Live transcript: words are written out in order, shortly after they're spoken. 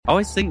I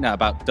always think that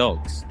about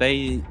dogs.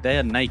 They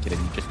are naked and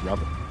you just rub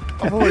them.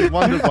 I've always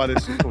wondered why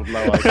this is called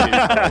low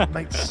IQ. It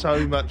makes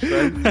so much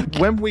sense.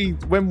 When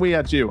we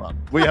had you on,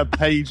 we had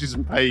pages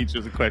and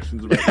pages of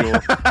questions about your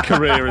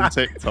career in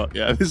TikTok.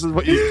 Yeah, this is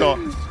what you've got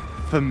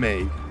for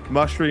me.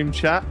 Mushroom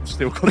chat,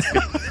 still got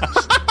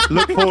to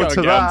look forward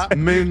to that.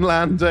 Moon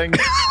landing.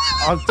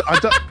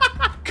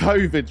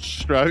 COVID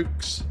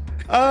strokes.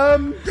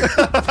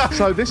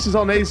 So this is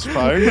on his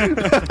phone.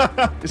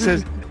 It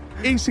says,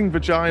 eating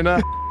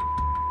vagina,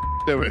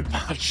 doing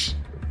much.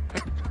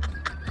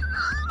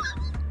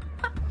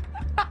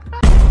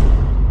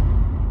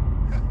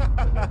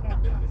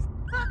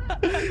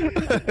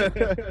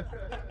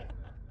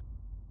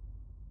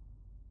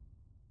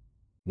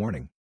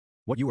 Warning.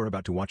 What you are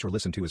about to watch or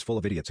listen to is full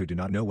of idiots who do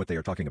not know what they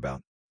are talking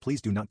about. Please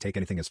do not take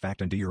anything as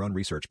fact and do your own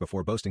research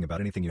before boasting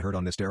about anything you heard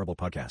on this terrible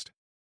podcast.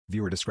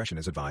 Viewer discretion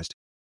is advised.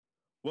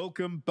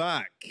 Welcome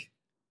back.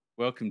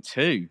 Welcome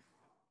to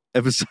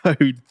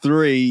episode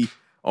 3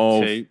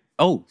 of...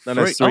 Oh, no,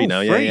 that's 3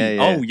 now. Three. Yeah.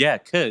 Oh, yeah,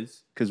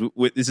 because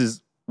we're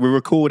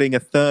recording a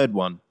third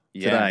one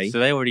today. So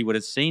they already would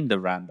have seen the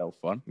Randolph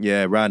one.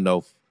 Yeah,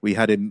 Randolph. We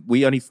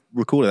only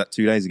recorded that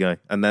 2 days ago,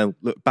 and now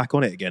look back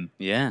on it again.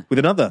 Yeah. With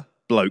another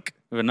bloke.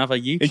 With another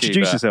YouTuber.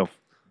 Introduce yourself.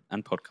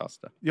 And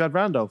podcaster. You had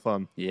Randolph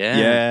on?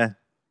 Yeah.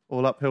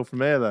 All uphill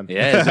from here then?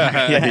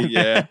 Yeah.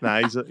 Yeah.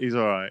 No, he's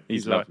all right.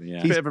 He's lovely, yeah.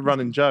 It's a bit of a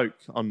running joke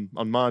on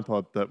my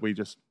pod that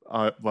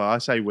I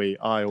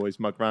always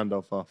mug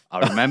Randolph off.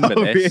 I remember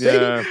this.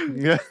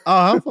 Really? Yeah.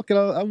 Oh,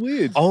 how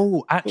weird.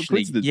 Oh,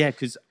 actually, yeah,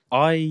 because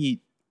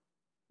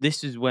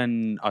this is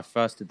when I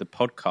first did the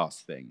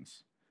podcast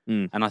things.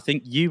 And I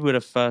think you were the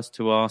first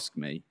to ask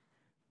me,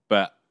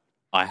 but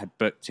I had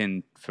booked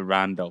in for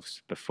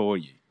Randolph's before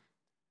you.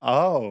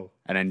 Oh.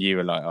 And then you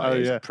were like,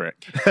 he's a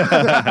prick.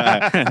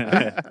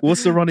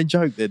 What's the running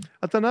joke then?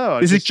 I don't know.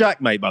 This is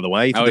Jaackmaate, by the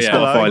way, for the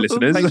Spotify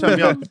listeners. Thanks for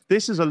having me on.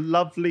 This is a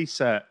lovely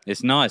set.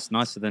 It's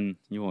nicer than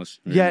yours.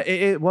 Really.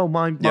 Yeah, well,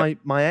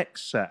 my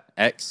ex set.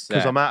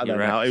 Because I'm out of there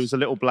now. It was a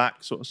little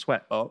black sort of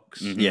sweatbox.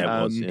 Mm-hmm. Yeah,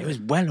 it was. It was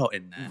well hot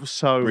in there. It was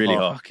so really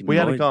hot. We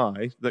had a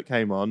guy that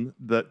came on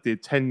that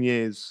did 10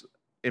 years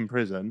in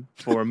prison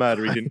for a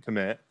murder he didn't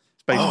commit.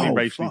 Basically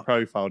racially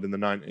profiled in the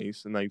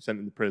 90s, and they sent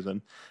him to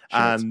prison.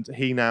 And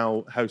he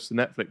now hosts a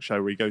Netflix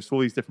show where he goes to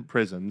all these different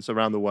prisons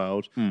around the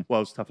world,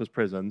 world's toughest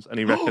prisons, and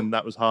he reckoned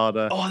that was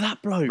harder. Oh,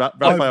 that bloke.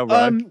 Raphael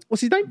Rowe.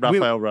 What's his name?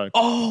 Raphael Rowe.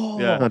 Oh,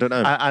 yeah. I don't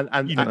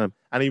know.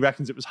 And he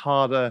reckons it was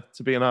harder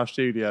to be in our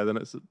studio than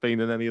it's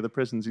been in any of the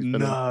prisons he's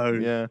been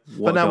in. Yeah.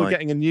 But now we're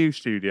getting a new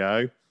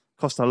studio.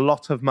 Cost a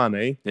lot of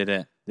money. Did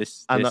it?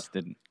 This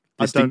didn't.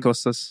 This didn't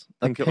cost us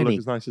a penny. It'll look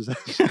as nice as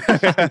this.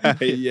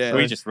 Yeah.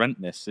 We just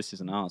rent this. This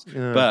isn't ours.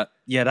 Yeah. But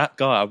yeah, that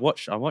guy, I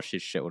watch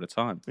his shit all the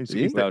time. He's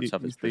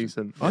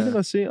decent. Yeah.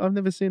 I've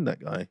never seen that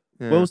guy.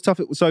 Yeah. Well, it was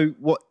tough. So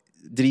what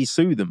did he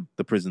sue them,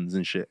 the prisons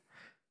and shit?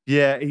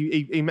 Yeah,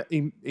 he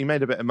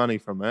made a bit of money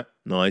from it.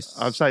 Nice.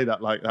 I'd say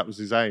that like that was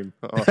his aim.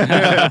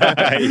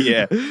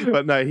 Yeah.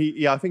 But no,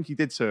 I think he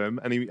did sue him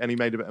and he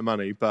made a bit of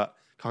money, but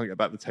can't get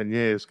back the 10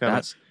 years, can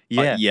it?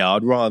 Yeah,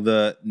 I'd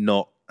rather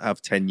not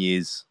have 10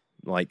 years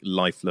like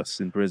lifeless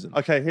in prison.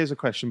 Okay, here's a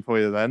question for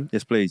you then.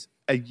 Yes, please.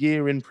 A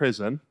year in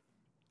prison,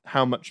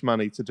 how much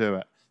money to do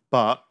it?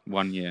 But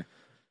 1 year.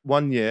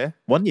 1 year.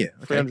 1 year.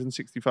 Okay.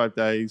 365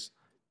 days.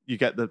 You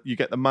get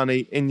the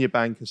money in your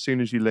bank as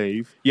soon as you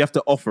leave. You have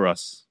to offer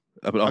us,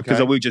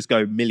 because we just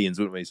go millions,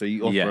 wouldn't we? So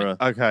you offer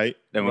Okay.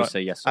 Then we'll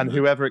say yes. And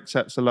whoever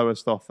accepts the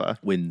lowest offer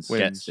wins.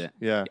 Gets it.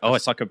 Yeah. Oh,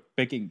 it's like a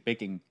bigging.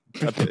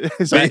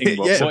 It's betting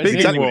war. Yeah,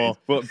 bigging war.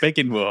 What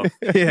bigging war?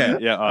 Yeah.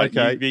 Yeah.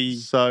 Okay.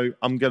 So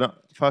I'm gonna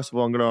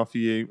offer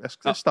you.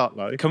 Let's start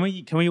low. Can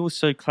we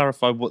also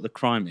clarify what the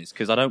crime is?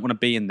 Because I don't want to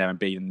be in there and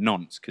be a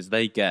nonce. Because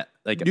they get.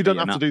 You don't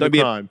have to do the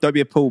crime. Don't be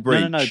a Paul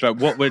Breach. No. But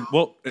what?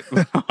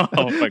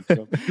 Oh my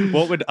God!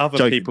 What would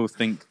other people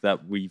think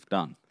that we've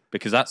done?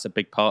 Because that's a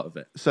big part of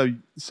it. So,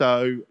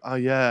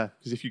 yeah.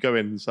 Because if you go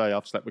in and say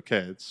I've slept with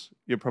kids,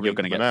 you're probably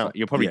going to get out.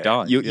 You'll probably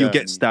die. You'll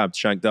get stabbed,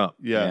 shanked up.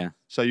 Yeah.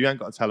 So you ain't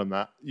got to tell them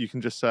that. You can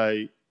just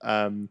say,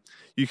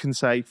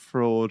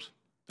 fraud.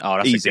 Oh,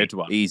 that's easy. a good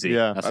one. Easy.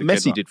 Yeah.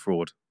 Messi did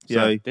fraud.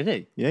 Yeah. Did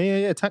he?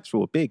 Yeah. Tax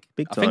fraud, big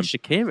time. I think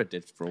Shakira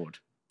did fraud.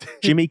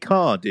 Jimmy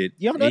Carr did.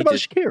 You haven't heard about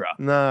Shakira?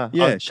 Nah.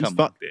 Yeah, she's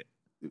fucked it.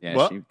 Yeah,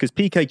 what? Because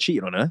PK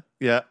cheated on her.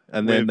 Yeah.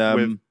 And with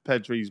then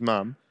Pedri's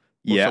mum.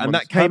 Yeah, and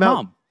that came out.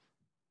 Mum.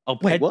 Oh,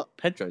 wait, what?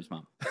 Pedro's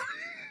mum.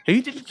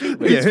 Who did he cheat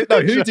with?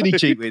 Yeah, who did he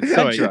cheat with?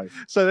 Sorry. Pedro.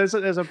 So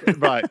there's a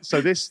right.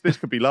 So this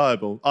could be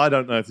liable. I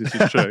don't know if this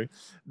is true.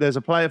 There's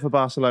a player for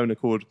Barcelona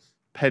called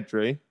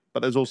Pedri, but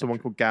there's also one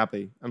called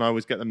Gabby, and I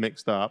always get them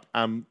mixed up.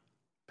 And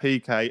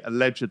PK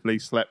allegedly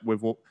slept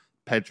with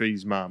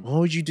Pedri's mum.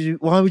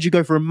 Why would you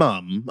go for a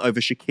mum over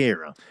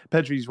Shakira?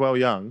 Pedri's well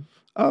young.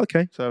 Oh,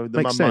 okay. So the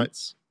Makes mum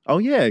sense. Oh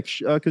yeah,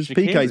 because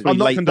PK's I'm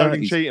not late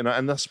condoning 30s. cheating,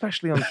 and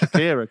especially on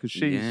Shakira because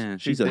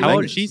she's a how old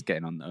latest. she's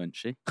getting on though, isn't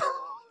she?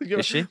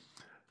 Is she?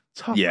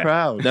 Tough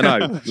crowd.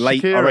 No,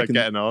 late. Shakira I reckon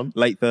getting on.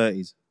 late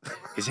 30s.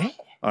 Is it?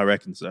 I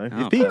reckon so.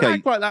 Oh, if PK,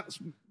 act like that's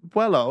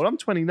well old. I'm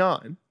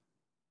 29.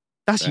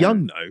 that's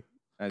young though.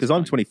 Because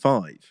I'm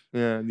 25.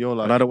 Yeah, and you're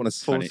like, And I don't want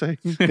to 14.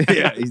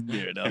 Yeah, he's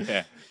near enough.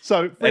 Yeah.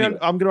 So Anyway.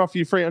 I'm going to offer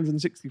you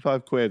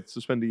 365 quid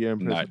to spend a year in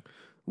prison.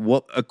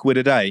 What, £1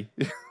 a day?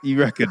 You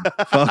reckon?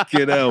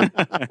 Fucking hell.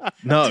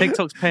 No.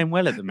 TikTok's paying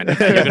well at the minute.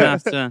 You're going to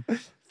have to...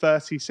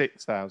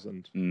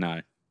 36,000.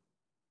 No.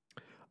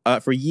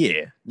 For a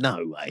year?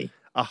 No way.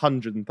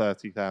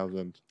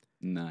 130,000.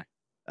 No.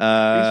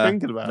 He's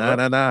thinking about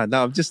it.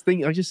 No. I'm just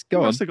thinking. I just go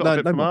You on. must have got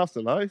a bit from more.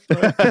 Afterlife.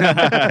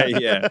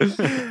 Yeah.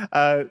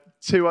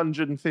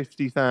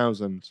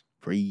 250,000.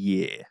 For a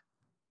year.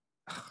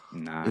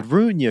 Nah. It'd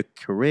ruin your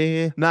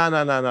career. No.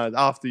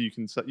 After you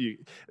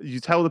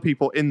tell the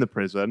people in the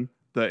prison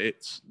that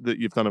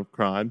you've done a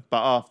crime,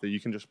 but after you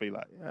can just be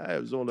like, yeah,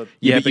 it was all a...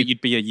 Yeah, but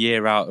you'd be a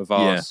year out of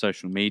our Yeah.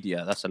 social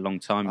media. That's a long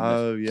time.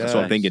 Oh, yeah. That's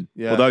what I'm thinking.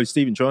 Yeah. Although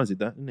Stephen Tries did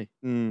that, didn't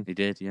he? He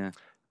did, yeah.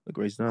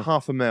 Agrees now.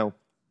 $500,000.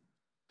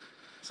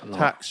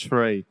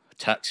 Tax-free.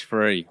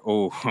 Tax-free.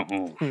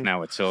 Oh, now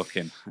we're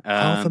talking.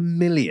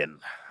 $500,000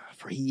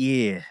 for a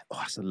year. Oh,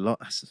 that's a lot.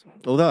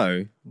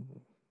 Although...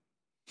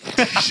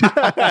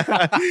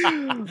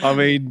 I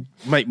mean,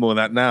 make more of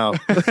that now.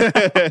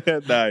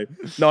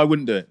 No, I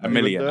wouldn't do it. $1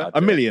 million. do it?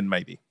 A million,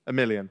 maybe. $1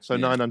 million. So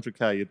Yeah.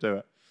 900K, you'd do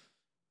it.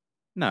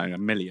 No, $1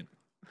 million.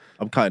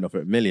 I'm cutting off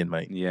at $1 million,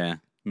 mate. Yeah.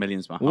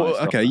 Million's my Well,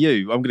 highest okay,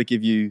 offer. I'm going to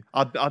give you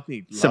I'd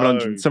need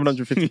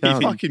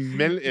 750,000. fucking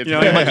million. You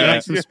know, you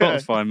make some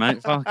Spotify,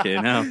 mate.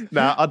 Fucking hell.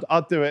 No,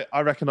 I'd do it.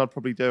 I reckon I'd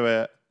probably do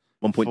it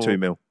 1.2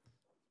 mil.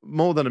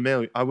 more than $1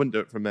 million. I wouldn't do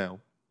it for $1 million.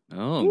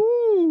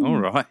 Oh, all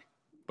right.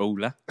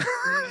 Baller.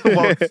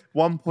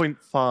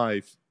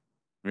 1.5.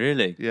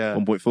 Really? Yeah.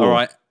 1.4. All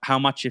right. How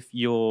much if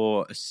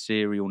you're a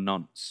serial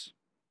nonce?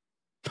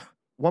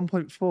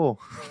 1.4.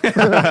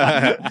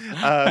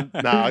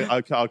 No,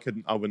 I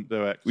couldn't. I wouldn't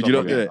do it. Would you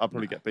not do it? I'd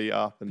probably get beat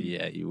up. And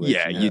Yeah, you would.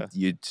 Yeah, Yeah.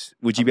 you'd.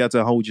 Would you be able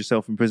to hold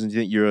yourself in prison? Do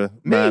you think you're a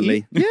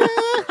manly? Yeah.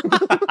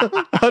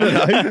 I don't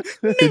know.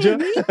 Did you?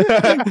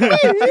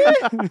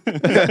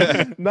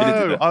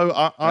 No,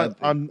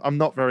 I'm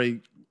not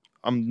very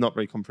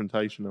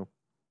confrontational.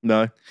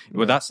 No.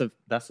 Well, that's the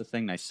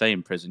thing they say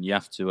in prison. You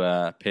have to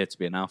appear to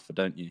be an alpha,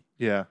 don't you?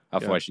 Yeah.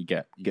 Otherwise, you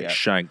get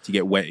Shanked. You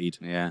get wetted.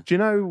 Yeah. Do you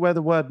know where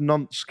the word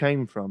nonce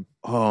came from?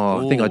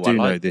 Oh, I think I do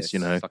know like this. You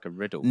know, It's like a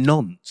riddle.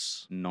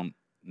 nonce,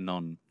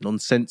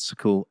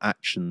 Nonsensical.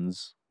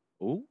 actions.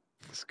 Oh,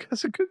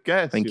 That's a good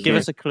guess. Thank you give know.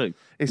 us a clue.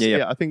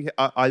 Yeah. I think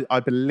I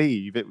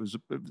believe it was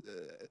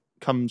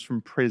comes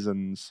from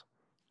prisons,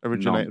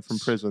 originated from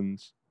Nonce.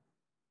 prisons.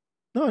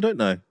 No, I don't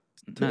know.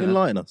 No,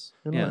 Enlighten us.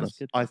 yeah, Enlighten that's us.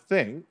 good. I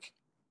think.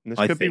 And this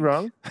I could be think.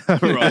 wrong.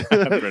 Right,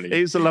 brilliant.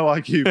 It's a low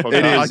IQ podcast,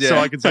 It is, so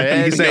yeah. I can say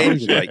You can say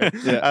anything.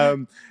 anything, yeah.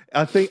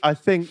 I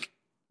think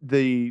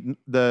the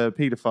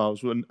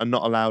paedophiles are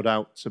not allowed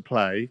out to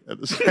play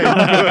at the same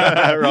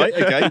Right,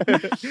 okay.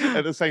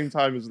 at the same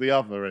time as the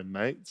other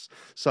inmates.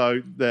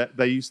 So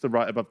they used to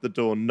write above the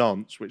door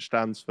 "nonce," which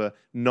stands for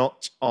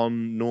 "not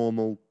on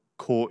normal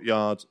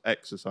courtyard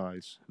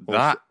exercise."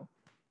 That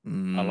I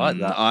like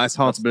that. It's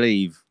hard to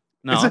believe.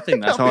 No, I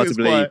think that's It's hard to it's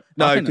believe. quite- I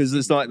No, think because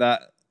it's like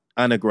that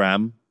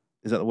anagram.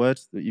 Is that the word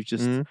that you've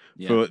just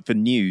Yeah. for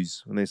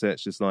news? When they say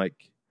it's just like,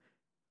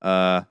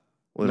 what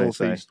do they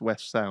say? Northeast,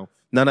 west, south.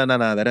 No.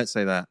 They don't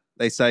say that.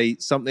 They say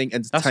something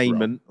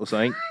entertainment or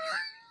something.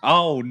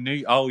 Oh,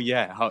 new. Oh,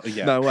 yeah.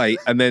 Yeah. No, wait.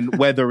 And then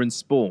weather and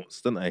sports,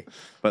 don't they?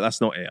 But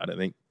that's not it. I don't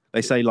think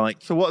they say like.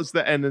 So what's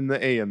the N and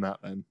the E in that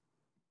then?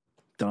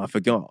 I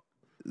forgot.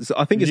 So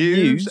I think it's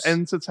News, news.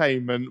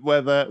 entertainment,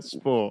 weather,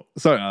 sport.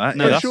 Sorry, like that.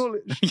 No, yeah. that's-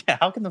 surely. Yeah,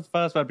 how can the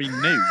first word be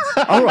news?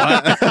 All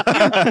right. That's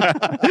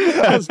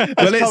well, it's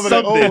covered it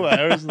all something.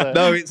 there, isn't it?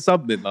 No, it's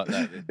something like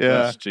that. Yeah.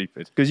 That's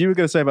stupid. Because you were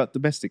going to say about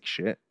domestic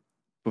shit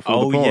before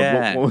Oh, the pod.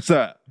 yeah. What was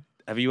that?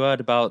 Have you heard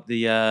about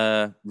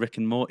the Rick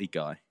and Morty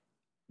guy?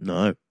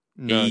 No.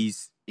 No.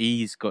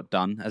 He's got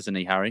done, hasn't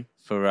he, Harry,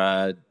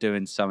 for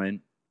doing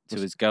something to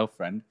his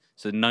girlfriend.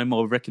 So no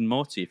more Rick and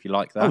Morty if you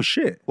like that. Oh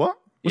shit! What?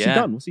 What's Yeah. he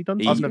done? What's he done?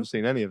 He- I've never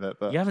seen any of it,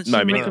 but You haven't No,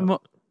 seen me Rick neither. and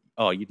Morty?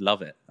 Oh, you'd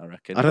love it, I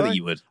reckon. I don't Right. think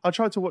you would. I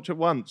tried to watch it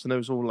once, and there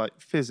was all like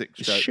physics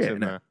It's jokes shit, in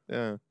innit?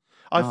 there. Yeah,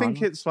 I Oh,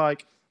 think I it's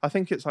like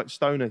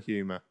stoner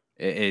humor.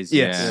 It is,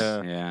 Yes.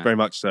 yeah. Very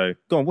much so.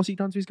 Go on. What's he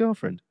done to his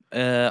girlfriend?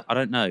 I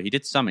don't know. He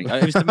did something.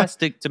 It was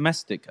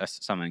domestic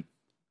something.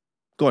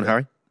 Go on,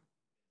 Harry.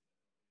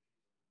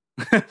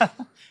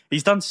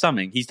 He's done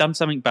something. He's done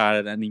something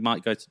bad, and he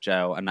might go to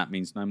jail, and that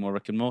means no more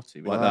Rick and Morty.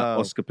 Like Wow. that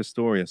Oscar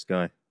Pistorius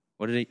guy.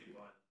 What did he?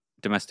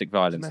 Domestic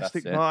violence.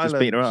 Domestic that's it. violence. Just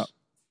beating her up.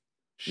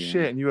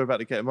 Shit, and you were about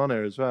to get him on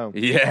here as well.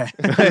 Yeah.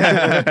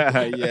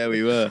 Yeah,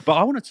 we were. But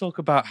I want to talk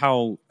about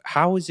how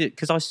is it,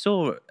 because I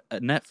saw a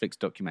Netflix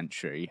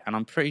documentary, and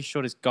I'm pretty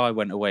sure this guy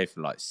went away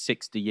for like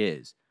 60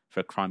 years for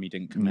a crime he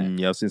didn't commit.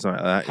 Yeah, I've seen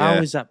something like that. How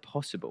yeah. is that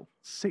possible?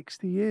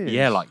 60 years.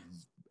 Yeah, like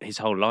his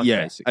whole life.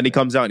 Yeah, basically. and he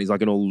comes out and he's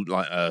like an all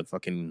like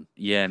fucking.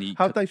 Yeah, and he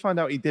How'd they find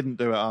out he didn't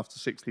do it after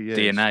 60 years?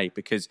 DNA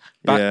because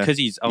Yeah.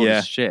 he's old Yeah.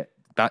 as shit.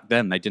 Back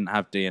then they didn't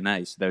have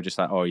DNA, so they were just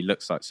like, oh, he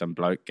looks like some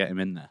bloke, get him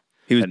in there.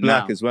 He was But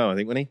black now- as well, I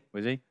think, wasn't he?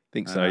 Was he? I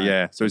think so. Uh,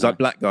 Yeah. So he's no. like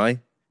black guy.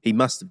 He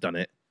must have done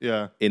it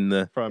Yeah. in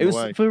the. Throw him It was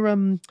away.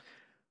 for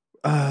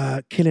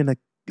killing a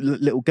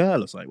little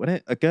girl or something, wasn't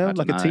it? A girl,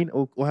 like a teen,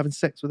 or having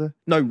sex with her?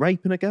 No,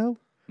 raping a girl?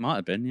 Might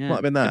have been, yeah. Might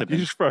have been that. You're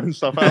just throwing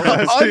stuff out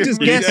there. I'm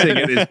just guessing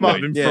at this Might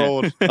point. have been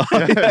fraud.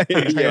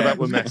 Yeah, that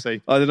were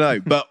messy. I don't know.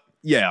 But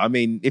yeah, I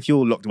mean, if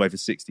you're locked away for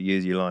 60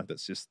 years of your life,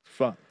 that's just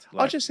fucked.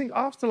 I just think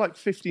after like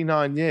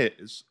 59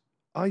 years,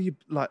 are you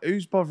like,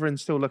 who's bothering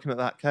still looking at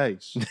that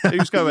case?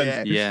 Who's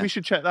going, Yeah. we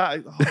should check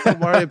that. Oh, don't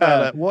worry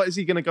about it. What is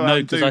he going to go out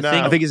and do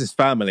now? I think it's his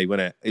family,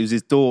 wasn't it? It was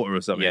his daughter or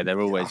something. Yeah, they're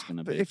always going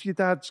to But be. if your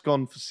dad's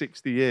gone for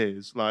 60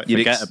 years, like,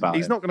 Forget about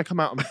he's it. not going to come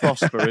out and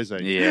prosper, is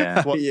he?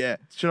 Yeah. What, Yeah.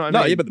 Do you know what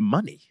I mean? Yeah, but the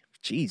money.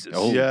 Jesus.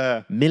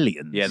 Yeah.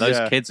 Millions. Yeah, those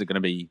kids are going to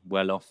be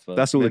well off.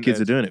 That's all the kids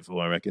are doing it for,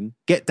 I reckon.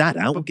 Get dad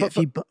out and get a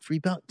few free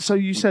bucks. So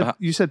you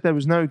said there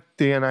was no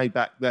DNA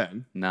back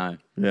then. No.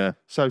 Yeah.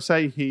 So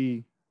say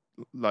he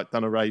like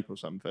done a rape or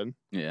something.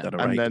 Yeah. Done a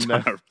And rape.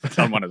 then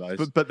Done one of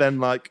those. but then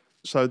like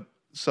so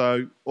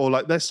or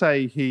like let's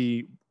say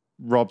he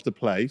robbed a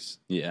place,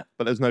 Yeah.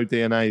 but there's no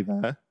DNA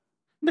there.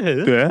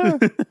 Yeah.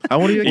 How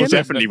old are you He again?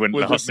 definitely wouldn't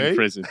Was it last in me?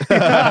 prison.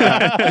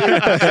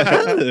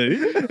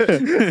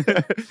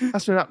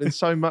 That's been happening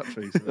so much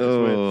recently. It's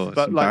Oh, weird. it's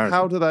But like,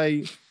 how embarrassing. do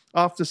they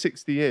after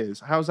 60 years?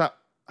 How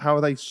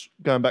are they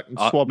going back and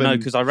swabbing? No,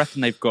 because I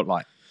reckon they've got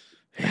like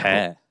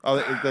hair. Oh,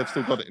 they've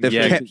still got it. In They've the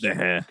kept fridge. their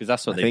hair. Because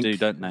that's what I they think. do,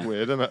 don't they?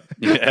 Weird, isn't it?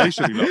 Yeah. They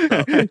should be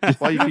locked up.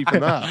 Why are you keeping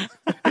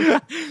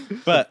that?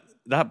 But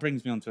that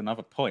brings me on to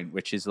another point,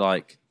 which is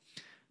like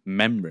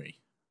memory.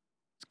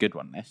 It's a good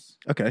one, this.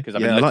 Okay. Because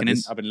Yeah, I like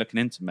this. I've been looking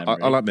into memory.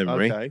 I like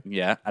memory. Okay.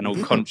 Yeah, and all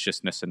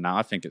consciousness and that.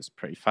 I think it's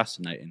pretty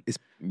fascinating.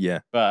 Yeah.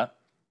 But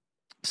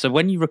so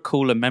when you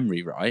recall a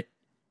memory, right,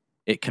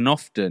 it can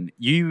often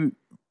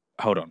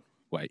hold on,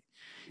 wait.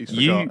 He's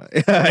You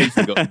forgot. He's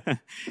forgotten.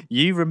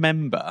 you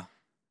remember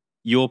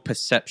your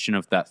perception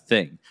of that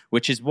thing,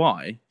 which is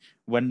why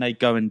when they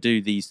go and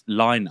do these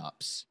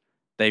lineups,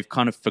 they've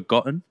kind of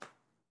forgotten.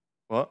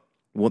 What?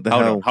 What the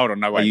Hold hell on, hold on,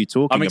 no way. are you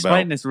talking I'm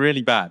explaining about? this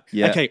really bad.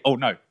 Yeah. Okay. Oh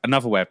no,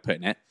 another way of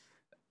putting it.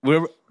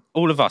 We're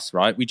all of us,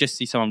 right? We just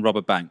see someone rob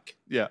a bank,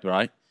 Yeah.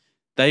 right?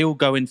 They all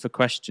go in for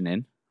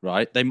questioning,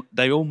 right?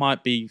 They all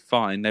might be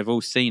fine. They've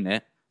all seen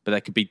it, but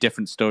there could be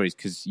different stories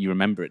because you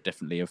remember it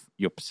differently of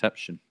your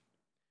perception.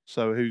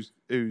 So who's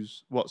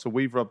what? So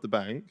we've robbed the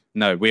bank,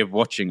 No, we're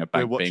watching a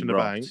bank watching being a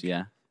robbed. bank.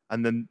 Yeah.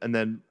 and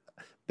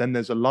then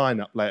there's a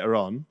lineup later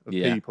on of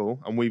Yeah. people,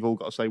 and we've all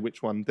got to say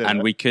which one did And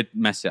it. we could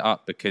mess it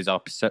up because our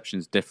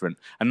perception's different.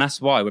 And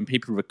that's why when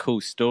people recall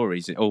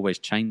stories, it always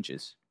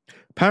changes.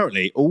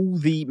 Apparently, all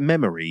the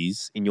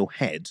memories in your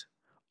head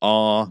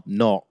are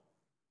not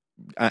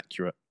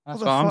accurate. That's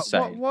the what I'm fuck?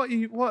 saying.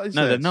 What is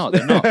No, they're this? not.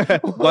 They're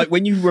not. Like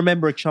when you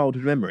remember a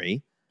childhood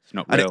memory, It's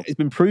not and real. it's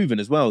been proven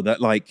as well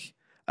that like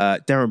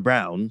Darren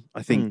Brown,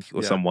 I think,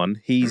 or yeah.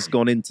 someone, he's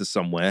gone into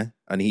somewhere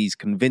and he's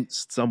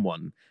convinced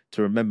someone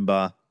to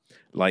remember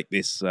like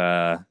this. He's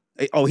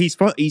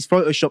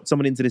photoshopped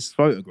someone into this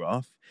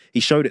photograph. He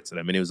showed it to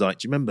them and he was like,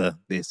 "Do you remember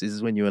this? This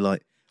is when you were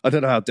like." I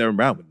don't know how Darren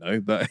Brown would know,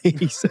 but I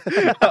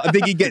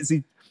think he gets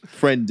his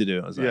friend to do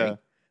it. I was like, Yeah.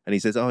 and he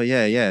says, "Oh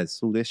yeah,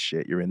 it's all this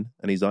shit you're in,"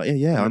 and he's like,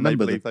 "Yeah, I And they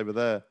remember." believe they were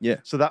there. Yeah.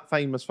 So that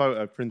famous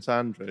photo of Prince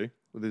Andrew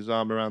with his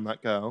arm around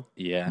that girl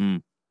Yeah.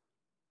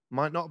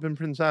 might not have been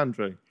Prince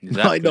Andrew.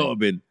 Exactly. Might not have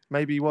been.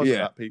 Maybe he was Yeah. at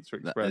that Pizza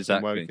Express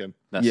exactly. in Woking.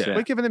 That's Yeah. We're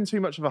it. giving him too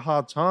much of a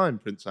hard time,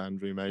 Prince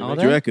Andrew, maybe. Are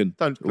Do you reckon?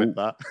 Don't clip Ooh.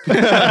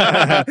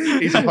 that.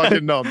 He's a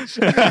fucking nonce.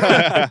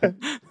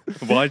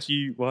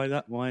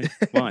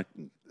 Why?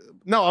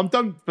 No, I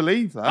don't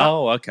believe that.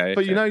 Oh, okay.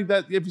 But you okay. know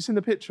that, have you seen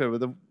the picture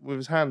with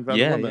his hand around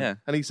Yeah, the woman? yeah.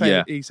 And he's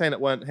saying Yeah. it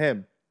weren't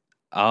him.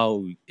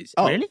 Oh,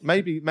 really?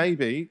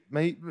 Maybe.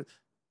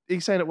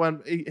 He's saying it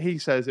weren't. He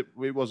says it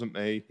wasn't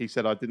me. He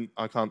said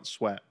I can't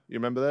sweat. You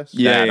remember this?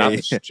 Yeah, that yeah, was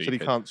yeah. Said he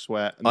stupid. can't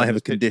sweat. And I then have a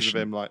there's pictures condition.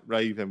 of him like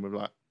raving with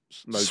like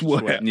loads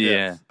Sweat. of sweat.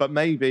 Yeah. But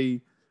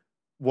maybe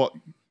what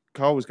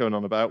Carl was going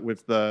on about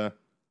with the.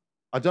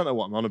 I don't know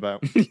what I'm on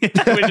about. We're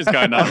just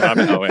going down a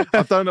rabbit hole here.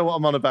 I don't know what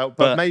I'm on about,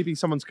 but But- maybe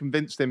someone's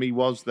convinced him he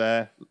was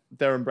there.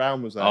 Darren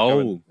Brown was there. Oh.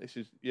 going, this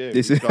is you.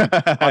 This He's is- gone,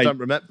 I don't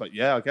remember, but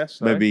yeah, I guess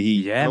so. Maybe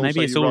he. Yeah, And maybe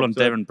also it's you all on robbed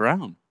a- Darren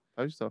Brown.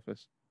 Post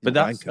office. But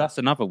You're that's wanker. that's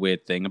another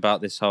weird thing about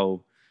this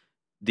whole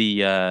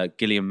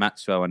Gillian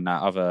Maxwell and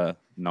that other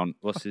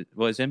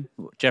what is him?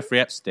 Jeffrey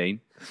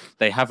Epstein.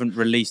 They haven't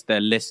released their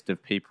list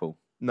of people.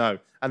 No,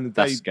 and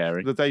That's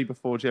scary. The day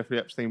before Jeffrey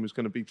Epstein was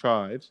going to be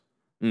tried,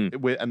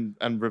 and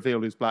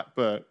reveal his black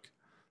book,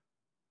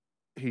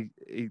 he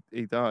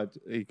died.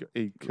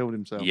 He killed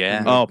himself.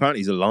 Yeah. Oh, apparently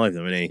he's alive,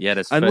 though, isn't he? Yeah,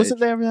 there's And footage. wasn't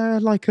there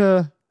like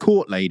a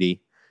court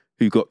lady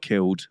who got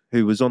killed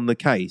who was on the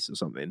case or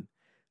something,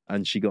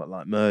 and she got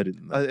like murdered?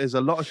 And that? There's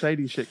a lot of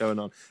shady shit going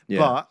on. Yeah.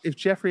 But if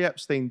Jeffrey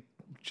Epstein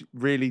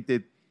really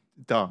did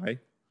die,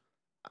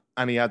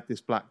 and he had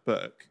this black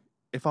book,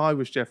 if I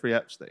was Jeffrey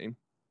Epstein,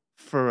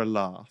 for a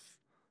laugh,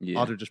 Yeah.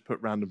 I'd have just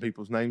put random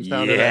people's names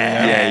down. Yeah. in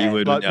there, Yeah, you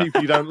would, Like yeah.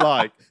 people you don't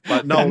like.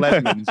 Like Noel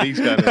Edmonds, he's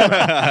going in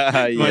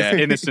there. Most yeah.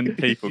 innocent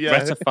people. Yeah.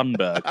 Greta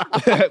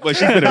Thunberg. Well,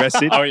 she's been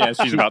arrested. Oh yeah,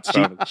 she's about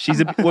to.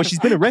 She's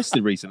been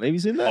arrested recently. Have you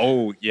seen that?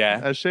 Oh yeah.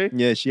 Has she?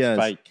 Yeah, she has.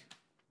 Fake.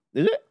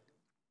 Is it?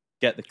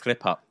 Get the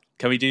clip up.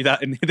 Can we do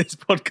that in this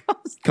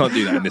podcast? Can't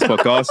do that in this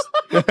podcast.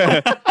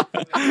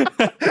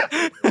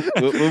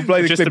 we'll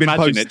play the Just clip in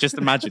imagine post. it. Just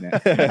imagine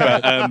it.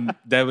 But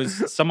there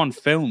was someone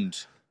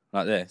filmed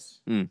like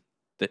this.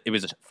 That it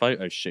was a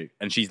photo shoot,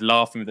 and she's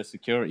laughing with the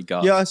security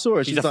guard. Yeah, I saw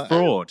her. She's She's a like,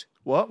 fraud.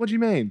 What do you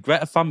mean?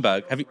 Greta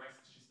Thunberg. Have you?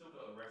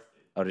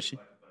 Oh, did she?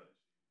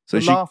 So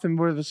For she laughing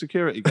with a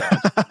security guard.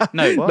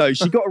 No, What? no,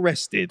 she got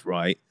arrested,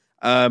 right?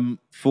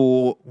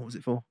 For what was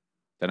it for?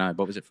 don't know.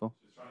 What was it for?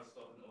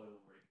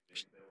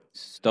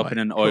 Stopping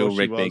an Of oil course she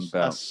rig was. being built.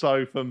 That's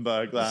so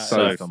Thunberg, that.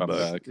 So So Thunberg.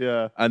 Thunberg.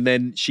 Yeah. And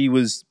then she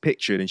was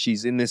pictured, and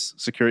she's in this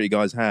security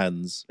guy's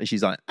hands, and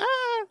she's like,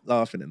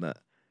 laughing in that.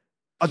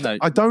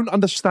 I don't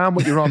understand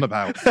what you're on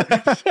about. So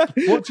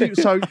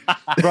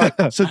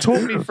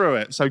talk me through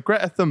it. So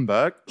Greta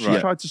Thunberg, she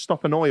Right. tried to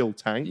stop an oil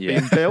tank Yeah.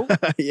 being built.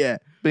 Yeah.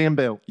 Being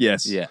built.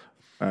 Yes. Yeah.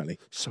 Apparently.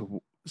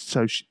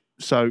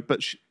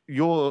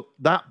 You're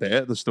that bit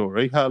of the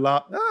story.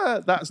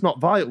 That's not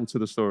vital to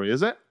the story,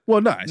 is it?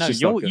 Well, no, it's No,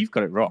 just you've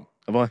got it wrong.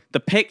 have I? The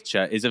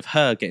picture is of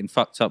her getting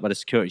fucked up by the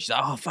security. She's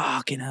like, oh,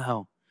 fucking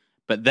hell.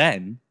 But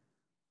then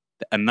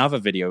another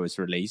video was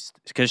released.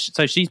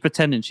 So she's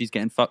pretending she's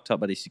getting fucked up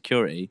by the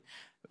security.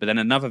 But then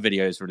another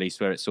video is released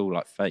where it's all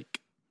like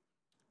fake.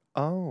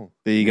 Oh,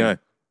 There you go.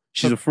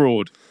 She's a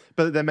fraud.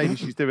 but then maybe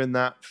she's doing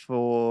that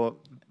for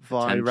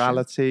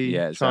virality.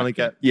 Yeah, trying to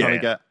exactly.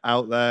 get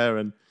out there,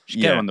 and She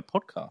get her on the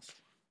podcast.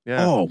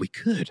 yeah, Oh, we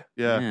could.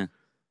 yeah.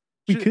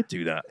 We could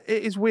do that.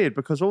 It is weird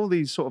because all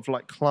these sort of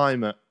like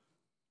climate,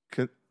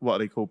 what are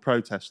they called,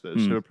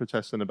 protesters who are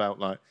protesting about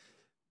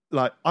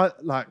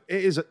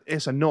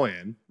it's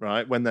annoying,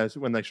 right? When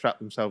they strap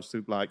themselves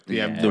to like the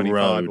Yeah. M25 The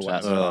road, or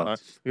whatever. ugh.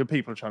 Right? You know,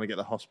 people are trying to get to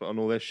the hospital and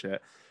all this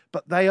shit,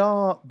 but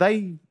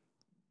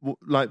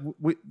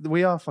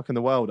we are fucking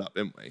the world up,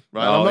 aren't we?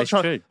 Right? Oh, it's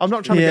true. I'm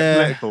not trying to Yeah,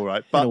 get political,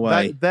 right? in a But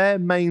way. their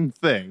main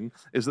thing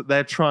is that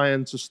they're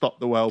trying to stop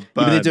the world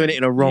But burning. they're doing it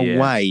in a wrong Yeah.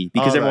 way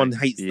because Are everyone they?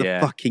 hates the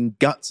Yeah. fucking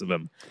guts of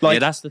them. Yeah,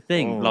 that's the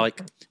thing. Oh.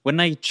 Like when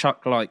they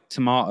chuck like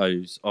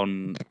tomatoes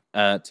on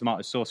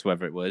tomato sauce,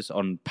 whatever it was,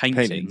 on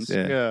paintings,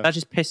 yeah. that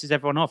just pisses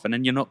everyone off, and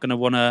then you're not going to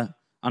want to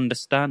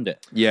understand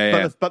it.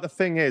 Yeah. But the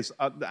thing is,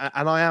 and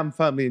I am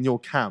firmly in your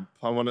camp.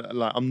 I want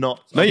to I'm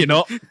not. No, you're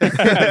not.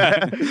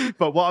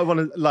 But what I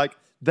want to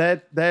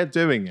they're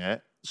doing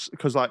it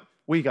because like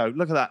we go,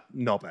 look at that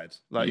knobhead,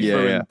 like you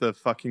threw in the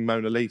fucking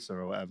Mona Lisa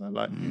or whatever.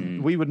 Like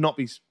we would not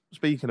be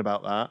speaking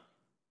about that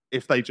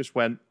if they just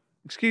went,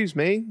 excuse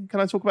me, can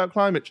I talk about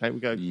climate change? We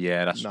go,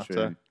 Yeah, that's nutter.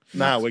 true.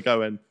 Now we're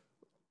going,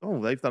 oh,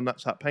 they've done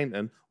that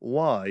painting.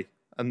 Why?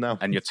 And now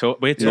And we're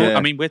talking. Yeah.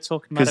 I mean, we're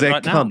talking about 'Cause it they're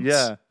right now. cunts.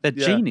 yeah, They're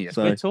yeah. genius.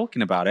 So- We're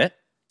talking about it.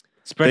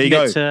 There you Spreading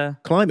go. it to.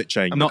 Climate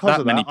change. And Not because that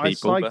of many I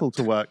people, cycle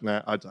to work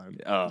now. I don't.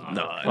 Oh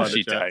no, Private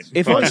she jets. don't.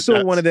 If I Private saw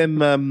jets. one of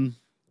them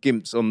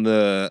gimps on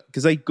the...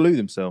 Because they glue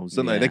themselves,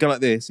 don't they? Yeah. They go like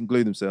this and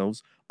glue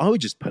themselves. I would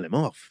just pull him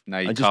off. No,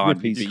 you and just can't.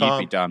 rip his- You'd can't.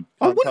 be done.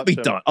 I Can't wouldn't be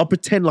touch him. done. I'll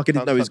pretend like I didn't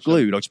Can't know he's touch him.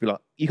 glued. I'll just be like,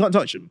 you can't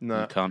touch him.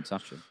 No. You can't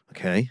touch them.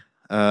 Okay.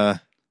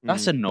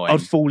 That's annoying.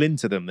 I'd fall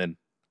into them then.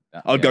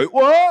 I'd Yeah. go,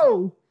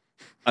 whoa!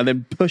 And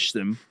then push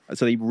them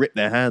so they rip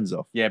their hands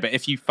off. Yeah, but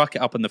if you fuck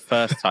it up on the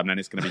first time, then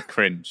it's going to be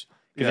cringe.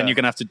 Because then Yeah. you're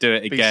going to have to do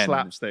it Be again.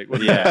 slapstick.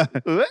 Yeah.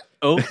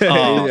 Oh,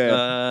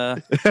 Yeah.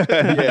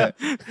 Yeah.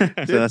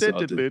 So that's what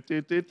I'll do.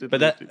 But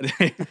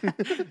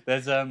that,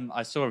 there's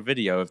I saw a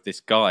video of this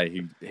guy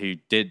who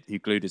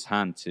glued his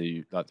hand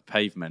to like the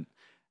pavement,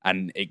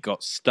 and it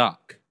got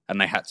stuck, and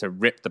they had to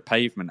rip the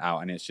pavement out,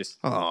 and it's just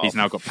he's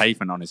now got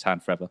pavement on his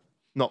hand forever.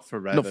 Not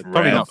forever. Not dude.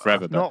 Probably not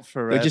forever, but Not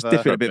forever. They just dip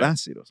it in a bit of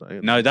acid or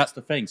something. no, that's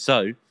the thing.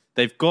 So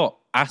they've got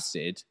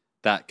acid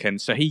that can.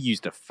 So he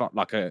used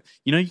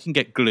you can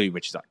get glue,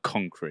 which is like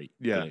concrete.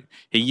 Yeah. Glue.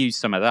 He used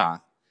some of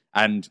that,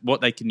 and what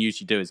they can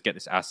usually do is get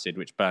this acid,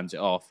 which burns it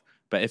off.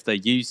 But if they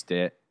used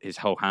it, his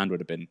whole hand would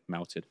have been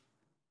melted.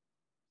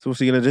 So what's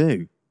he going to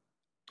do?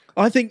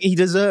 I think he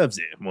deserves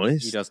it, if I'm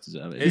honest. He does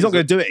deserve it. He's not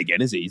going to do it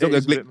again, is he? He's not it going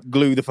is to a bit-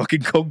 glue the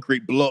fucking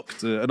concrete block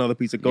to another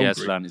piece of He concrete.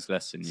 has learned his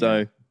lesson.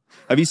 So,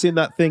 have you seen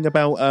that thing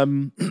about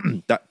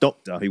that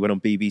doctor who went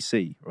on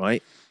BBC,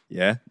 right?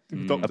 Yeah.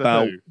 Doctor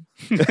About-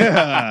 Who.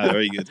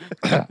 Very good.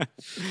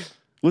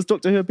 Was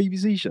Doctor Who a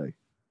BBC show?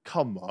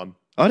 Come on.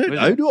 I don't Was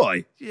know, it? do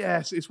I?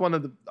 Yes, it's one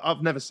of the.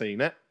 I've never seen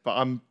it, but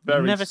I'm very.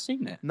 You've never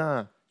seen it?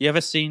 Nah, You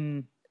ever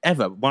seen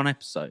ever one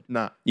episode?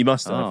 nah, You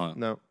must have. Oh,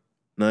 no.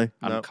 No?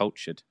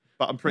 uncultured.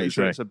 But I'm pretty That's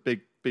sure right. it's a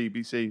big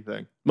BBC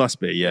thing. Must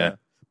be, yeah. Yeah.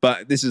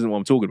 But this isn't what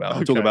I'm talking about.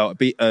 I'm talking about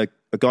a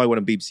guy went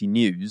on BBC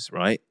News,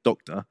 right?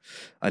 Doctor.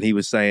 And he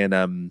was saying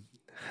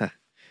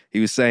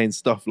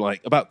stuff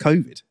like about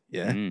COVID,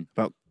 yeah,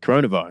 about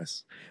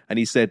coronavirus. And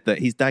he said that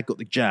his dad got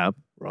the jab,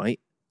 right?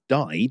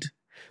 Died.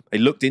 They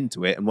looked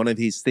into it, and one of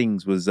his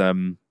things was,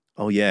 the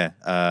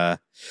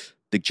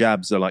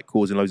jabs are like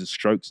causing loads of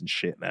strokes and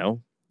shit now.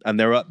 And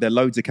there are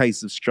loads of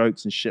cases of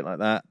strokes and shit like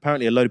that.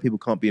 Apparently, a load of people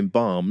can't be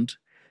embalmed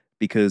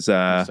because,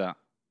 What's that?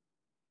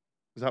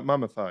 Is that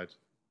mummified?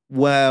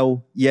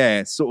 well,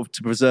 yeah, sort of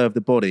to preserve the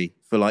body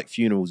for like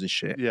funerals and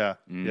shit. Yeah.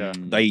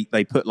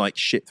 They put like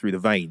shit through the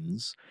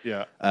veins.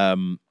 Yeah.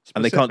 And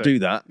they can't do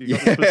that. You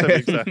got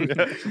the specifics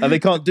there. And they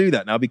can't do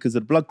that now because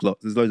of the blood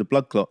clots. There's loads of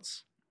blood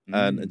clots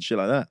and shit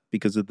like that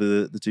because of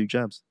the 2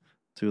 jabs.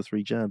 2 or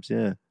 3 jabs,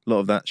 yeah. A lot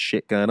of that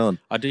shit going on.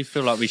 I do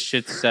feel like we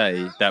should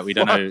say that we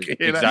don't know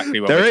exactly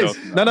what there we're is.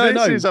 talking about. No.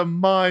 This is a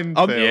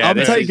minefield. I'm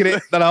taking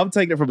it. No, I'm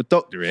taking it from a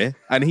doctor here,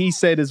 and he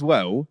said as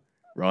well.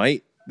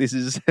 Right,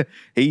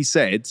 he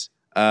said.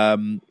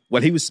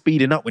 Well, he was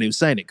speeding up when he was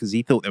saying it because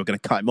he thought they were going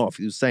to cut him off.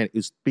 He was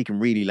speaking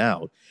really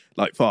loud,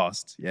 like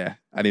fast, yeah.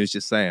 And he was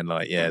just saying,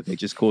 like, yeah, they're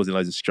just causing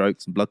loads of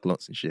strokes and blood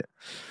clots and shit.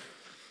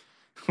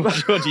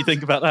 What do you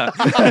think about that?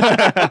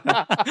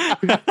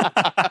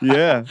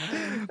 Yeah.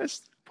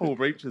 Paul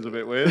Breach is a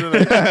bit weird, isn't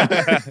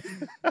it?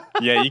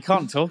 Yeah, you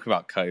can't talk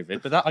about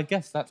COVID, but I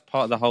guess that's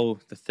part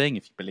of the thing.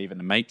 If you believe in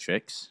the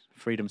Matrix,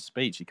 freedom of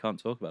speech, you can't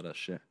talk about that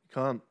shit.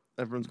 Can't.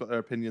 Everyone's got their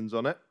opinions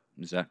on it.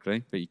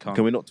 Exactly, but you can't.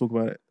 Can we not talk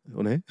about it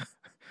on here?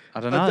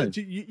 I don't know.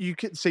 You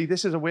could see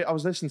this is a weird. I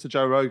was listening to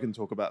Joe Rogan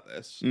talk about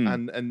this,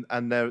 and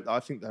there, I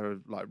think there are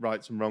like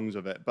rights and wrongs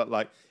of it. But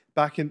like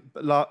back in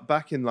like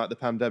the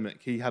pandemic,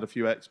 he had a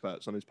few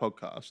experts on his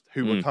podcast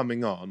who were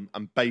coming on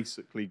and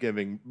basically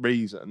giving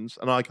reasons.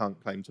 And I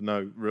can't claim to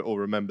know or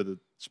remember the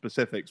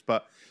specifics,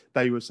 but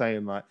they were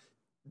saying like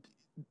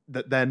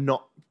that they're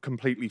not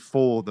completely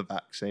for the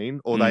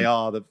vaccine, or they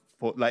are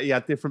like he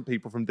had different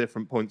people from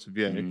different points of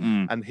view,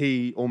 and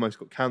he almost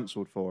got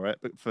cancelled for it,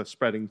 but for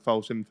spreading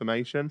false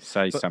information.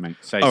 Say something.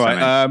 All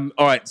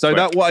right. So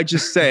that what I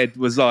just said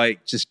was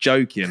like just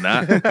joking.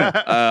 That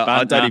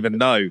I don't even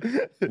know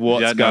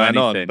what's going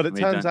on. But it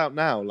turns out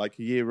now, like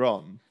a year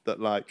on, that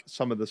like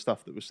some of the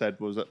stuff that was said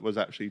was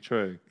actually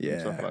true. Yeah.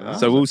 And stuff like that.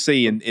 So we'll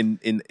see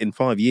in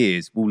 5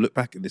 years. We'll look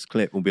back at this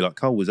clip and we'll be like,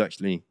 Cole was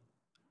actually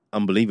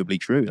unbelievably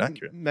true and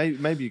accurate.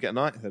 Maybe you get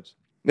knighthood.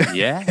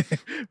 Yeah.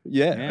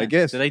 Yeah, I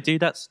guess. Do they do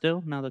that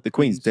still now that the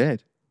Queen's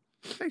dead?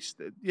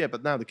 Yeah,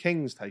 but now the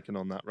King's taken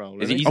on that role.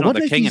 He's not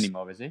the king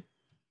anymore, is he?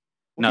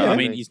 No, yeah, I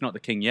mean he's not the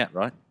king yet,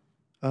 right?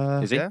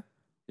 Is he? Yeah.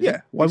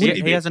 Yeah. Why would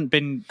he hasn't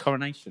been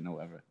coronation or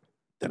whatever.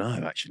 Don't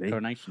know actually.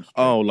 Coronation Street.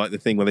 Oh, like the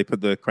thing where they put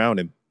the crown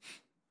in.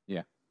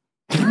 Yeah.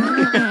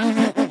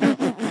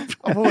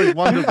 I've always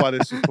wondered why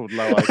this is called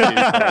low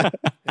IQ.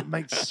 It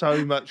makes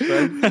so much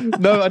sense.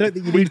 No, I don't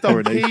think you We've need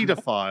done coronation.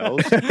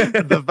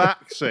 Pedophiles, the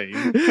vaccine,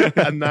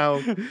 and now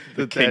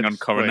the king dead on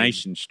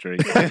Coronation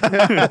Street.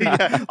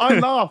 Yeah, I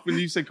laughed when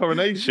you said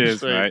Coronation Cheers,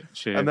 Street, mate.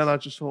 Cheers. and then I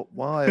just thought,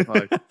 why have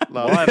I laughed?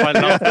 Why have I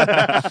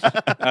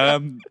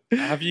laughed?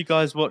 Have you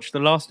guys watched The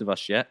Last of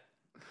Us yet?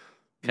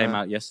 Came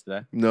out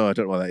yesterday. No, I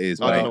don't know what that is.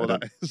 I don't know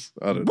what that is.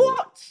 I don't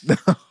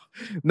know.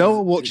 No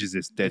one watches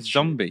this dead shit.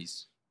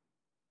 Zombies.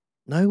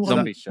 No, what?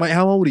 Zombie show. Wait,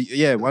 how old are you?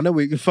 Yeah, I know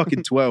we're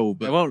fucking 12,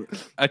 but Well,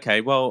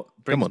 okay. Well,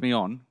 brings on. me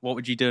on. What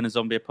would you do in a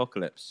zombie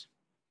apocalypse?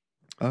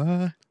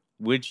 What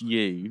would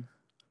you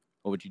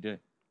do?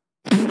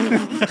 I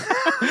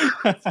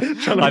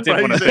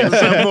didn't want to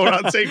sound more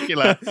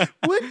articulate.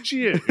 Would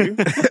you?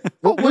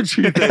 What would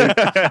you do?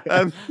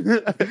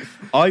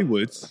 I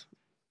would.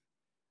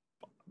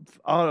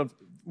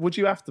 Would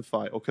you have to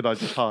fight, or could I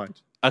just hide?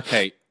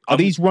 Okay. Are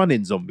these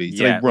running zombies?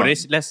 Do Yeah. they run? Well,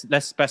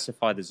 let's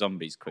specify the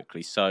zombies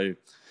quickly. So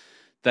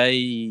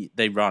they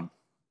run.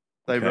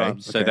 They Okay.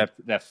 run. So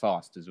they're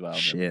fast as well.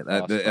 They're Shit,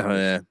 fast runners.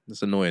 yeah,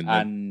 that's annoying.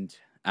 then.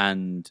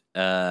 and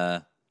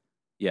yeah,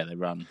 they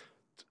run.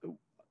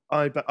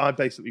 I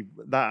basically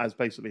that has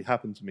basically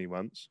happened to me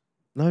once.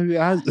 No, it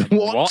has.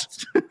 What?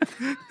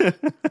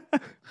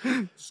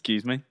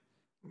 Excuse me.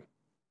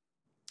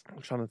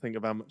 I'm trying to think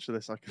of how much of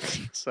this I can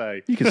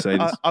say. You can say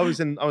this. I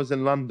was in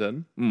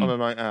London on a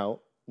night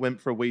out.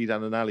 Went for a wee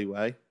down an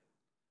alleyway.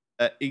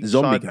 Each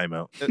Zombie side, came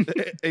out.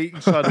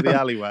 each side of the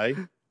alleyway,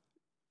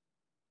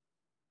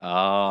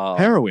 Oh,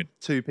 Heroin.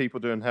 2 people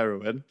doing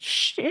heroin.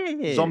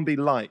 shit!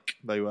 Zombie-like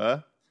they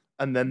were,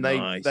 and then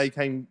Nice. they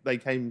came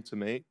to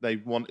me. They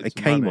wanted They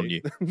some came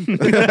money. on you.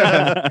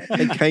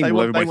 They came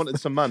all over they my wanted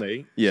some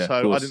money. Yeah, of so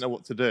I course. didn't know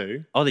what to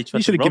do. Oh, they tried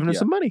You should to have given rob them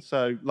some money.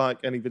 So, like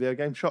any video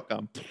game,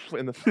 shotgun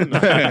in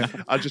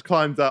the. I just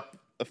climbed up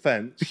a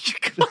fence.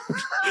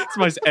 It's the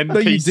most you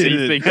NPC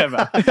didn't. thing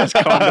ever. Just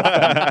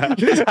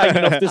just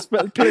hanging off this,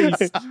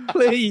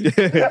 please.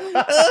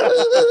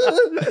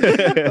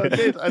 I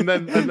did, and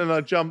then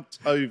I jumped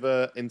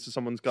over into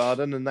someone's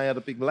garden, and they had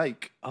a big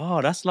lake.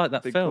 Oh, that's like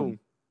that Big film. pool.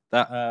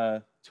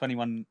 That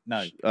 21.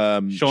 No,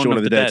 Shaun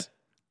of the Dead.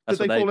 That's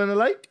Did what they fall in a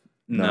lake?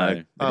 No.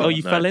 No. Oh,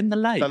 you no. fell in the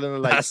lake. Fell in the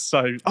lake. That's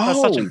such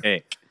Oh. an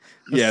ick.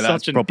 Yeah,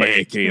 that's such an proper ick.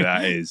 icky,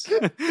 that is.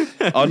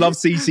 I love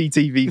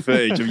CCTV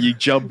footage of you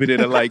jumping in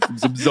a lake from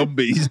some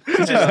zombies.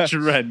 Just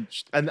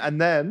drenched.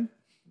 And then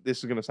this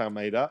is going to sound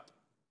made up,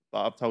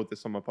 but I've told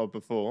this on my pod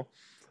before.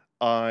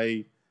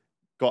 I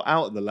got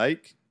out of the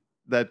lake.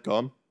 They'd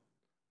gone.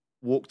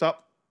 Walked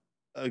up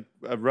a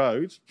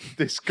road.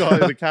 This guy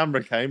with the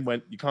camera came.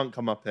 Went, "You can't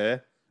come up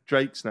here.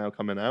 Drake's now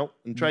coming out."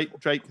 And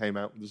Drake came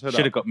out with his hood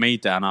Should have up. got me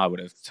down. I would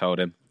have told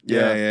him.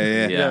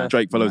 Yeah.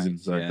 Drake follows him.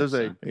 So. Yeah. Does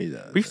he?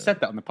 We've said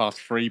that on the past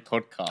 3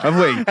 podcasts. Have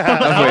we?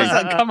 How does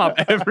that come up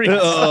every time?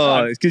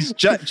 Oh, it's because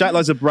Jack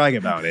likes to brag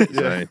about it.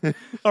 So.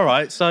 All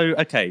right, so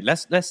okay,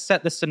 let's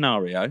set the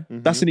scenario.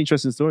 That's an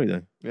interesting story,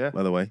 though. Yeah.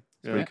 By the way, it's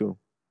Yeah. pretty cool.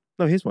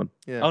 No, here's one.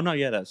 Yeah. Oh no,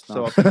 yeah, that's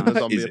So nice. I've been in the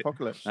zombie Is it?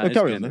 apocalypse. That is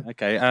carry good. on then.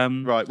 Okay,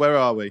 Right, where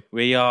are we?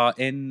 we are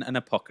in an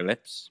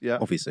apocalypse. Yeah.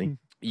 Obviously.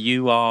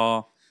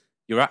 You're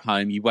at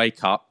home. You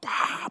wake up.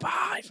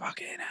 Bye,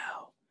 fucking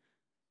hell.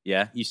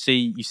 Yeah, you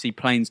see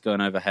planes going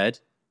overhead.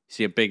 You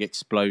see a big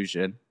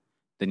explosion.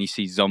 Then you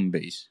see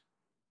zombies.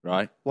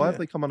 Right? Why have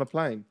they come on a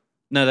plane?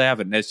 No, they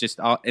haven't. There's just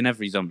in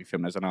every zombie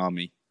film. There's an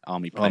army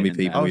plane Army in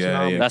people, there. it's an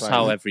army That's plane.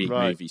 how every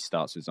Right. movie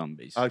starts with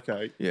zombies.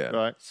 Okay. Yeah.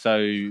 Right.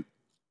 So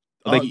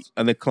And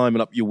they're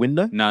climbing up your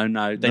window?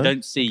 no, they No?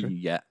 don't see Okay. you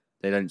yet.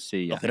 They don't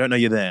see you. Oh, they don't know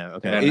you're there.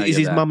 Okay. They don't know Is you're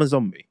his there. mum a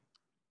zombie?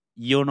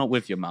 You're not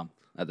with your mum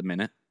at the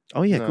minute.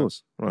 Oh, yeah, No. of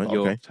course. Right, I've got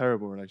okay. a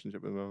terrible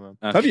relationship with my mum.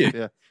 Have you?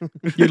 Yeah.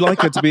 You'd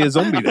like her to be a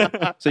zombie then,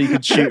 so you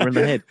could shoot her in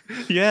the head.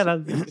 Yeah,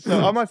 that's... So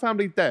are my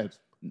family dead?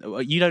 You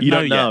don't You know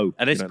don't yet. know.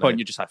 At You this don't point, know.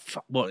 you're just like,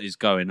 fuck, what is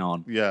going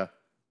on? Yeah.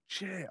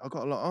 Shit, I've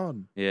got a lot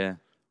on. Yeah.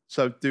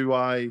 So do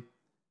I...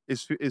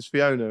 Is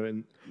Fiona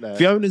in there?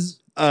 Fiona's,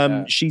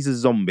 she's a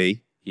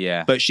zombie,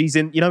 Yeah. but she's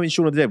in, in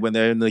Shaun of the Dead when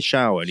they're in the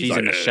shower. And She's he's like,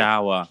 in the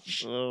shower.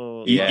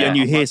 Oh, Yeah. And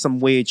you hear some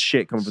weird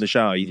shit coming from the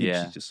shower. You think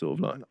Yeah. she's just sort of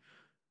like,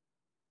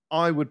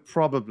 I would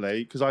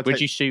probably... because I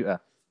Would you shoot her?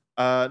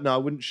 No, I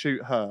wouldn't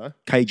shoot her.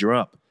 cage her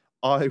up.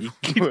 I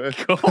would...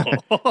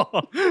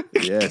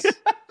 Yes.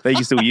 They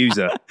can still use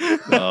her.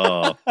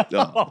 Oh,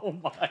 Oh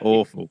my.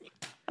 awful.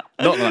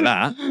 Not like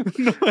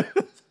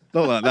that.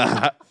 Not like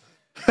that.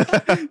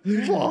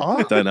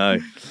 What? Don't know.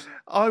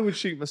 I would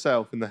shoot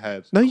myself in the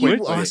head. No,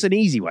 quickly. that's an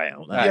easy way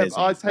out. That Yeah, is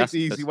but I easy. take the That's-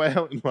 easy way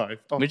out in life.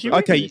 Would you?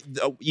 Okay,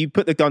 you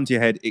put the gun to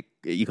your head,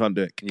 you can't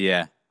do it.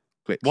 Yeah.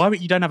 Quick. Why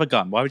would you don't have a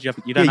gun? Why would you have?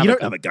 You Yeah, don't you have don't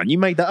a have gun. a gun. You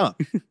made that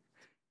up.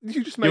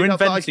 You just You're made up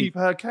that I inventing- keep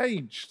her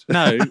caged.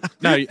 No.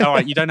 All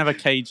right. You don't have a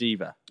cage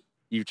either.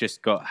 You've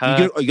just got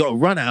her. You got to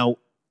run out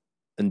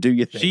and do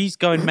your thing. She's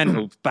going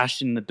mental,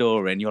 bashing the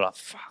door in. You're like,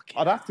 fuck.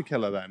 I'd have to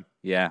kill her then.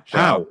 Yeah.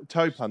 How?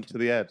 Toe punch to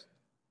the head.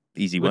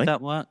 Easy way. Would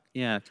that work?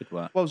 Yeah, it could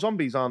work. Well,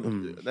 zombies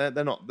aren't.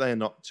 They're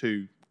not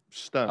too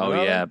stern. Oh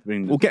are yeah. they?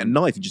 We'll get a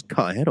knife and just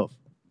cut her head off.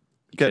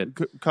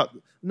 Cut.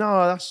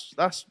 No,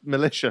 that's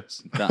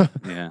malicious.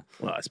 Yeah.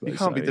 Well, I suppose You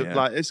can't so, be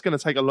like. It's going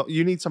to take a lot.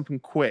 You need something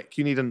quick.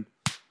 You need an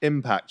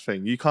impact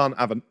thing. You can't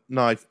have a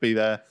knife be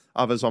there.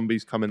 Other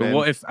zombies coming But in.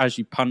 what if, as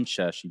you punch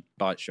her, she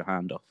bites your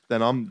hand off?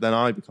 Then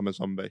I become a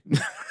zombie.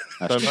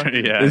 That's Don't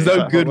true. I? Yeah. There's Is no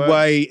that good how it works?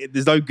 way.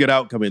 There's no good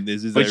outcome in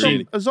this, is there? Which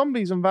Really? Are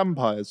zombies and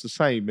vampires the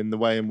same in the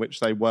way in which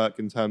they work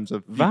in terms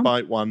of you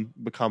bite one,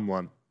 become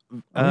one?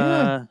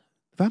 Vampire.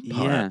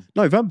 yeah.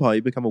 No, vampire.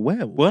 You become a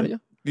werewolf. What? Don't you?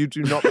 You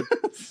do not.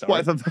 What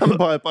if a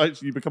vampire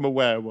bites you, you become a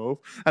werewolf,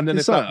 and then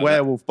It's if like that that.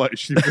 werewolf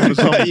bites you, you become a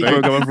zombie? you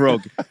become a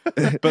frog.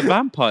 But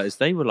vampires,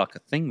 they were like a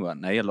thing,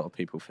 weren't they? A lot of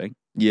people think.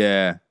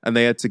 Yeah, and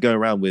they had to go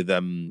around with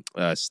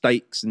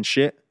steaks and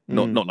shit.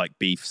 Not Mm. not like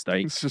beef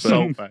steaks, It's just but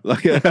salt back.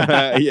 like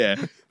yeah,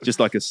 just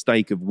like a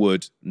steak of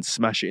wood and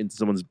smash it into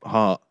someone's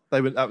heart.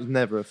 That was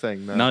never a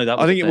thing. No, No, that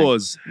was I think a it thing.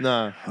 was.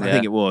 no. I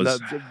think it was.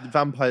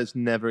 Vampires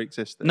never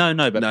existed. No,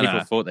 but No, people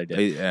no. thought they did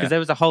because Yeah. there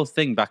was a whole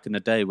thing back in the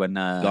day when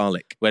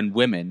Garlic.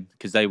 women,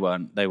 because they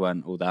weren't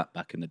all that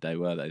back in the day,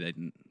 were they? They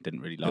didn't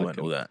really They like weren't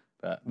them. all that.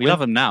 But we love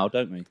them now,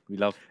 don't we? We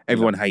love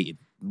Everyone we hated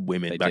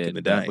women love, back they in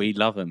the did, but day. We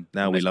love them.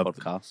 Now on we this love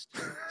them. podcast.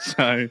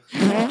 So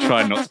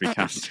try not to be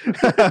cancelled.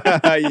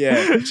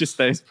 Yeah. Just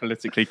stay as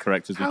politically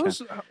correct as we can.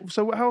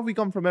 So how have we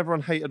gone from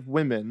everyone hated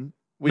women?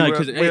 No, We're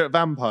 'cause at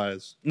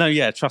vampires. No,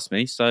 yeah, trust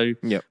me. So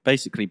Yep.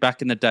 basically,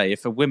 back in the day,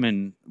 if a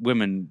woman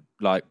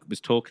like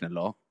was talking a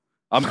lot,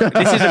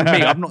 this isn't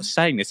me. I'm not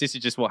saying this. This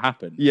is just what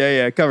happened.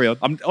 Yeah, carry on.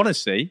 I'm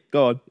honestly,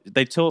 Go on.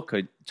 they talk a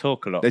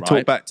lot. They right?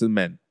 talk back to the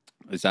men.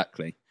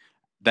 Exactly.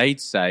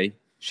 They'd say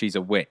she's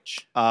a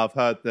witch. I've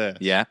heard this.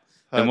 Yeah.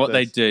 Heard Then what this.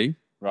 they do,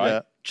 right?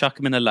 Yeah. Chuck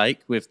them in a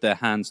lake with their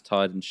hands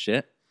tied and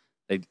shit.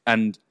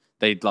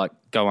 They'd like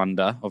go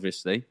under,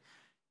 obviously.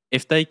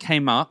 If they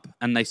came up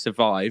and they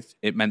survived,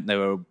 it meant they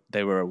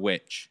were a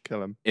witch. Kill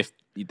them.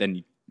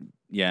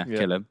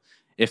 Kill them.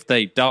 If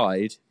they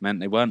died, meant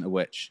they weren't a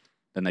witch.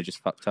 Then they just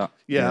fucked up.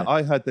 Yeah,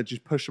 I heard they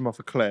just push them off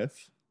a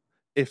cliff.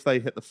 If they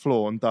hit the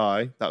floor and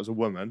die, that was a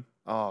woman.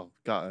 Oh,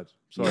 gutted.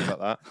 Sorry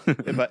about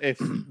that. But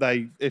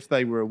if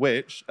they were a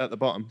witch at the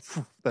bottom,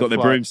 Got their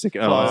broomstick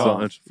out and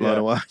started flying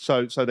away.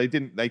 So they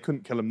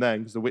couldn't kill them then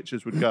because the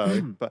witches would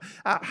go. But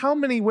how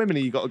many women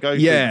have you got to go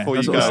Yeah, through before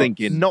that's you what I go? was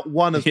thinking. Not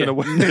one is Yeah.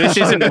 going to win. This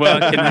isn't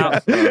working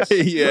out for us.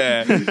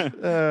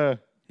 Yeah.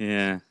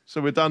 Yeah.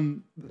 So we're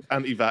done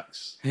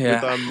anti-vax. Yeah.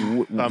 We're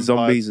done vampire,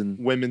 Zombies and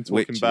women talking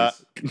witches. back.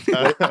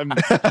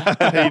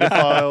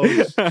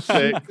 Pedophiles.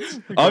 Sick.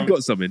 I've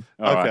got something.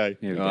 All right, Okay.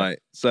 here we All go. right.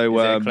 So,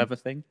 Is it a clever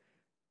thing?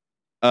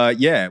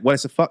 yeah. Well,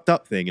 it's a fucked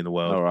up thing in the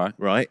world. All right.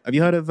 Right. Have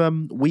you heard of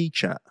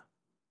WeChat?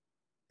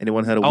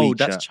 Anyone heard of Oh, WeChat?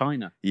 that's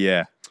China.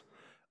 Yeah.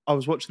 I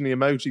was watching the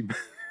Emoji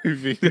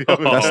movie. the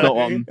other That's day. not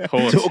what I'm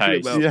Poor talking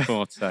taste. about. Yeah.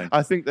 Poor taste.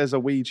 I think there's a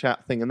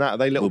WeChat thing and that. Are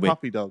they little Will be.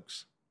 puppy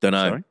dogs? Don't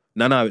know. Sorry?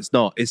 No, it's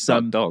not. It's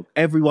dog.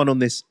 everyone on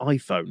this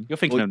iPhone. You're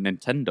thinking of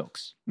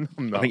Nintendogs.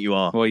 No, I think you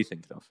are. What are you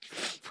thinking of?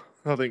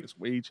 I think it's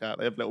WeChat.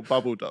 They have little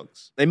bubble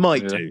dogs. They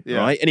might Yeah. do, Yeah.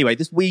 right? Anyway,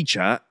 this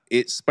WeChat,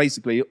 it's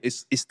basically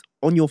it's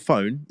on your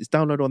phone. It's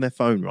downloaded on their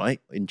phone, right?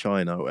 In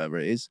China or whatever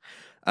it is.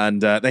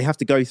 And they have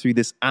to go through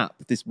this app,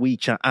 this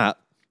WeChat app.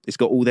 It's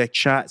got all their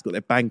chat, it's got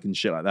their bank and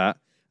shit like that.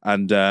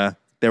 And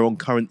they're on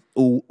current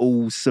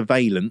all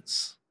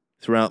surveillance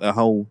throughout their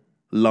whole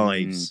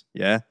lives,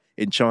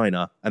 in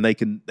China. And they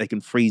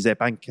can freeze their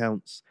bank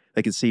accounts.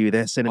 They can see who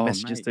they're sending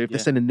messages mate, to. If they're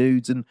sending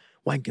nudes and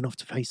wanking off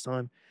to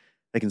FaceTime,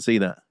 they can see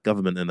that.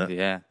 Government and that.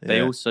 Yeah. They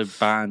Yeah. also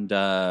banned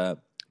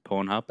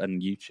Pornhub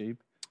and YouTube.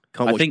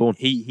 Can't I watch think porn.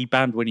 he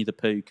banned Winnie the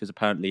Pooh because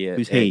apparently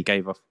Who's it he?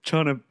 gave off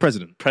China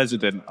President.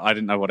 president. I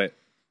didn't know what it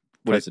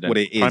president. what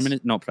it is. Prime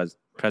Minister, not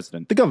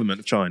president. The government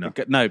of China.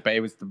 No, but it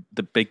was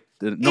the big.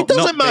 It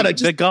doesn't matter, the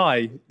just-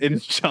 guy in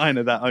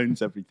China that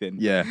owns everything.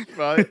 Yeah.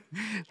 Right?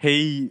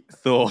 He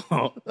thought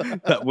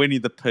that Winnie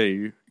the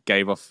Pooh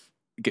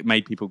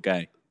made people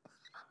gay.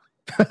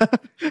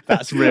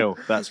 That's real.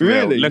 That's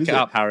real. Really? Look Is it it?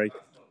 up, Harry.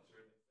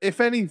 If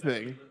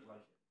anything...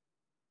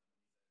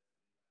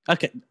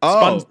 Okay.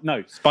 Oh.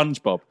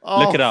 SpongeBob. Oh,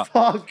 Look it up.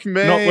 fuck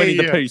me. Not Winnie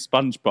the Pooh,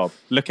 SpongeBob.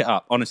 Look it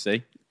up,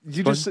 honestly.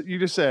 You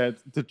just said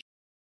the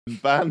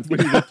banned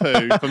Winnie the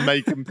Pooh for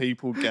making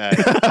people gay.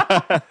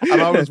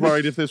 And I was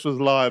worried if this was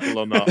liable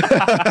or not.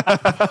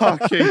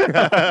 Fucking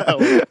hell.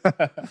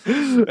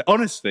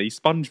 Honestly,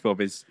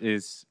 SpongeBob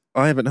is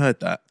I haven't heard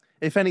that.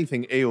 If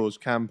anything, Eeyore's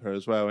camper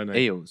as well, isn't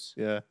he? eels.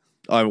 Yeah.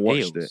 I haven't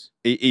watched Eels.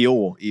 it.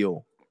 Eeyore,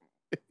 you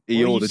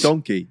the s-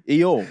 donkey.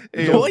 Eeyore.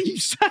 Eeyore. What are you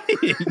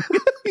saying?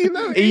 You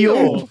know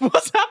Eeyore.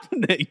 What's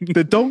happening?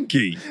 The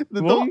donkey.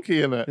 The What?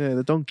 donkey in it. Yeah,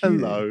 the donkey.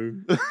 Hello.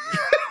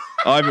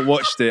 I haven't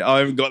watched it. I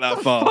haven't got that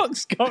far.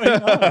 What's going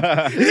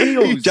on?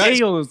 Eels, Jack-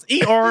 eels,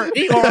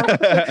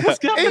 Eeyore.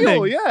 What's happening?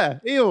 Eeyore, yeah.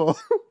 Eeyore.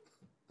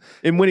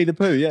 In Winnie the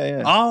Pooh,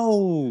 yeah.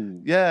 Oh,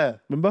 Yeah.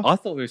 Remember? I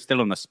thought we were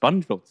still on the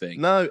SpongeBob thing.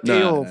 No, No,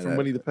 Eeyore no, from no.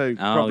 Winnie the Pooh.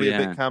 Oh, Probably a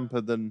yeah. bit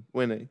camper than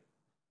Winnie.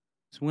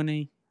 It's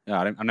Winnie.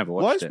 Yeah, I never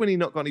watched Why it. has Winnie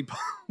not got any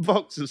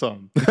boxers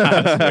on?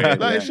 That's weird,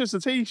 No, yeah. it's just a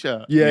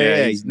t-shirt. Yeah,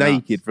 he's he's nuts.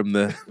 naked from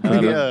the.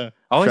 Yeah.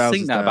 I always trousers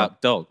think that down.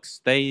 about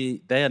dogs.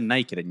 They are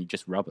naked and you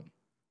just rub them.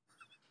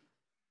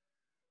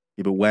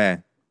 Yeah, but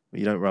where?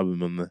 You don't rub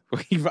them on the.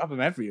 You rub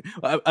them everywhere.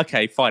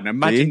 Okay, fine.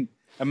 Imagine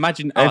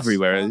us.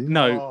 Everywhere.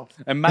 No,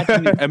 Oh.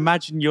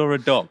 imagine you're a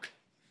dog.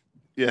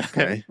 Yeah.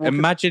 Okay.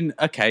 Imagine,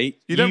 okay.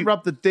 You don't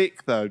rub the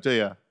dick though, do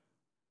you?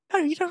 No,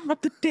 you don't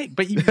rub the dick,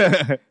 but you.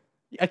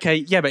 Okay,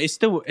 yeah, but it's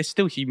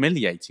still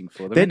humiliating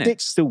for them. Their innit?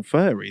 dick's still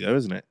furry, though,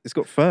 isn't it? It's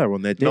got fur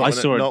on their dick. Not I when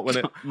saw it- not when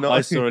it- not-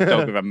 I saw a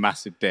dog with a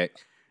massive dick.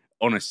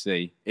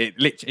 Honestly,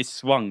 it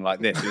swung like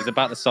this. It was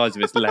about the size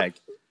of his leg.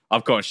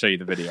 I've got to show you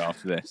the video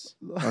after this.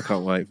 I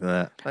can't wait for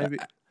that. Maybe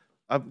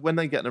when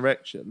they get an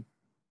erection,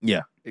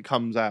 Yeah. it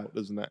comes out,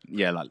 doesn't it?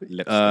 Yeah, like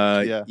lips.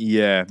 Yeah.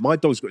 Yeah. My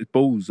dog's got his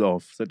balls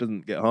off, so it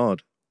doesn't get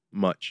hard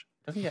much.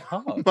 Doesn't get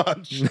hard.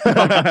 Much. You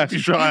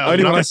try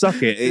Only when I it.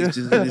 suck it. It's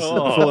just it's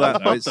before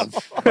that, though. It's,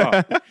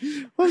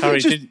 Well, Harry, you,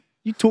 just-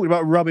 you talking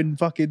about rubbing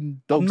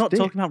fucking dogs' I'm not dick.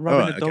 talking about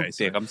rubbing Alright, a dog's okay,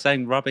 sorry. dick. I'm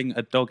saying rubbing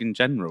a dog in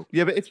general.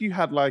 Yeah, but if you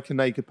had like a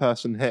naked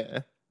person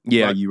here,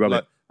 Yeah, like- you rub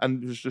like- it.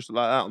 and it was just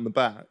like that on the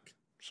back,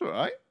 it's all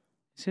right.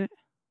 Is it?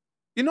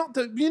 You're not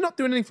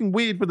doing anything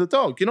weird with the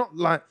dog. You're not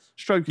like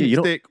stroking Yeah, its you're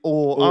not- dick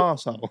or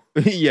arsehole.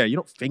 Yeah, you're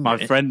not fingering My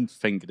it. friend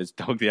fingered his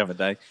dog the other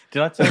day.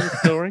 Did I tell the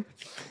story?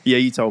 Yeah,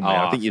 you told me. Oh,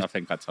 I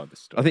think I told the I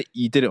story. think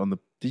you did it on the.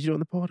 Did you do it on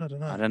the pod? I don't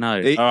know. I don't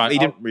know. He, All right, he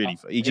didn't I'll- really.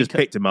 I'll- He just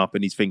picked him up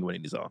and he's fingering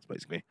in his ass,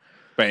 basically.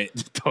 But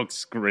the dog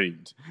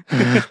screamed. would,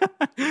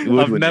 I've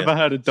wouldn't never you?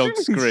 heard a dog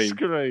scream.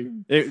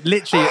 Scream. It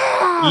literally,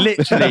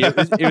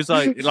 it was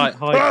like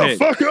high pitch.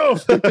 fuck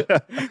off!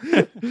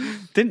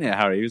 Didn't it,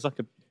 Harry? It was like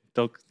a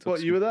dog.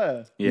 What, you were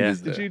there? Yeah.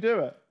 Did you do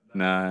it?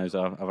 No, it was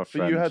our other But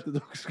friend. you had the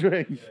dog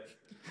scream.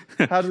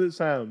 How did it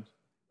sound?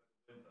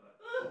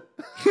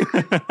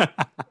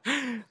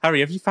 Harry,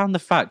 have you found the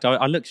fact?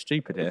 I look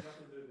stupid here.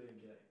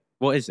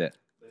 What is it?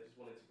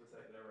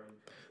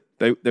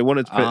 They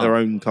wanted to put Ah. their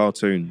own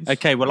cartoons.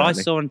 Okay, well, I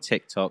apparently. saw on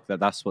TikTok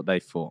that that's what they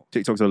thought.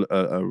 TikTok's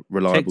a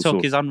reliable TikTok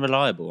source. is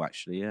unreliable,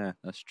 actually. Yeah,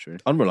 that's true.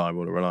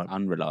 Unreliable or reliable?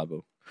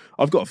 Unreliable.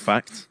 I've got a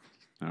fact.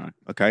 All right.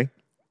 Okay,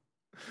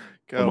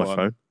 Go on my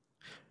phone.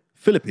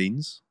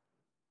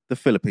 The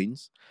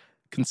Philippines,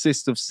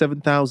 consists of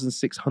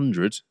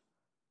 7,600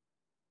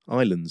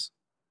 islands.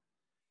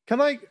 Can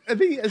I? Are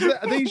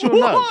these your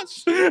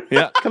notes?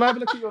 Yeah. Can I have a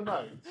look at your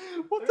notes?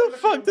 What the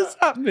fuck does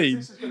that mean?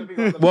 This is going to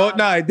be like the Well,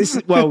 no, this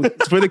is for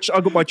the. I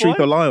got my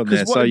Truco lie on there,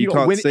 Because what so have you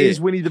got? can't see Is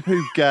it. Winnie the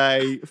Pooh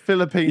gay?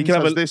 Philippines You can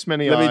have has a- this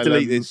many Let me islands.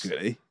 delete this.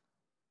 Quickly.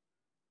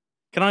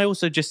 Can I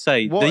also just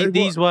say, What-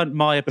 these weren't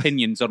my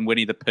opinions on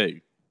Winnie the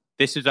Pooh.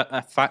 This is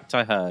a fact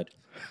I heard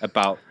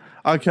about.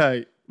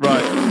 Okay,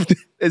 right.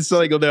 It's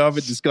something on there I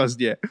haven't discussed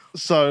yet.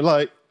 So,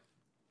 like,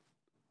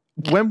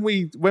 when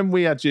we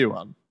had you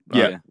on,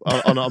 Yeah.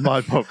 right, on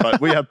my podcast,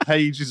 we had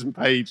pages and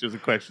pages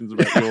of questions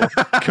about your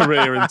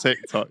career in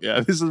TikTok. Yeah,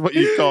 this is what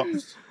you've got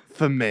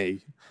for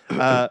me.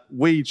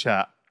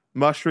 WeChat,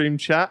 Mushroom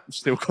chat.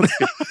 Still got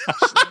to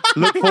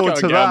look forward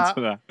to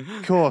that.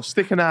 Of course,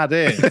 stick an ad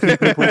in.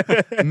 People,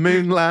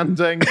 moon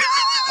landing.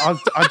 I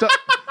don't,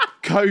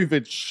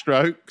 COVID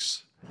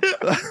strokes.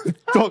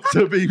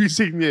 Dr.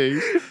 BBC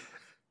News.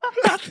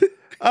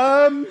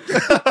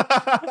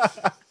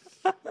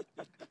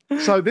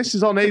 So this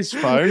is on his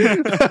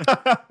phone.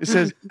 It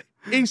says,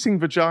 eating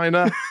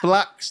vagina,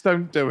 blacks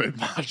don't do it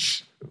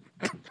much.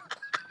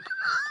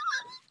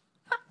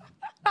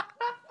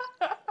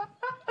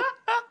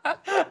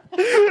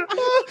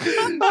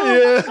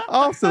 Yeah.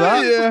 After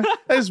that,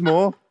 there's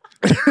more.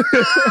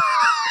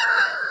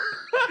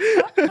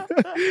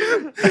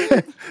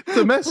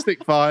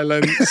 Domestic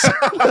violence.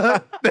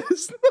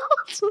 There's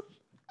not.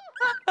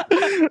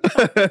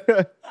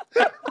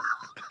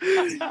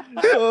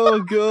 Oh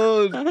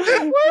god.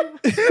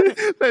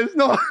 There's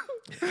not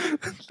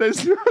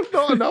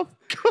enough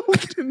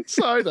gold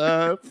inside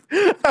Earth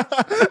to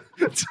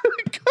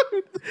go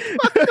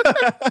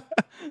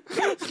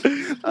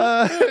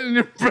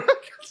in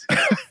brackets.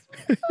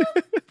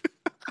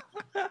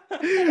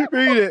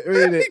 Read it.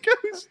 It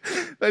goes,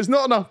 there's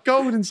not enough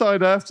gold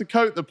inside Earth to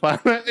coat the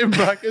planet, in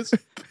brackets.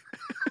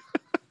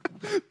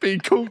 Be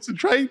cool to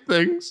trade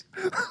things.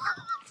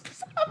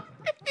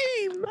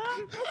 I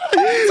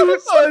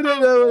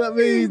don't know what that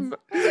means.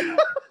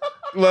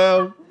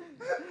 Well,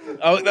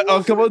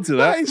 I'll come on to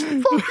that.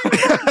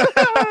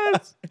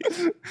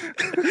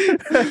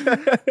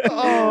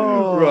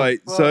 Oh, right.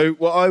 Fuck. So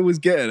what I was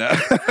getting at.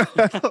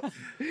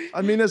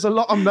 I mean, there's a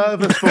lot I'm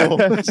nervous for.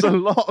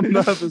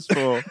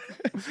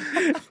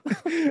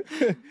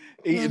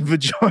 Eating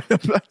vagina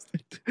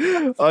plastic.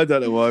 I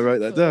don't know why I wrote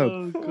that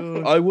down.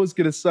 Oh, I was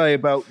going to say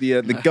about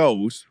the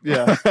gold.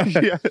 Yeah.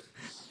 Yeah.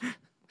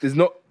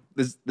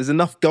 There's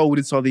enough gold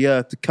inside the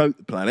Earth to coat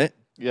the planet.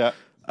 Yeah.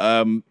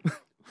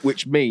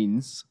 Which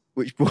brings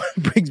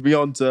me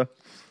on to,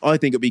 I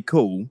think it'd be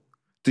cool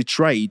to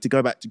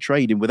go back to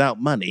trading without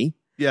money.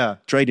 Yeah.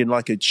 Trading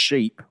like a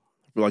sheep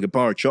for like a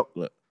bar of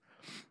chocolate.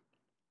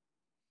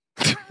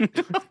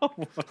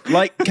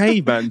 Like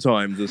caveman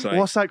times or something.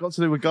 What's that got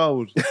to do with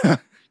gold?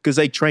 Because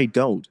they trade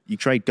gold. You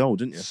trade gold,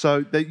 didn't you?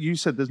 So you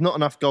said there's not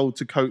enough gold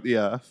to coat the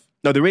Earth.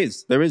 No, there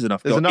is. There is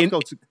enough gold. There's enough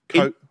gold to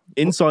coat...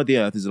 inside the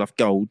Earth, there's enough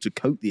gold to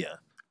coat the Earth.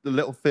 The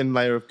little thin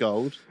layer of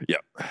gold. Yeah.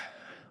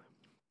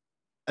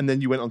 And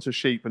then you went on to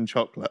sheep and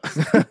chocolate.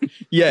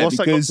 Yeah, what's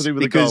that got to do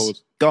with the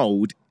gold?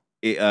 Gold,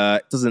 it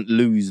doesn't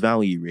lose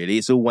value, really.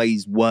 It's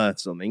always worth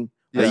something.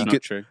 Yeah, that's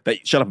not true.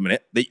 Shut up a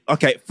minute.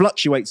 Okay, it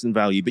fluctuates in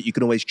value, but you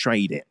can always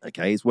trade it.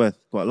 Okay, it's worth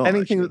quite a lot.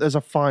 Anything actually. that there's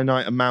a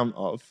finite amount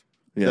of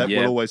that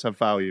will always have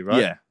value,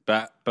 right? Yeah,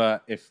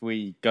 but if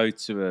we go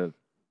to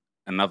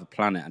another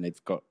planet and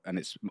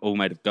it's all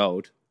made of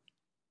gold,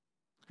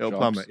 it'll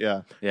plummet.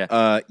 Yeah.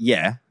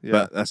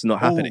 But that's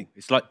not happening.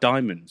 It's like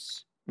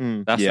diamonds.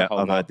 That's the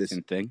whole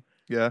marketing thing.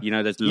 Yeah. You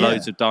know, there's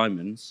loads of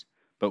diamonds,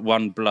 but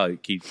one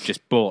bloke, he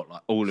just bought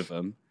like all of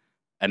them,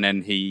 and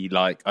then he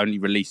like only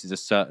releases a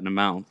certain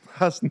amount.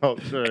 That's not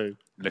true.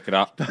 Look it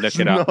up. Look That's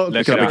it up. not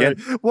Look it up true.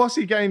 again. What's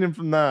he gaining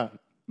from that?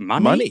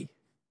 Money.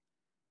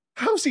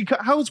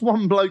 How's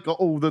one bloke got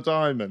all the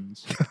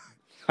diamonds?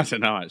 I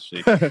don't know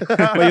actually.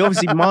 Well, he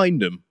obviously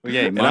mined them. Well,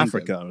 yeah, in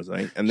Africa, or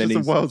something, and then He's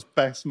he's the world's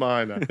best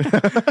miner.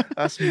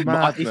 That's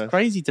madness. It's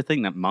crazy to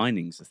think that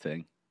mining's a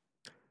thing.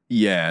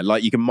 Yeah,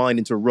 like you can mine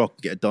into a rock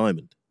and get a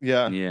diamond.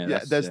 Yeah.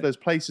 Yeah, There's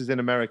places in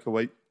America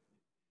where.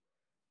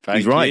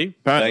 He's right.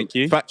 Thank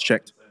you. Fact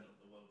checked.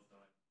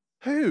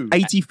 Who?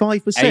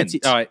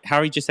 85%. All right,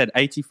 Harry just said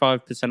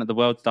 85% of the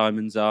world's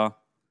diamonds are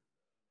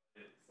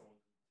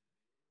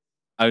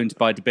owned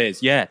by De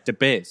Beers. Yeah, De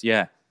Beers,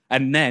 yeah.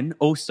 And then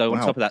also on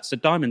top of that, so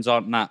diamonds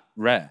aren't that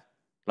rare.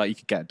 Like you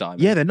could get a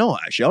diamond. Yeah, they're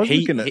not actually. I was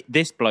looking at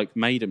this bloke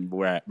made them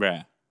rare.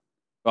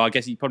 Well, I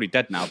guess he's probably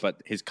dead now,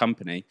 but his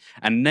company.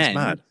 And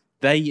then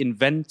they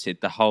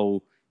invented the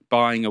whole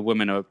buying a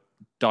woman a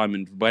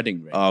diamond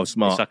wedding ring. Oh,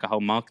 smart. It's like a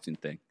whole marketing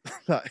thing.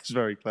 That is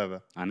very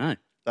clever. I know.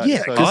 Yeah,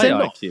 so because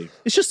IQ.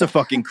 it's just a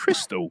fucking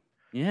crystal.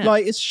 Yeah.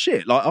 Like it's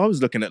shit. Like I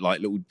was looking at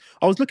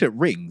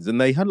rings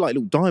and they had like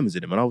little diamonds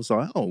in them, and I was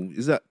like, "Oh,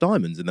 is that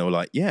diamonds?" And they were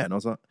like, "Yeah," and I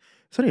was like,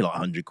 "It's only like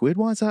 100 quid.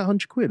 Why is that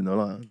 100 quid?" And they were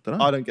like, "I don't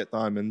know." I don't get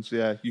diamonds.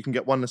 Yeah, you can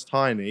get one that's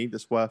tiny,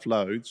 that's worth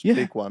loads. Yeah.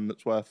 Big one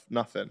that's worth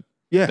nothing.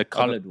 Yeah, The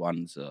coloured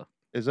ones are.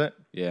 Is it?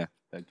 Yeah.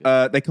 They're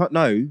good. they can't.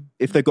 No,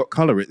 if they've got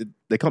colour,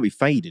 they can't be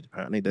faded.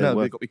 Apparently, No,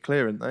 they've got to be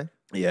clear, haven't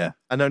they? Yeah.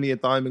 And only a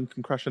diamond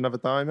can crush another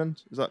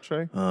diamond. Is that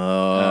true?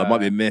 Might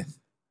be a myth.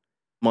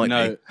 Might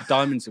No, be.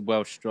 diamonds are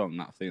well strong.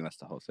 I think that's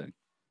the whole thing.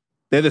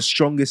 They're the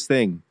strongest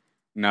thing.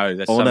 No,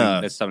 On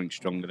Earth. there's something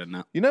stronger than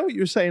that. You know what you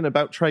were saying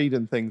about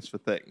trading things for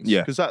things?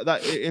 Yeah. Because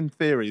that in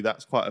theory,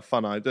 that's quite a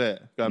fun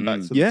idea. Going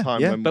back to the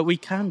time when. But we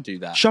can do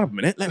that. Shut up a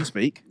minute. Let me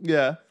speak.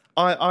 Yeah,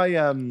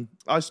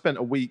 I spent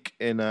a week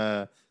in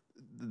a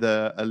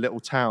little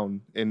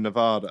town in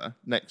Nevada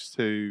next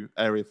to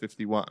Area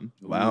 51.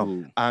 Wow.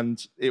 Ooh.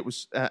 And it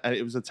was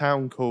a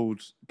town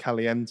called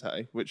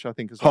Caliente, which I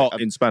think is Hot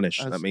like in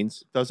Spanish. That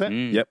means. Does it?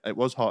 Mm. Yep. It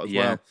was hot as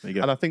Yeah. well. There you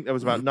go. And I think there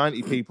was about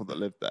 90 people that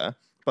lived there.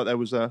 But there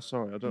was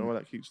sorry, I don't know why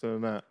that keeps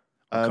doing that.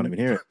 I can't even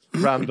hear it.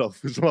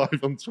 Randolph is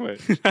live on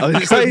Twitch. I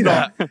was say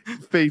that.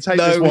 Fee, take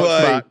No this watch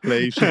way. back,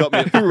 please. She got me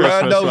it for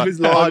Randolph Christmas. is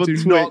live I on do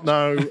Twitch. not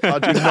know. I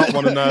do not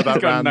want to know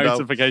about Got a Randolph.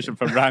 notification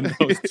from Randolph.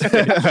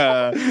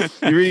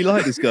 You really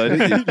like this guy,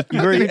 don't you?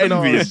 You're very Even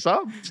though I envious.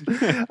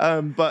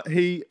 subbed. But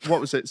what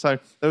was it? So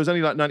there was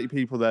only like 90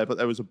 people there, but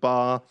there was a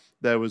bar,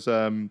 there was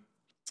a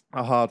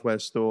hardware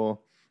store,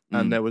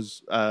 and there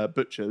was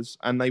butchers,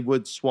 and they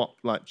would swap.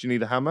 Like, do you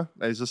need a hammer?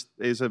 Here's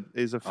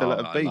a fillet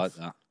of beef. I like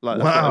that. Like,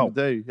 that's Wow. what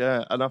they would do.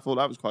 Yeah, and I thought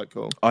that was quite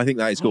cool. I think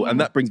that is cool. And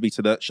that brings me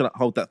to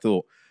hold that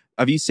thought.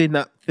 Have you seen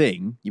that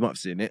thing? You might have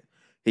seen it.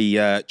 He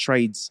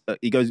trades,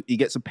 he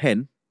gets a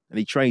pen and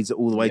he trades it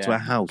all the way to Yeah. a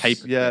house.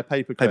 Paperclip.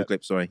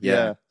 Paperclip, sorry.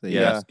 Yeah.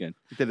 That's good.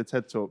 He did a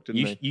TED talk,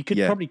 didn't he? You could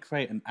Yeah. probably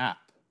create an app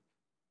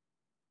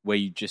where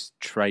you just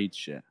trade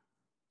shit.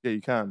 Yeah,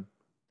 you can.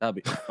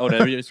 That'd be. Oh,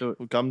 there you go.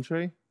 Or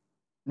Gumtree.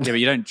 Yeah, but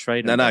you don't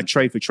trade. No, on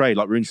trade for trade,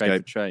 like trade for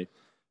RuneScape. trade.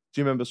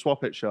 Do you remember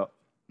Swap It Shop?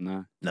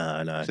 No.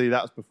 No. See,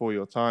 that's before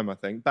your time, I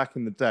think. Back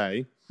in the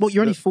day. Well,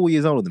 you're only 4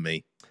 years older than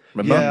me.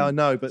 Remember? Yeah, I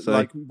know, but So-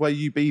 like, were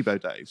you Bebo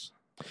days?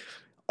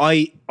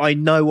 I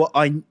know what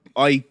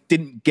I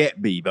didn't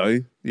get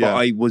Bebo, Yeah. but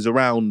I was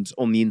around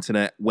on the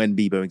internet when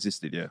Bebo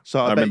existed, yeah. So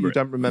I bet remember you it.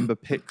 don't remember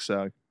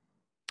Pixo.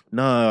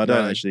 No, I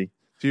don't No. actually.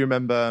 Do you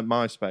remember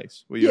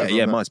MySpace? Were you Yeah, ever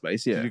yeah, on that?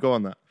 MySpace, Did yeah. you go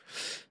on that?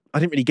 I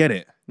didn't really get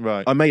it.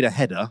 Right. I made a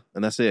header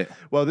and that's it.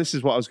 Well, this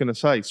is what I was going to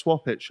say.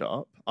 Swap It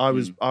Shop. I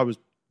was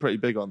pretty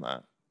big on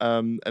that.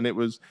 And it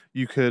was,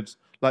 you could,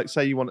 like,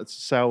 say you wanted to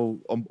sell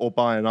or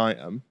buy an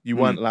item, you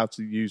weren't allowed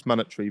to use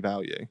monetary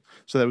value.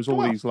 So there was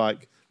all these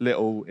like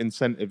little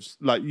incentives.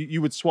 Like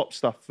you would swap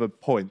stuff for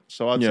points.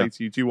 So I'd Yeah. say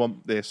to you, do you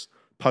want this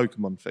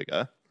Pokemon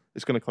figure?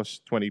 It's going to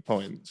cost 20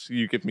 points.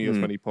 You give me your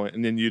 20 point,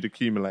 and then you'd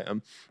accumulate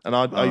them. And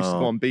I used to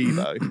go on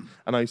Bebo,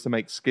 and I used to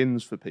make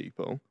skins for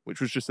people,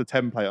 which was just a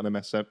template on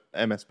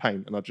MS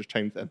Paint, and I'd just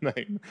change their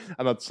name.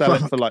 And I'd sell it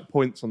for like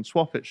points on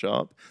Swap It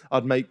Shop.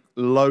 I'd make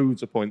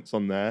loads of points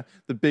on there.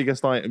 The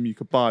biggest item you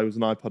could buy was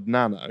an iPod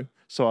Nano.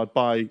 So I'd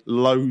buy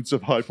loads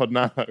of iPod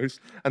Nanos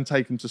and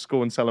take them to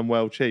school and sell them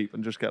well cheap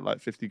and just get like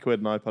 50 quid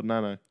an iPod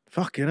Nano.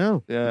 Fucking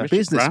hell. Yeah. Richard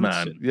Businessman.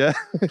 Branson. Yeah.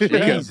 Look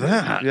at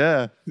that.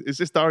 Yeah. Is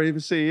this Diary of a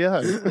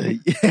CEO?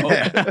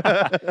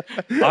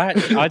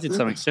 I did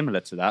something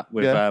similar to that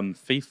with Yeah.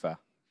 FIFA.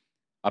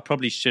 I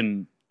probably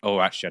shouldn't. Oh,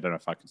 actually, I don't know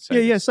if I can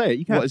say. Yeah, this. say it.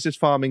 You can. What is this,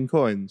 farming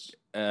coins?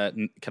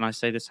 Can I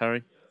say this,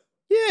 Harry?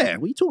 Yeah,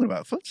 what are you talking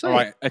about? Say All it.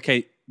 right.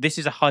 Okay. This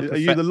is a Are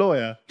you the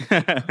lawyer?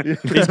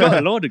 He's got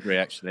a law degree,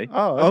 actually.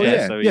 Oh, Oh, okay.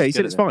 yeah. so Yeah, he's he good said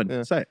at it's fine.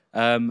 Yeah. Say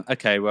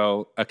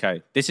it.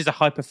 Okay. This is a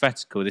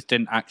hypothetical. This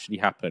didn't actually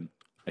happen.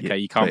 Okay, Yeah,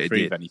 you but can't it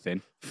prove did.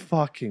 anything.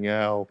 Fucking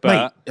hell.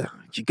 But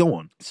Mate, go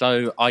on.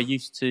 so I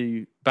used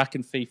to back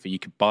in FIFA. You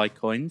could buy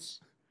coins.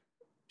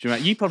 Do you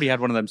remember? You probably had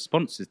one of them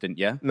sponsors, didn't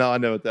you? No, I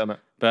never done it.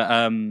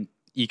 But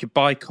you could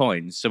buy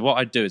coins. So what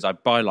I'd do is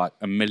I'd buy like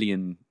 1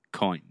 million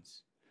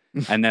coins,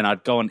 and then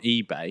I'd go on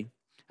eBay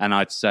and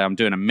I'd say I'm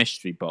doing a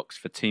mystery box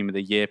for Team of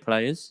the Year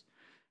players,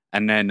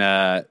 and then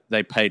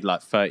they paid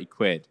like 30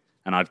 quid,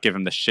 and I'd give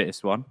them the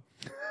shittest one,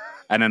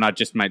 and then I'd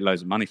just make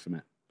loads of money from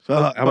it.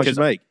 How much did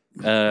you make?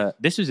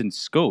 This was in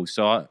school,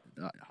 so I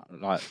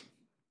like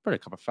probably a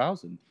couple of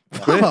thousand.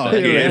 Oh,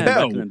 yeah,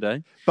 hell. back in the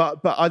day. But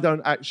I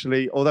don't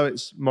actually, although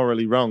it's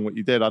morally wrong what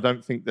you did, I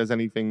don't think there's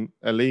anything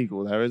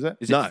illegal there, is it?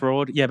 Is No. it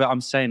fraud? Yeah, but I'm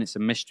saying it's a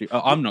mystery.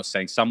 Oh, I'm not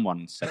saying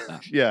someone said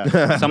that.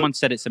 Yeah. Someone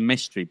said it's a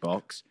mystery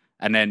box,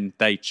 and then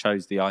they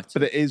chose the item.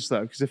 But it is,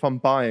 though, because if I'm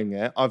buying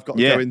it, I've got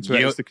to Yeah. go into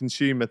it You- as the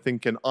consumer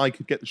thinking I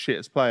could get the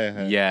shittest player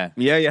here. Yeah.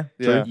 Yeah.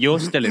 Yeah.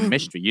 You're still in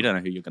mystery. You don't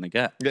know who you're going to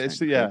get.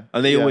 Yeah.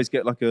 And they Yeah. always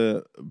get like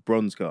a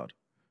bronze card.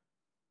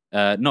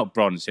 Not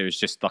bronze. It was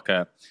just like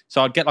a.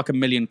 So I'd get like 1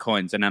 million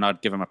coins, and then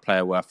I'd give them a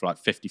player worth like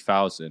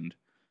 50,000.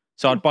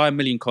 So I'd buy 1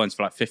 million coins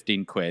for like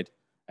 15 quid,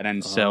 and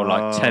then sell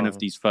like 10 of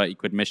these 30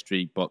 quid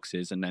mystery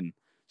boxes, and then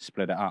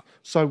split it up.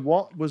 So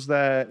what was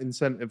their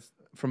incentive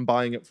from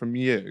buying it from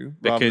you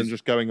rather than Because-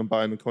 just going and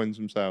buying the coins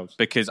themselves?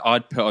 Because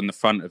I'd put on the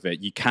front of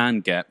it, you can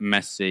get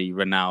Messi,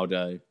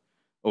 Ronaldo,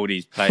 all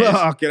these players.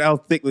 Fucking how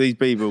thick with these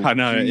people. I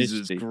know, Jesus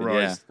it is stupid,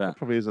 Christ. yeah, That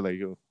probably is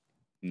illegal.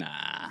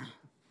 nah,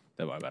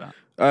 don't worry about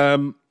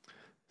that.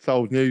 It's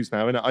old news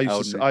now, isn't it?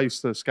 Old news. I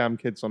used to scam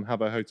kids on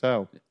Habbo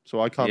Hotel, so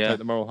I can't Yeah. take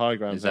the moral high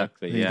ground. here.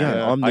 Exactly, There you yeah.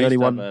 go. I'm the I used only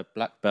to one. have a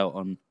black belt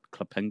on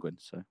Club Penguin,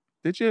 so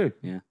Did you?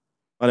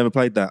 I never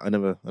played that. I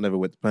never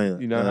went to play that.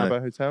 You know No. Habbo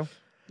Hotel?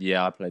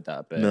 yeah, I played that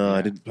a bit. No, yeah.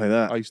 I didn't play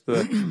that. I used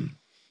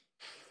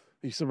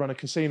to run a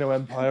casino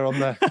empire on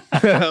there.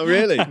 Oh,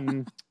 really? Do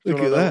you Look wanna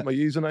at know that. what my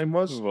username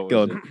was? What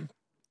Go was on. it?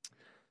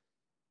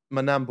 My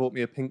nan bought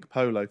me a pink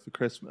polo for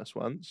Christmas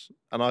once,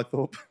 and I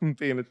thought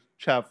being a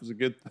chav was a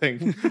good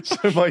thing. So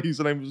my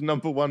username was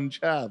 #1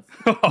 chav.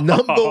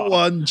 Number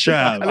one And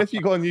chav. if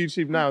you go on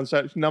YouTube now and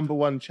search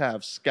 #1 chav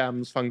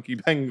scams funky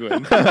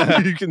penguin,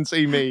 you can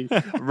see me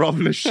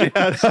robbing a shit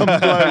out of some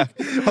bloke.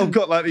 I've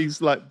got like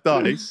these like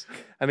dice,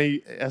 and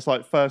it's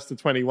like 1st to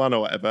 21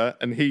 or whatever,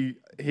 and he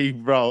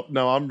roll.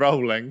 No, I'm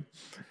rolling.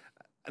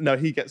 No,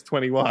 he gets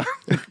 21,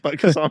 but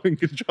because I'm in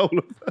control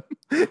of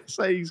them.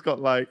 Say he's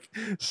got like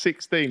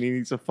 16, he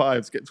needs a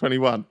 5 to get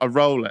 21. I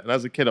roll it, and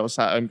as a kid, I was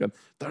sat at home going,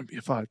 "Don't be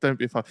a 5, don't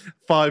be a 5."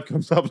 5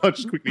 comes up, and I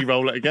just quickly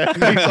roll it again.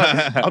 And he's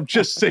like, "I've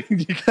just seen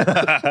you."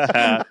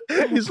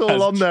 It's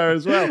all on there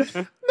as well.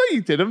 No,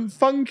 you didn't.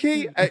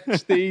 Funky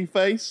XD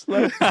face.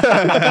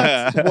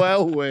 That's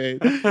well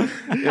weird.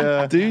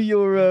 Yeah. Do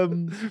your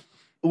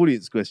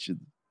audience question.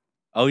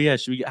 Oh yeah,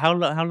 should we get, how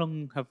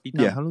long have we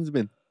done? Yeah, how long has it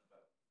been?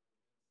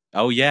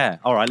 Oh yeah.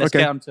 All right, let's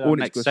Okay, get on to our audience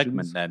next questions.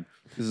 segment then.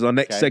 This is our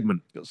next Okay.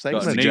 segment. Got Got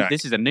segment. a new- Jack.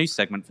 this is a new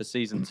segment for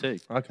season 2.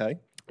 Okay.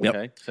 Yep.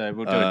 Okay, so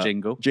we'll do a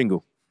jingle.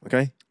 Jingle.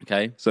 Okay.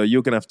 Okay. So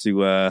you're gonna have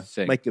to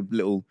Sing. make a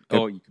little,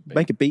 Or you could be.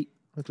 make a beat,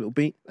 make a little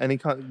beat. Any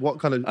kind? What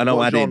kind of? And I'll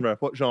what add in. genre?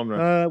 What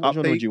genre? What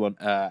genre Upbeat? would you want?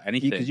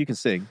 Anything. Because you can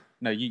sing.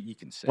 No, you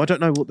can sing. Well, I don't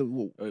know what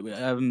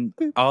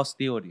the. Ask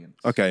the audience.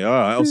 Okay, all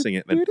right, I'll sing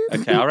it then.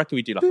 Okay, I reckon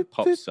we do like a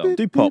pop song.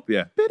 Do pop,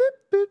 yeah.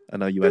 I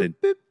know you add in.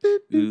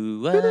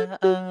 Ooh,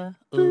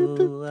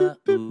 ooh,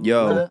 ooh,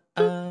 Yo.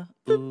 ooh,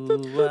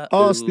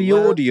 Ask the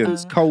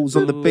audience, Cole's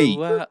on the beat.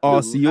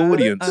 Ask the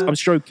audience, I'm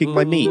stroking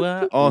my meat.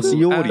 Ask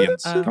the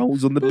audience,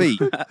 Cole's on the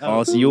beat.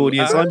 Ask the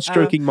audience, I'm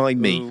stroking my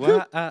meat.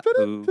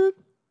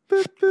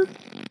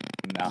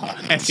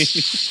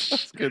 Nice.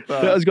 That's good.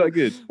 That was quite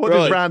good. What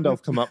Right. did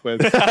Randolph come up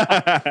with?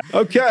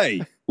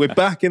 Okay, we're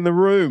back in the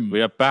room.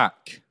 We are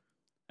back.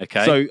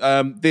 Okay.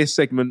 So this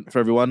segment for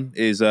everyone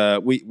is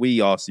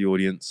we ask the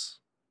audience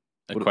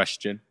a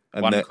question.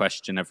 and One that-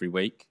 question every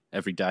week,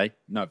 every day.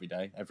 Not every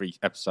day, every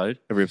episode.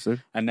 every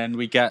episode. And then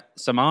we get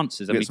some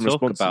answers and We we get some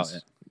talk responses.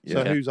 about it.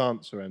 So Yeah. who's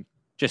answering?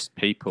 Just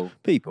people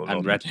People and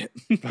on Reddit.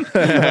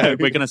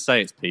 We're going to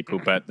say it's people,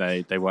 but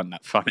they weren't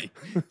that funny.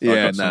 So I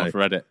Yeah, got some no. off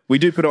Reddit. We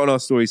do put it on our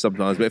stories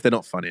sometimes, but if they're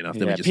not funny enough,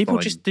 then we just people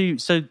find... just do.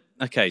 So,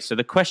 okay, so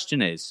the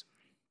question is,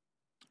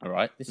 all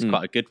right, this is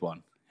quite a good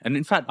one. And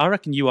in fact, I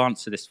reckon you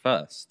answer this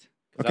first.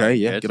 'Cause Okay, that'd be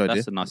yeah, good idea.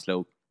 That's a nice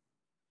little...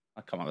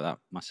 I come up with that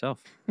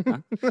myself. Huh?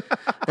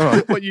 All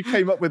right. What you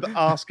came up with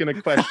asking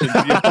a question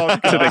to your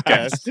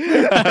podcast.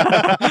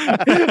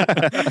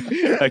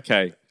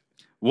 Okay.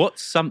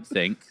 What's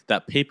something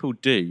that people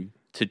do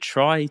to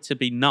try to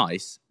be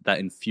nice that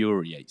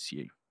infuriates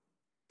you?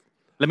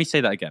 Let me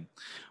say that again.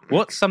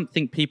 What's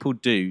something people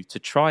do to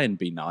try and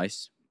be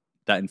nice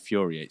that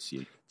infuriates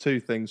you? 2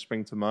 things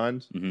spring to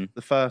mind. Mhm.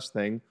 The first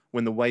thing,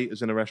 when the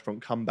waiters in a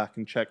restaurant come back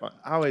and check, like,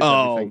 how is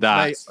Oh, everything?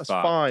 that's Mate, that's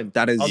fucked. fine.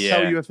 That is- I'll Yeah.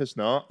 tell you if it's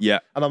not. Yeah.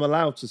 And I'm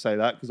allowed to say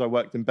that because I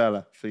worked in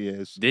Bella for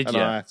years. Did and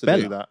ya? I had to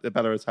Bella? do that. The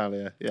Bella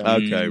Italia. Yeah.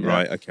 Okay, Yeah.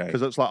 right, okay.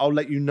 Because it's like, I'll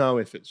let you know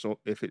if it's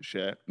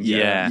shit.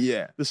 Yeah.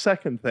 Yeah. The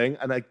second thing,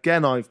 and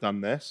again, I've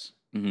done this,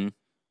 Mm-hmm.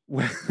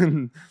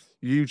 when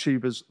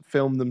YouTubers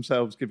film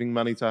themselves giving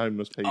money to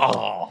homeless people.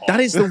 Oh,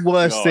 That is the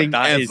worst God, thing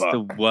that ever. is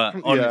the worst.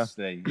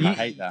 Honestly, I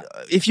hate that.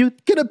 If you're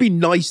gonna be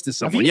nice to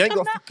someone, you you ain't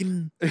done got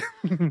fucking.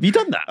 Have you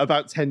done that?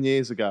 About 10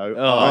 years ago.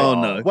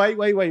 Oh, no. Wait.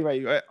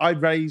 I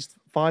raised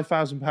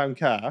 £5,000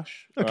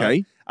 cash. right?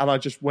 Okay. And I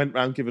just went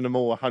round giving them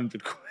all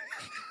 100 quid.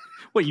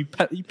 What, you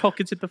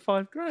pocketed the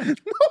 $5,000?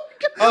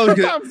 Oh, good.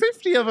 about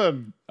 50 of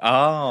them.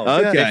 Oh,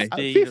 Okay.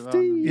 50. 50,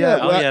 Yeah,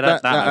 Oh, yeah,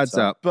 that adds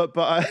up. But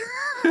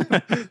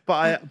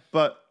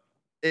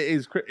it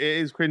is cringy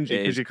It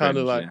because is you're kind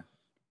of cringe, like,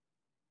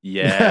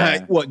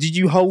 yeah. What, did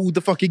you hold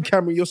the fucking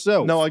camera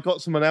yourself? no, I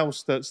got someone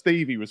else that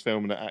Stevie was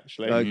filming it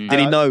actually. Mm. Did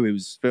he know it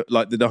was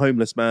like the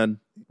homeless man?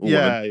 Or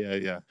Yeah,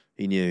 woman? yeah.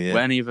 He knew, yeah. Were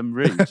any of them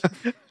rude?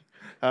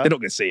 They're not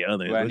going to see it, are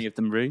they? Were any of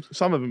them rude?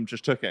 Some of them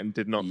just took it and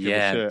did not give a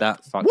Yeah, shit.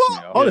 that fucks me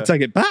What? up. I'd have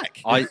taken it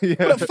back. I,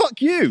 Well,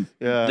 fuck you.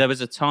 yeah. there was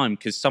a time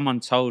because someone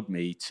told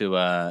me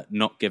to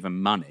not give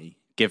them money,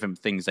 give them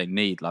things they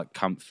need like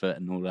comfort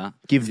and all that.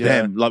 Give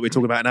Yeah. them, like we're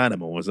talking about an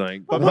animal or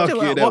something. Well, Fuck what do-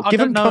 you, what- they'll I give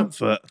them don't know.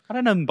 comfort. I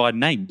don't know them by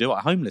name, do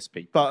I? Homeless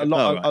people. But a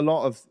lot, Oh, a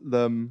lot of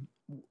them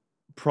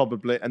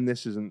probably, and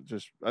this isn't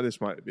just, this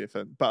might be a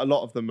thing, but a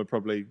lot of them are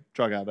probably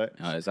drug addicts.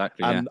 Oh,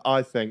 exactly. And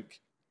I think,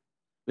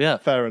 Yeah.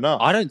 fair enough.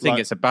 I don't think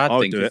Like, it's a bad I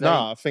would thing. do 'cause it.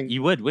 No, I think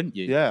you would, wouldn't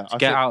you? Yeah, To I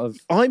get think- out of.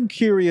 I'm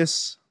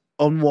curious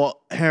on what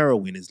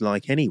heroin is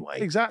like anyway.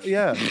 exactly.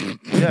 Yeah,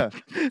 yeah.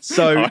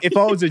 So if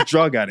I was a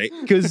drug addict,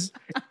 because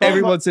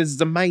everyone says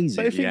it's amazing.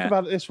 So if you Yeah. think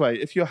about it this way,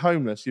 if you're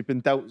homeless, you've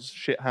been dealt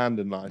shit hand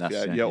in life. That's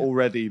Yeah, it, you're yeah.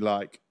 already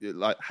like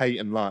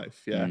hating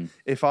life. Yeah. Mm.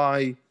 If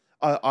I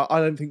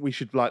don't think we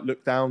should like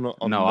look down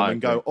on No, them I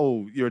and go, agree.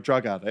 "Oh, you're a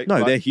drug addict." No,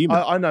 Like, they're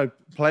human. I know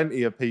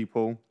plenty of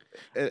people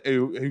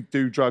who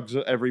do drugs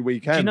every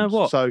weekend. Do you know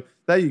what? So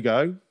there you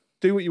go.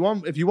 Do what you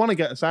want. If you want to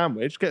get a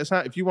sandwich, get a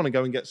sandwich. If you want to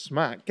go and get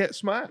smacked, get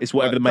smacked. It's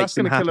whatever makes that's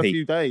them gonna kill a happy.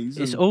 few days.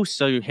 It's and-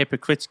 also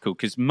hypocritical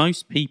because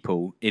most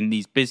people in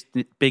these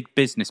big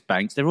business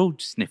banks, they're all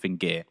sniffing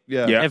gear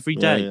yeah, Yeah. every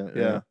day.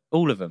 yeah,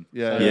 All of them.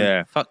 yeah, So,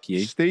 Yeah. Fuck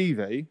you.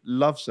 Stevie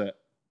loves it.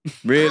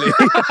 Really?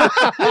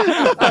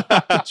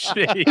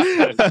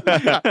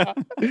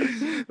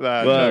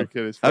 Nah, Well,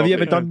 joking, it's Have you probably-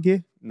 ever done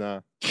gear?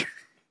 No.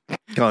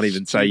 Can't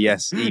even say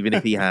yes, even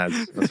if he has.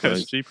 I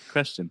suppose. Stupid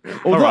question.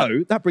 Although All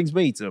right. that brings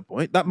me to a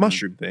point. That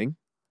mushroom thing.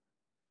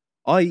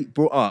 I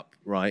brought up,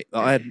 right,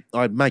 that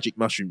I had magic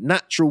mushroom,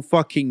 natural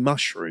fucking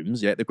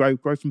mushrooms. Yeah, they grow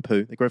from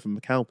poo. They grow from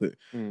cow poo.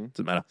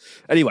 Doesn't matter.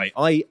 Anyway,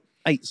 I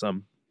ate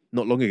some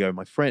not long ago.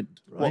 My friend,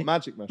 right? What,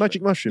 magic mushrooms?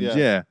 Magic mushrooms,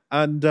 yeah.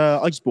 And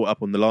I just brought it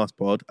up on the last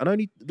pod, and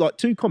only like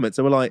 2 comments.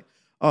 They were like,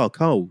 "Oh,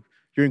 Cole,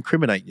 you're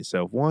incriminating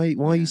yourself. Why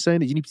are you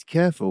saying it? You need to be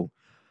careful."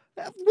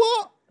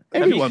 What?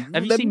 Everyone.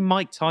 Have you seen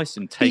Mike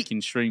Tyson taking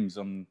shrooms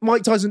on?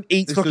 Mike Tyson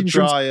eats It's the fucking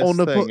shrooms on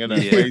a thing, pot.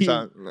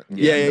 isn't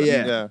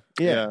it?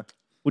 Yeah.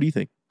 What do you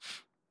think?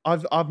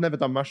 I've never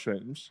done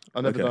mushrooms.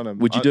 I've never done them.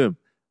 Would you do them?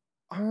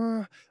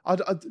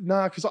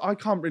 Nah, because I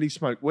can't really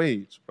smoke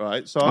weed,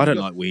 right? So I don't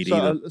like weed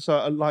either.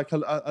 So like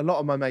a lot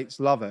of my mates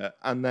love it,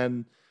 and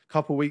then a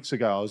couple of weeks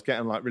ago I was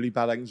getting like really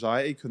bad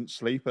anxiety, couldn't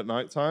sleep at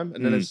night time,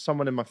 and then there's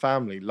someone in my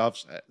family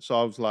loves it, so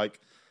I was like,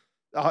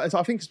 I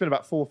think it's been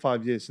about 4 or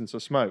 5 years since I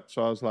smoked,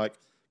 so I was like,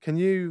 can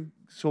you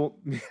sort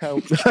me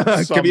out?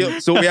 Can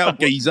you sort me out,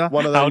 geezer?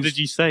 One of those, How did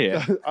you say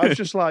it? I was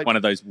just like one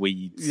of those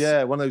weeds.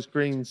 Yeah, one of those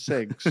green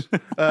cigs.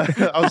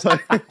 I was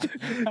like,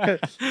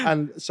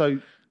 and so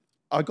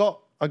I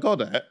got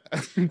it.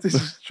 This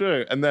is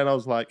true. And then I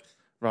was like,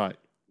 right,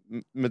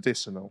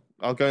 medicinal.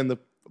 I'll go in the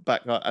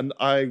back, and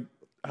I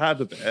had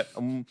a bit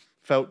and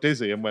felt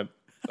dizzy and went,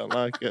 don't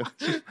like it.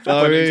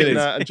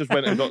 And just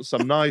went and got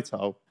some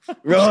Nitol.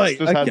 Right,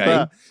 Just had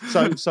okay.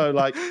 that. So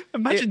like,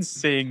 Imagine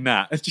seeing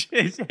that.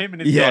 It's him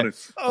and his Yeah. daughter.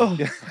 Oh,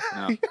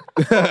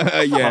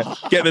 Yeah,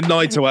 get the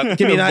Nitro out.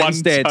 Give me that One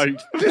instead. toke.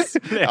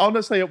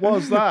 honestly, it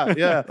was that.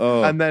 Yeah.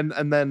 Oh. And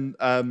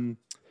then.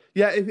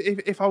 Yeah,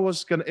 if I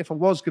was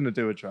gonna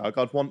do a drug,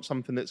 I'd want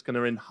something that's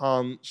gonna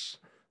enhance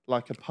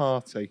like a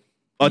party.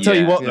 I'll tell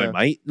you Yeah. what, Yeah. though,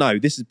 mate. No,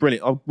 this is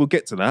brilliant. We'll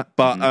get to that.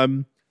 But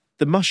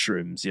the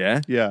mushrooms,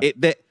 yeah,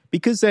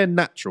 because they're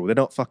natural. They're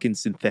not fucking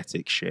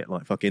synthetic shit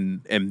like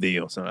fucking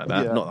MD or something like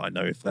that. Yeah. Not that I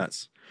know if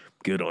that's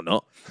good or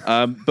not.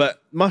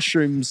 But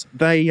mushrooms,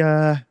 they.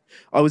 I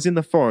was in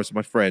the forest with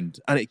my friend,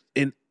 and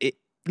it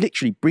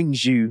literally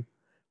brings you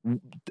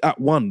at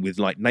one with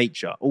like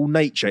nature. All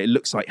nature, it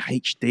looks like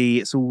HD.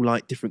 It's all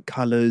like different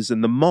colours,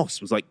 and the moss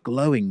was like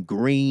glowing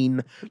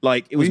green.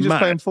 Like it Were was you just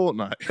playing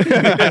mad. Fortnite?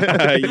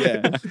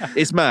 Yeah,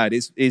 it's mad.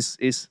 It's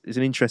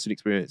an interesting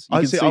experience. You I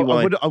can see. see I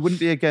why. wouldn't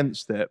be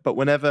against it, but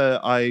whenever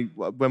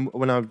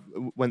when I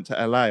went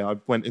to LA, I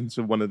went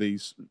into one of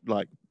these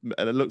like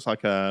it looks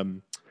like a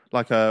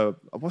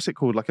what's it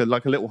called, like a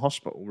little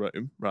hospital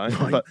room, right?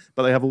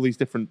 But they have all these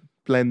different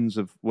blends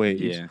of weed.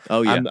 Yeah.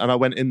 Oh yeah. And I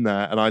went in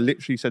there and I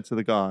literally said to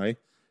the guy,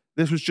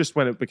 this was just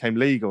when it became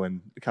legal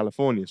in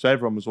California, so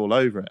everyone was all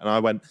over it. And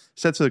I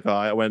said to the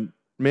guy,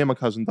 me and my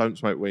cousin don't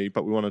smoke weed,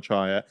 but we want to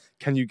try it.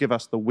 Can you give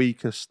us the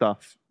weakest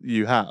stuff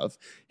you have?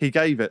 He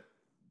gave it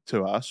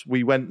to us.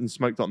 We went and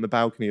smoked it on the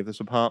balcony of this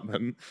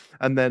apartment,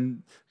 and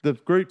then the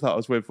group that I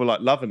was with were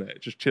like loving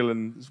it, just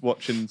chilling,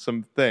 watching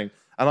something.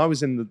 And I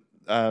was in the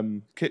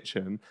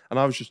kitchen, and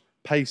I was just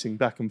pacing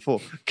back and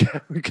forth.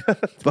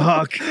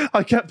 Fuck.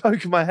 I kept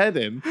poking my head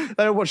in.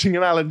 They were watching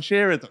an Alan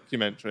Shearer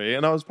documentary,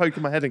 and I was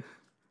poking my head in.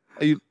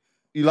 Are you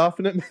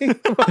laughing at me?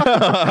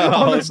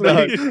 Honestly,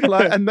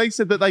 and they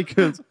said that they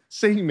could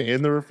see me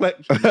in the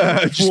reflection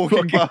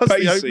walking past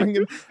the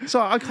opening.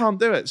 So I can't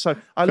do it. So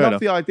I love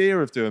the idea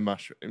of doing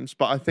mushrooms,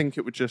 but I think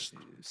it would just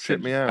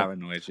trip me out.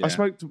 Paranoid, yeah. I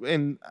smoked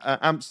in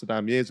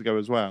Amsterdam years ago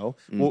as well.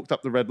 Walked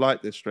up the red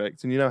light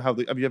district, and you know how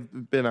have you ever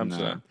been in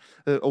Amsterdam?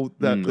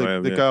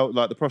 The girl,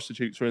 like the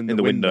prostitutes, are in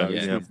the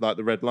windows with like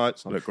the red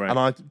lights on. And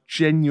I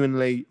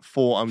genuinely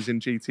thought I was in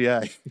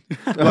GTA.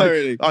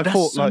 Really? I That's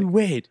thought so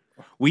weird.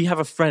 We have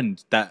a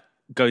friend that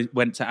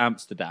went to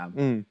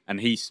Amsterdam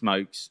and he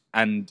smokes,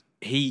 and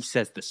he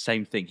says the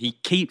same thing.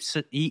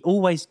 He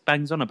always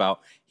bangs on about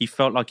he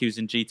felt like he was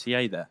in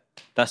GTA there.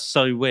 That's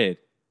so weird.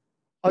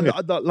 Like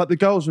the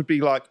girls would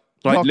be like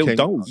little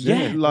dolls,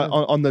 yeah. like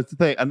on the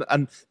thing,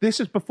 and this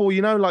is before,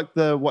 you know, like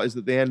the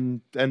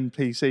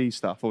NPC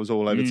stuff was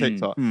all over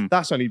TikTok.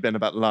 That's only been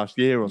about the last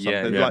year or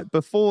something. Yeah. Like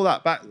before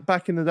that,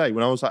 back in the day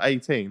when I was like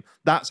 18,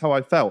 that's how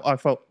I felt. I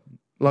felt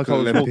like I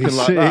was walking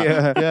like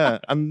that. Yeah.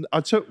 And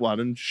I took one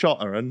and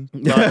shot her, and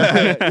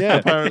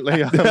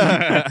apparently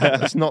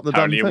that's not the Apparently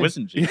done it thing.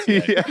 wasn't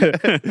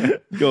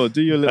GTA. Go on,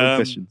 do your little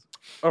questions.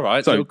 All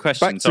right, So, so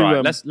questions. back to,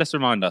 All right, let's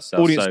remind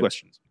ourselves. Audience So,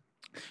 questions.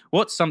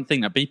 what's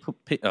something that people...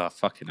 Oh,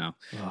 fucking hell.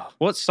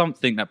 What's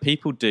something that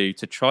people do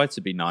to try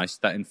to be nice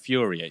that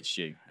infuriates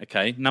you?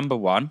 Okay, number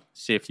 1,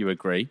 see if you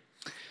agree.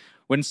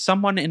 When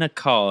someone in a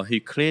car who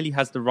clearly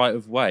has the right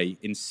of way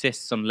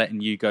insists on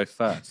letting you go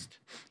first.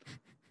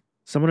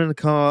 Someone in a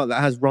car that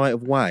has right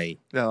of way.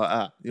 Yeah, like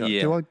that. You're like,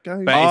 Yeah. do I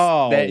go?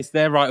 But it's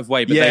their right of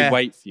way, but they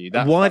wait for you.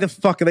 Why the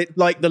fuck are they,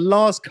 like the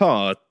last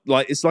car,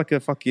 like it's like a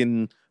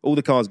fucking, all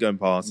the cars going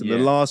past, and the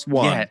last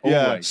one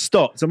always.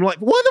 stopped. I'm like,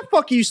 why the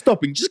fuck are you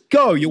stopping? Just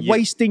go. You're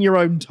wasting your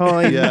own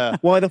time. Yeah.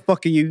 Why the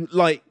fuck are you,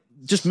 like,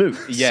 just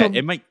move. Yeah,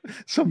 it make...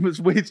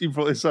 Someone's weird you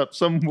brought this up.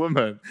 Some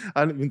woman, I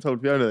hadn't even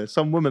told Fiona this,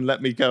 some woman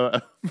let me go at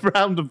a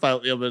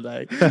roundabout the other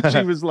day.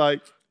 She was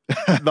like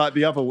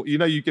the other, you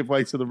know, you give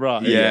way to the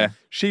right. Yeah.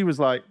 She was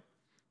like,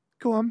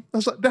 go on. I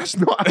was like, that's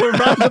not a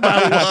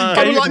roundabout one. She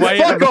I'm gave like, way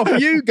fuck at off,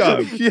 you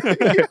go.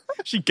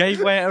 She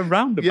gave way at a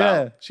roundabout.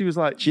 Yeah, she was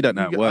like, She don't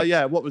know how it works.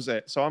 yeah, what was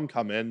it? So I'm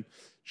coming.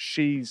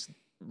 She's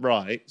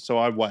right, so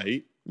I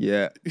wait.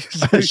 Yeah.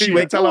 So She she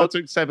went, tell her I "What?"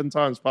 took 7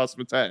 times past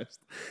my test,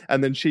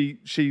 and then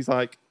she's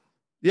like,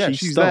 yeah, She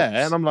she's stops.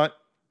 there, and I'm like,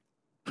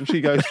 and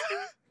she goes,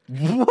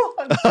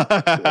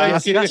 Yeah,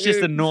 see, that's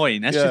just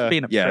annoying. That's Yeah. just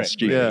being a Yeah, prick.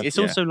 stupid. really. Yeah. It's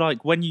Yeah. also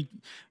like when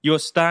you're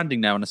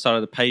standing there on the side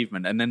of the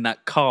pavement, and then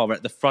that car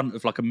at the front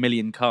of like a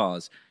million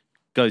cars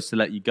goes to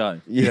let you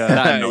go. Yeah.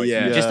 That annoys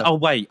Yeah. me. Just I'll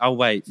wait.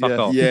 Fuck Yeah.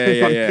 off.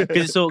 Yeah.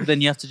 Because it's all.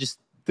 Then you have to just.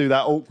 do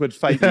that awkward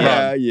fake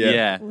Yeah, run.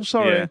 yeah. Oh,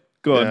 sorry. Yeah.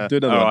 Go on, Yeah. do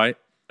another All one. right.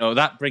 Oh,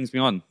 that brings me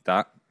on.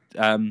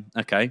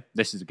 Okay,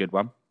 this is a good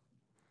one.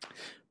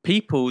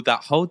 People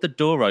that hold the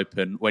door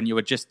open when you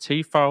are just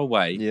too far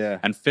away Yeah.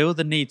 and feel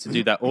the need to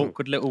do that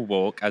awkward little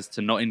walk as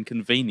to not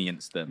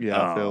inconvenience them.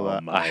 Yeah, I feel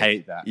that. I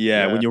hate that.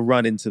 Yeah, Yeah. when you're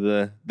running to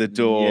the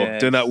door,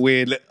 Yes. doing that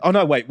weird... Oh,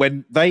 no, wait,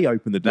 when they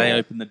open the door. They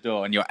open the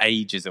door and you're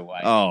ages away.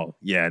 Oh,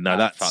 yeah, no,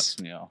 that that's...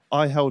 fucks me off.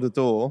 I held a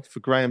door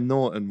for Graham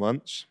Norton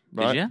once.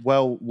 Right? you?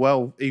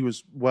 Well, he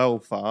was well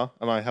far,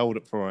 and I held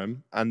it for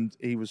him, and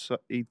he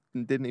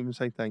didn't even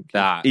say thank you.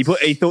 That He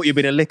thought you'd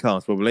been a lick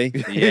ass, probably.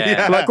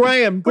 yeah. Like,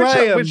 Graham,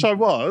 Which I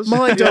was.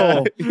 my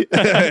door.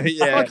 Yeah.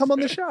 Yeah. I come on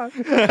the show.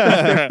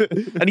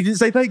 And he didn't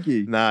say thank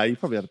you. Nah, you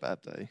probably had a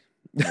bad day.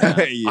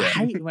 I Yeah.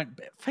 hate it when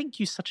thank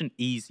you is such an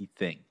easy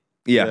thing.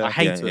 Yeah. I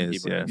hate yeah, it when is,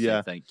 people yeah. don't Yeah.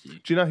 say thank you.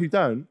 Do you know who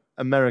don't?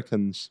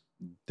 Americans.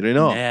 Did he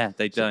not? Yeah,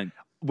 they don't.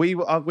 We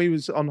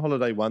was on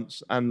holiday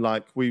once, and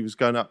like we was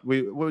going up.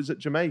 We was at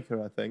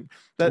Jamaica, I think.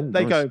 They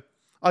nice.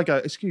 I go,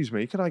 excuse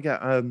me, could I get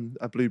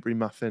a blueberry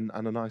muffin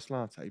and a nice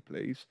latte,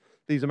 please?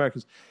 These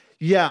Americans,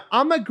 yeah,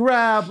 I'm a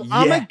grab.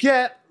 I'm Yeah. a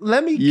get.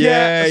 Let me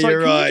Yeah, get. It's like,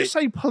 you're can right. you just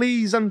say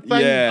please and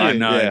thank Yeah, you? I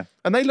know. Yeah.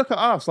 And they look at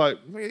us like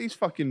these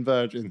fucking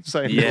virgins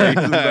saying Yeah.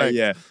 please and thanks.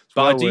 Yeah. It's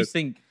But I well do weird.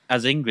 think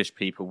as English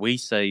people, we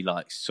say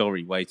like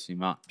sorry way too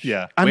much.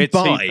 Yeah. And We're too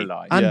bye.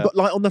 polite. And Yeah. but,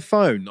 like on the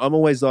phone, I'm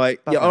always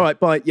like, yeah, Bye-bye. all right,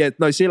 bye. Yeah,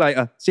 no, see you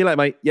later. See you later,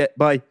 mate. Yeah,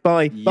 bye,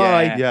 bye,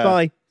 bye, Yeah.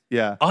 bye.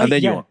 Yeah. And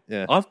then you're-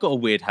 yeah. I've got a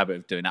weird habit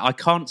of doing that. I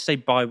can't say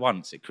bye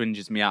once. It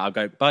cringes me out. I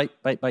go bye,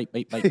 bye, bye,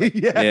 bye, bye. bye.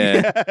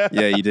 yeah.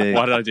 Yeah, you do.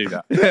 Why did I do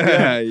that?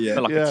 yeah, I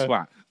feel like Yeah. a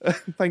twat.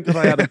 Thank God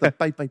I had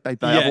the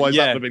bye. Otherwise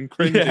that would have been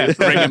cringy. Yeah,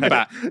 bring him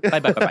back. Bye,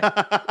 bye, bye,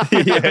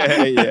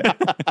 bye.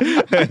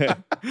 yeah.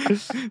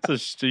 It's a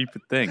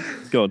stupid thing.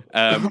 God.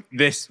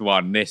 This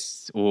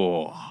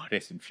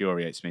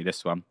infuriates me.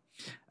 This one.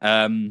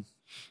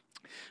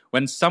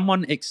 When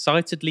someone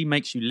excitedly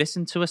makes you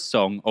listen to a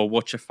song or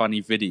watch a funny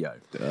video,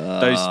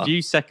 those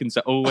few seconds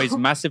are always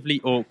massively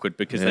awkward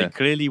because they Yeah.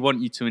 clearly want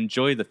you to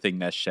enjoy the thing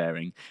they're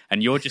sharing,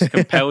 and you're just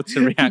compelled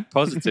to react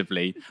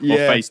positively or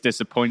Yeah. face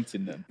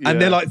disappointing them.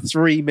 And they're like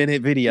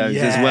 3-minute videos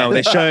as well.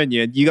 They're showing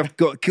you, and you have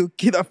got to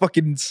keep that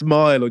fucking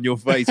smile on your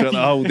face when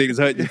the whole thing's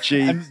hurting your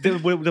cheeks. And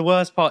the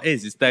worst part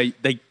is they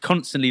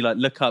constantly like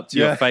look up to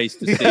your Yeah. face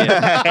to see it.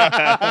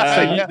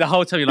 So the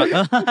whole time you're like,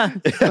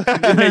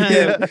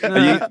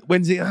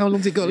 When's it? How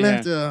long's it got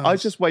left? I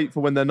just wait for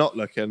when they're not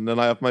looking,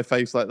 and I have my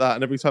face like that.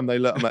 And every time they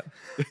look, I'm like,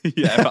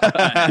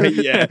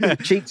 yeah.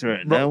 cheeks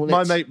are now.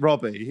 my mate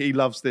Robbie, he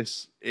loves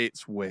this.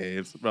 It's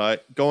weird, right?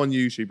 Go on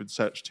YouTube and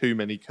search "Too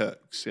Many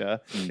Cooks." Yeah,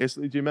 do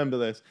you remember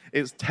this?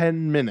 It's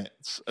 10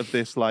 minutes of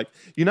this, like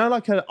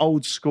like an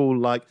old school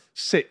like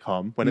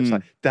sitcom when it's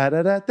like da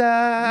da da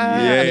da,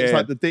 and it's yeah.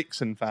 like the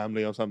Dixon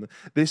Family or something.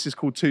 This is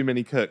called "Too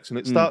Many Cooks," and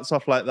it starts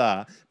off like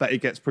that, but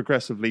it gets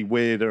progressively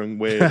weirder and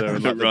weirder,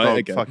 and like the Right, dog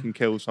okay. fucking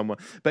kills someone.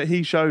 But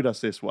he showed us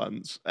this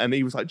once, and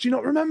he was like, "Do you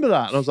not remember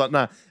that?" And I was like,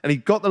 "No." And he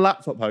got the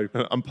laptop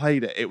open and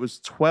played it. It was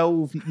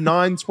 12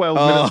 minutes long,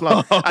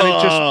 and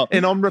it just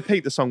and on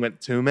repeat. The song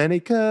went, "Too many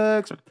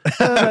cooks."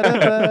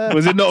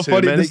 Was it not Too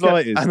funny in many the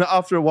slightest? And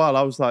after a while,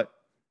 I was like,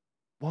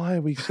 why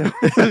are we so...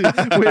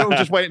 We're all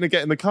just waiting to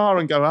get in the car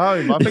and go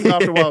home. I think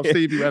after a while,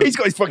 Stevie went... He's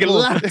got his fucking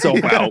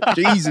laptop out.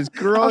 Jesus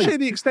I'll Christ. show you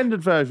the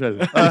extended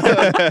version.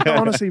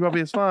 Honestly,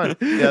 Robbie, it's fine.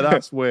 Yeah,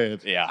 that's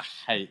weird. Yeah,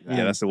 I hate that.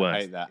 Yeah, that's the worst. I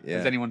hate that. Yeah.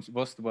 Has anyone?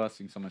 What's the worst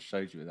thing someone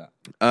showed you with that?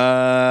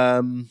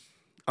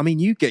 I mean,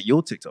 you get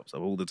your TikToks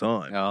up all the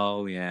time.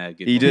 Oh yeah,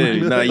 good You one.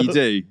 do. No, you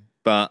do.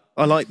 But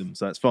I like them,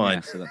 so that's fine.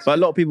 Yeah, so that's but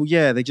a lot of people,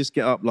 they just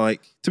get up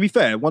like. To be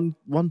fair, one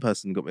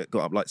person got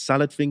up like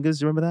salad fingers.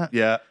 Do you remember that?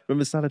 Yeah.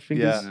 Remember salad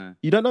fingers? Yeah. No.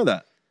 You don't know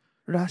that?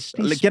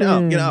 Rusty Get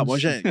it up,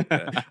 watch it.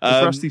 It's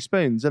Rusty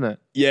Spoons, isn't it?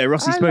 Yeah,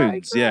 Rusty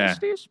Spoons. Yeah,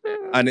 Rusty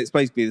Spoons. and it's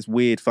basically this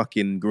weird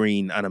fucking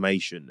green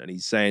animation, and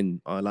he's saying,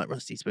 "I like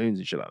Rusty Spoons"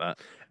 and shit like that.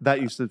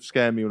 That used to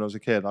scare me when I was a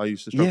kid. I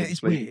used to struggle Yeah, to it's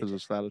sleep weird. because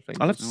of salad fingers.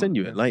 I'll have to send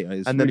you it later.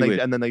 It's And then really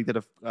weird. they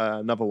did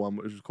another one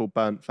which was called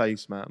Burnt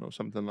Face Man or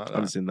something like I that.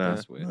 haven't seen that.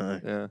 That's weird.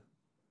 No, Yeah,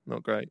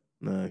 not great.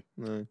 no.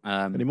 No.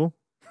 Anymore?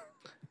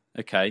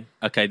 Okay,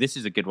 this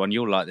is a good one.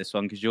 You'll like this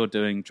one because you're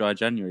doing Dry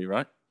January,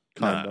 right?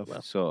 Kind No, of.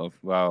 well, sort of.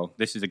 Well,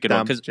 this is a good one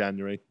Damp because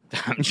January.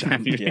 damn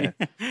January.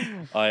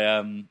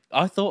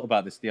 I thought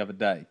about this the other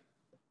day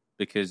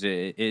because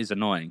it is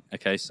annoying.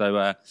 Okay,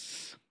 so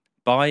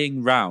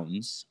buying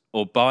rounds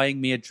or buying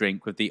me a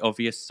drink with the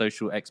obvious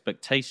social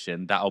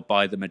expectation that I'll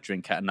buy them a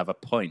drink at another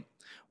point.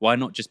 why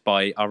not just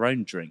buy our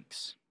own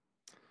drinks?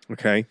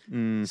 Okay.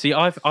 See,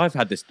 I've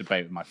had this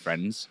debate with my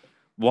friends.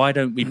 Why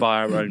don't we buy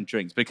our own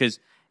drinks? Because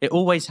it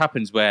always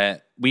happens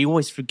where we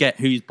always forget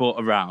who's bought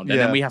around, and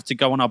then we have to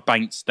go on our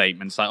bank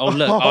statements like, oh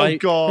look, I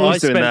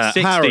spent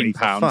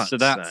 £16, so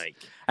that's sake.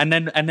 And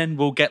then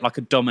we'll get like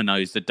a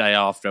Domino's the day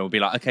after, and we'll be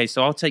like, okay,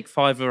 so I'll take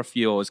 £5 off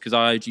yours because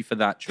I owed you for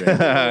that drink.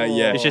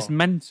 It's just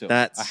mental.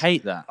 I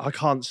hate that. I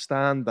can't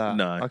stand that.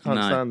 No, I can't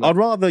stand that. I'd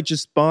rather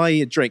just buy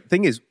a drink.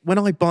 Thing is, when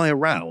I buy a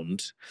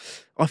round,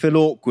 I feel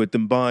awkward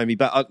than buying me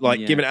back,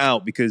 giving it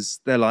out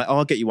because they're like, oh,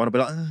 I'll get you one. I'll be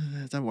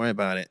like, don't worry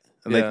about it.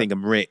 And they think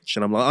I'm rich,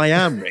 and I'm like, I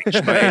am rich,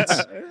 mate.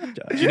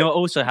 Do you know what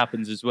also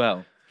happens as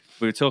well?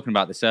 We were talking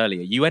about this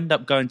earlier. You end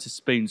up going to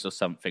Spoons or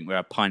something where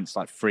a pint's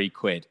like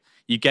 £3.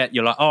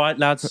 You're like, all right,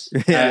 lads.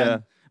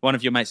 One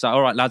of your mates like,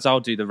 all right, lads, I'll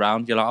do the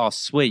round. You're like, oh,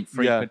 sweet,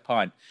 £3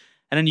 pint.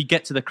 And then you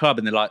get to the club,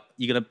 and they're like,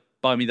 you're going to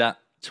buy me that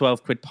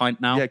 £12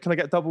 pint now? Yeah, can I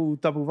get double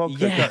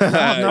vodka?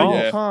 Yeah. No,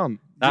 you can't.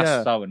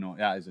 That's so annoying.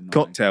 That is annoying.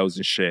 Cocktails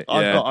and shit.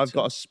 I've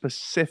got a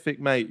specific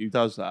mate who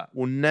does that.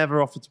 Will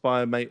never offer to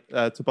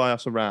buy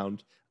us a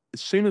round. As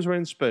soon as we're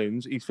in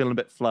Spoons, he's feeling a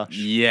bit flush.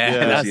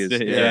 That's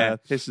it. Yeah,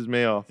 pisses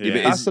me off.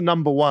 Yeah. That's the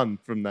number one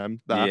from them.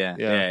 Yeah,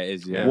 it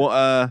is. Yeah.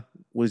 What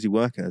does he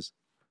work as?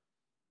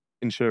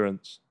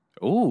 Insurance.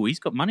 Oh, he's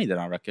got money then,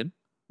 I reckon.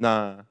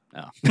 Nah.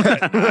 No.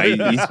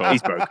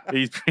 he's broke.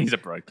 He's a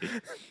brokey.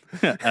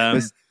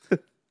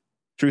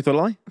 Truth or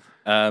lie?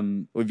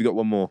 Or have you got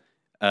one more?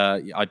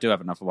 I do have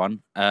another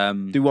one.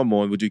 Do one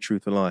more and we'll do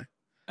truth or lie.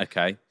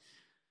 Okay.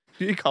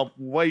 You can't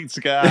wait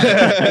to get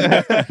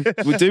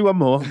out. We'll do one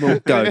more. We'll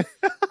go.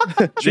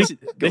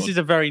 This is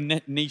a very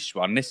niche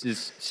one.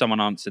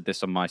 Someone answered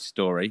this on my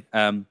story.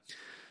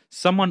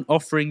 Someone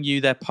offering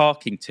you their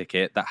parking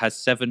ticket that has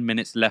 7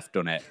 minutes left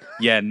on it.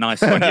 Yeah, nice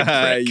one, you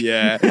prick.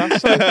 Yeah.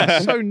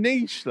 That's so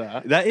niche,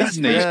 that. That is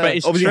niche, but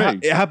it's obviously true.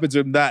 It happened to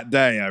him that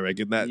day, I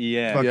reckon. That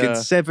fucking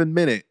 7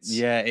 minutes.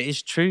 Yeah, it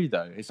is true,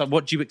 though. It's like,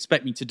 what do you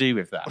expect me to do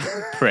with that,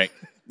 prick?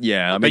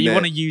 Yeah, I mean, but you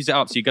want to use it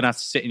up, so you're going to have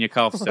to sit in your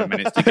car for 7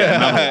 minutes to get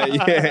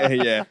another.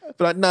 Yeah.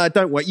 But like, no,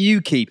 don't worry. You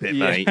keep it,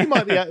 mate.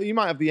 You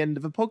might have the end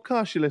of a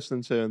podcast you're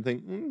listening to and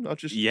think, I'll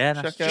just check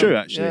that's out. true,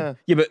 actually.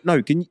 Yeah, but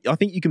no, I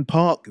think you can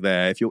park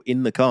there if you're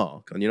in the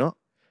car, can you not?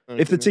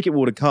 Okay. If the ticket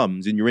warder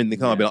comes and you're in the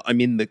car, be like,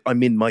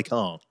 I'm in my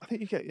car. I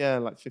think you get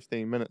like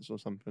 15 minutes or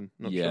something.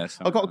 Not sure.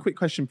 I've got a quick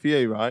question for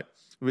you, right?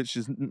 Which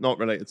is not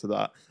related to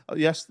that.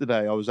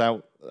 Yesterday, I was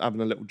out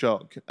having a little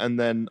jog, and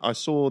then I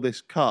saw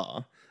this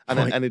car.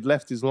 And he'd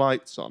left his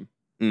lights on,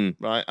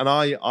 right? And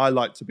I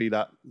like to be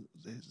that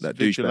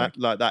douchebag,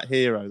 like that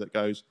hero that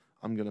goes,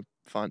 I'm going to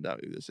find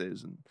out who this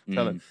is and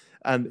tell him.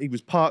 And he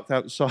was parked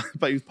outside,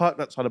 but he was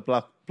parked outside a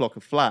block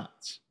of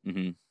flats.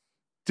 Mm-hmm.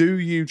 Do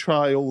you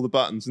try all the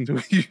buttons until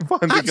you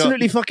find the guy?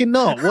 Absolutely fucking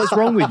not. What's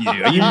wrong with you?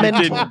 Are you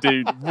mental?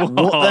 Dude, what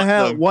the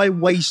hell? Why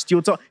waste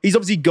your time? He's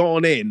obviously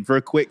gone in for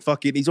a quick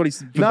fucking... He's already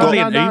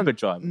an Uber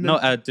driver, not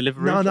a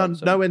delivery driver.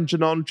 No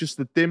engine on, just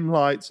the dim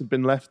lights had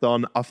been left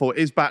on. I thought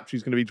his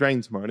battery's going to be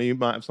drained tomorrow and he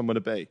might have somewhere to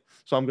be.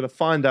 So I'm going to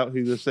find out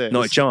who this is.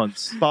 Not a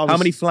chance. How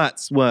many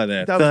flats were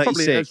there?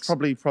 36?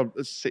 Probably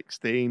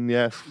 16,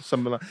 yeah,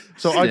 something like that.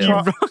 So I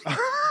tried...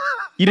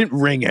 You didn't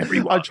ring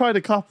everyone. I tried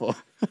a couple.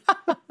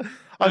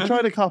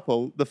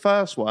 The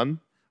first one,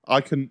 I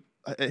couldn't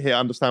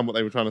understand what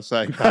they were trying to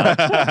say. So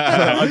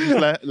I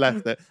just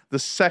left it. The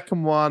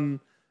second one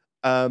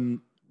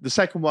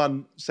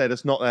said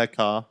it's not their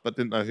car, but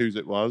didn't know whose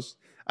it was.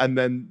 And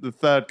then the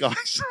third guy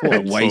said, what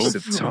a waste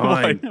of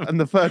time. And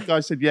the third guy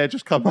said, yeah,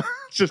 just come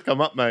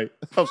up, mate.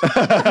 I was like,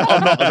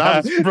 I'm not an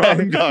ass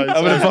brown guy.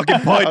 I'm going to fucking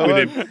fight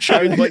with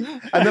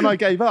him. And then I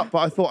gave up, but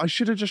I thought I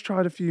should have just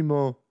tried a few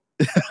more.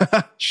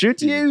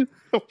 Should you?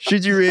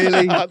 Should you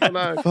really? I don't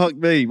know. Fuck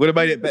me. Would have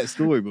made it a better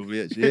story,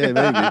 probably, actually. Yeah,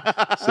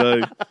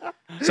 maybe.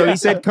 So he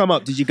said, come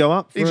up. Did you go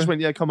up? He just went,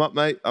 yeah, come up,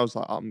 mate. I was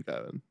like, I'm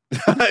going.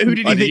 Who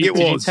did you think it was?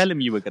 Did you tell him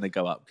you were going to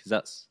go up?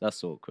 Because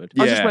that's awkward.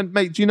 I just went,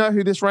 mate, do you know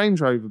who this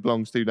Range Rover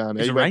belongs to down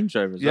here? It's a Range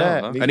Rover as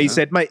well. Huh? And he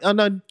said, mate, oh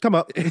no, come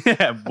up.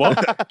 Yeah,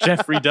 what?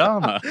 Jeffrey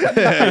Dahmer.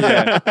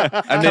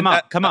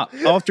 And come up.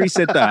 After he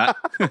said that,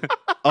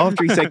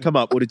 come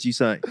up, what did you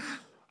say?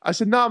 I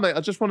said, no, mate,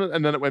 I just want to...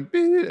 And then it went,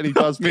 and he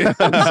buzzed me. So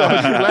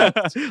I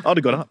left. I'd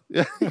have got up.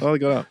 Yeah. I'd have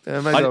got up.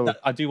 Yeah,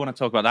 I do want to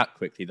talk about that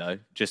quickly, though,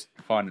 just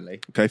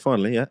finally. Okay,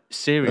 finally, yeah.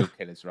 Serial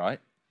killers,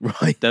 right?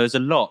 Right. There was a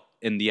lot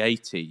in the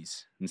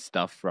 80s and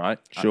stuff, right?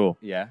 Sure.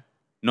 Yeah.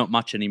 Not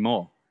much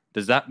anymore.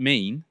 Does that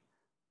mean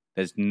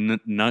there's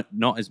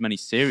not as many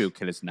serial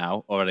killers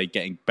now, or are they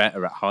getting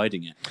better at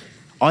hiding it?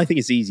 I think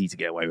it's easy to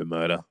get away with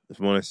murder, if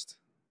I'm honest.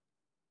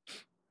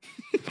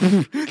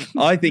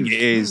 I think it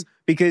is.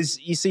 Because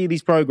you see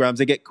these programs,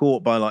 they get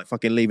caught by like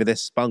fucking leaving their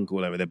spunk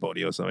all over their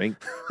body or something,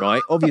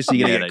 right? Obviously,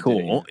 you're going to get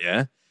caught,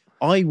 yeah.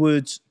 I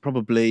would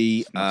probably...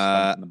 in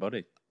the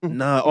body.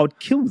 No, I'd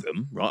kill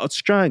them, right? I'd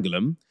strangle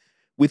them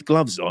with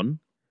gloves on,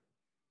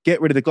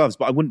 get rid of the gloves,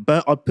 but I wouldn't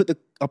burn... I'd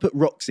put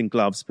rocks in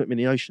gloves, put them in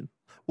the ocean.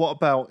 What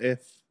about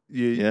if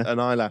an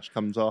eyelash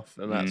comes off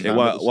and that's...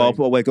 I'll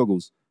wear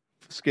goggles.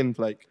 Skin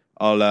flake.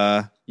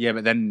 I'll... Yeah,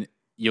 but then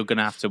you're going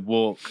to have to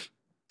walk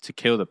to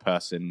kill the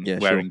person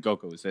wearing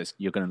goggles,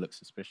 you're going to look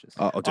suspicious.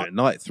 I'll do it at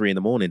night at 3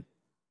 a.m.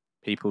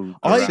 People.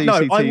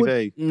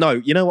 CCTV. No,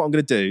 you know what I'm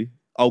going to do?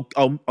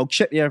 I'll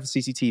check the area for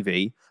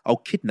CCTV. I'll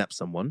kidnap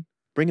someone,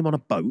 bring him on a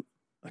boat,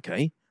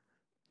 okay?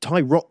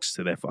 Tie rocks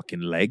to their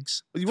fucking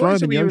legs. Why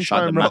is it you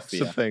trying Like rocks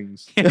mafia. of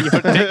things? You're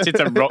addicted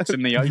to rocks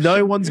in the ocean.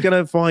 No one's going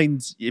to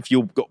find if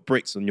you've got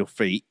bricks on your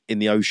feet in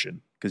the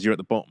ocean because you're at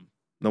the bottom.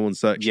 No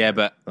one's searching. Yeah,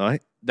 but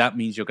right? that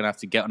means you're going to have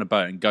to get on a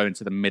boat and go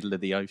into the middle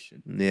of the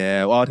ocean.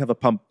 Yeah, well, I'd have a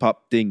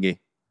pump-up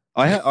dinghy.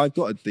 I've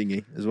got a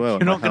dinghy as well.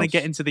 You're not going to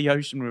get into the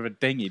ocean with a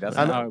dinghy. That's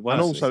not how it works.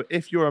 And also,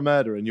 if you're a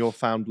murderer and you're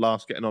found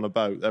last getting on a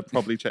boat, they'll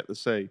probably check the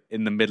sea.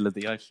 In the middle of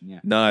the ocean,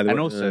 yeah. No, and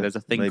also, there's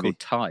a thing called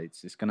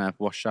tides. It's going to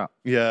wash up.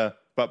 Yeah,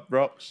 but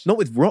rocks. Not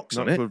with rocks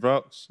on it. Not with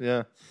rocks,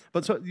 yeah.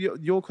 But so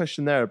your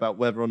question there about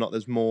whether or not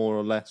there's more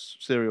or less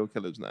serial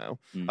killers now,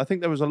 I think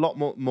there was a lot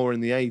more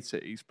in the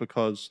 80s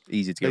because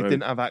Easy to they get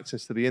didn't have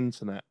access to the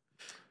internet.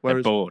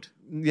 They're bored.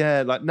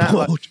 Yeah, like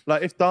now,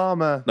 like if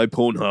Dharma... No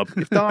Pornhub.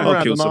 If Dharma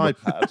had an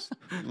iPad,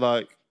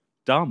 like...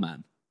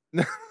 Dharma.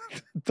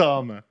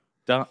 Dharma.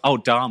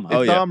 Dharma.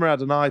 If Dharma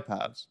had an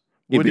iPad,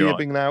 would he have right.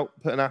 been out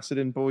putting acid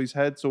in boys'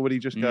 heads, or would he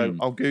just go,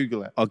 I'll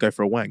Google it? I'll go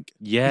for a wank.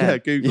 Yeah.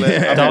 Google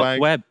it. have a Dark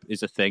wank. web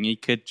is a thing. He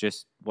could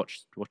just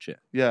watch it.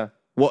 Yeah.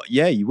 What?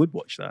 Yeah, you would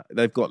watch that.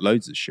 They've got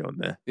loads of shit on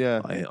there.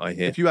 Yeah. I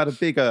hear. If you had a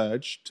big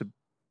urge to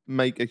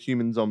make a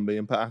human zombie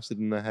and put acid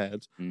in their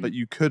head, but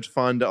you could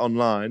find it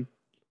online,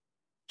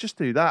 just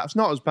do that. It's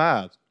not as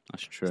bad.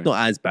 That's true. It's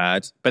not as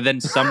bad. But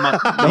then someone...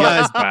 Not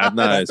as bad,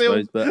 no, I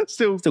suppose, but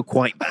still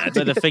quite bad.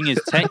 But the thing is,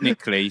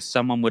 technically,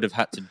 someone would have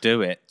had to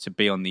do it to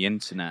be on the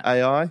internet.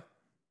 AI,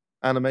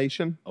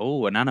 animation.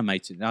 Oh, an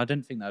animated. No, I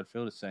don't think that would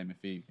feel the same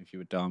if you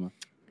were Dharma.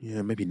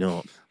 Yeah, maybe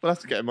not. We'll have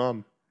to get him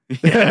on.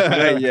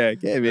 Yeah,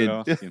 get him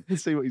in.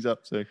 Let's see what he's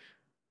up to.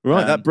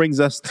 Right, that brings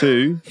us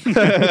to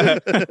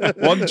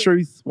one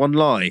truth, one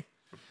lie.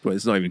 Well,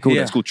 it's not even called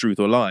that. It's called truth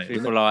or lie.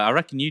 Truth or lie. I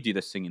reckon you do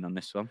the singing on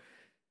this one.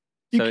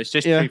 So it's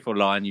just truth or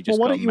lie, and you just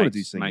why got don't you to wanna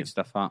do singing? make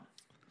stuff up.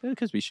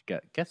 Because we should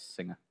get a guest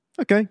singer.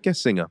 Okay,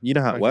 guest singer. You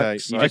know how it Okay,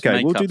 works. you just Okay,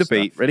 make we'll do up the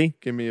beat. stuff. Ready?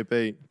 Give me a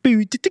beat.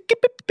 Is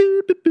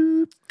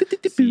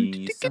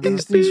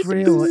Is this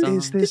real or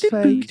is this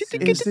fake?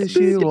 Is this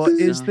you or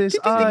is this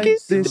I?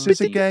 This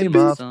is a game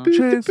of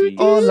truth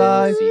or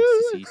lie.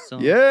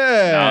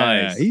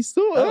 Yeah, Nice. he's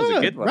thought That was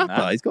a good one,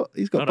 rapper. that.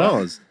 He's got Not bad.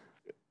 bars.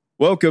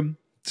 Welcome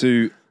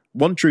to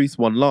One Truth,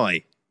 One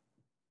Lie.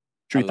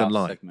 Truth Our and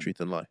last lie. segment. Truth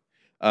and lie.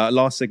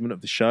 Last segment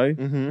of the show.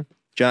 Mm-hmm.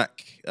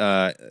 Jack,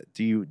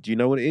 do you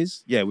know what it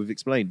is? Yeah, we've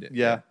explained it.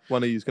 Yeah,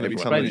 one of you's going to be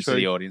Explain something it to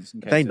the true. audience.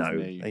 In case They it's know.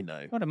 new. They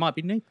know. Well, there might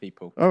be new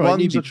people. All right,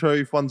 One's you a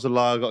truth, one's a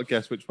lie. I've got to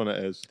guess which one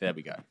it is. There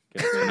we go.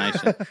 Good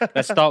explanation.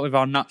 Let's start with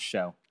our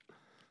nutshell.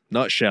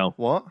 nutshell.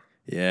 What?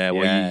 Yeah,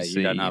 well, Yeah, you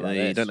see, don't know about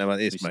you this. don't know about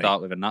this, We mate.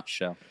 start with a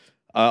nutshell.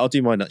 I'll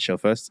do my nutshell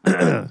first.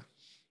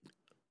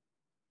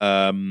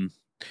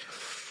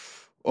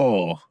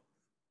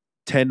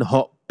 10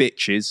 hot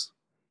bitches.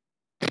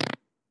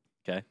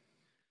 Okay.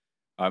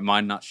 All right,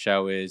 my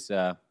nutshell is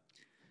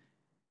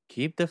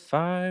keep the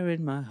fire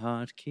in my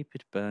heart, keep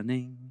it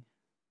burning.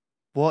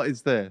 What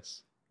is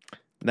this?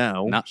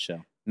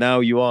 Nutshell. Now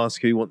you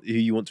ask who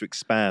you want to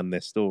expand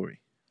their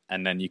story.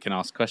 And then you can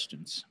ask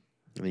questions.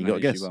 And you got to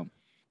Maybe guess. you won't.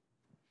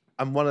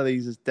 And one of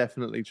these is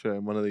definitely true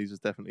and one of these is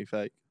definitely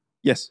fake.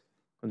 Yes.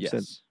 100%.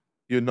 Yes.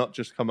 You're not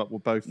just come up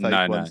with both fake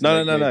No, ones.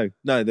 No, like me.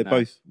 they're No.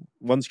 both.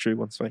 One's true,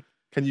 one's fake.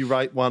 Can you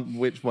write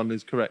which one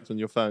is correct on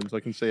your phone so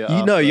I can see it?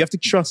 You know, after? you have to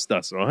trust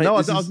us, all right? No,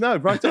 This is- no,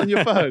 write it on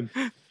your phone.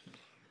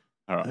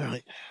 All right. All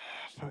right.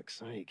 Fuck's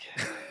sake.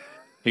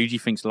 Who do you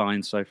think's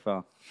lying so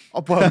far?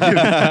 Oh, well,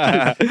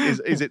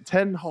 is it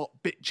 10 hot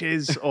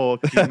bitches or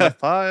keep the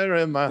fire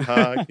in my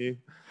heart?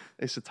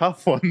 It's a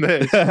tough one,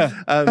 this.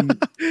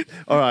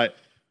 All right.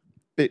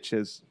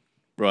 Bitches.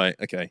 Right,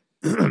 okay.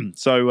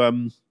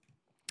 So,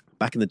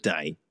 back in the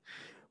day,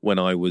 when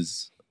I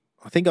was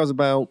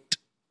about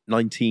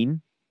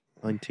 19,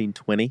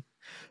 20,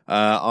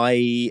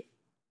 I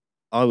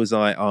was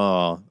like,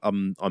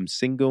 I'm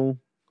single,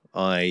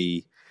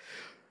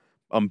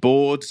 I'm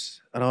bored,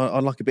 and I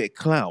like a bit of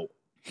clout.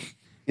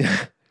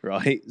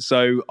 Right?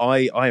 So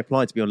I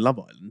applied to be on Love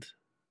Island.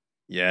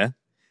 Yeah.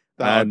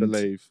 That I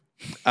believe.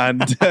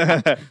 And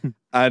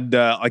and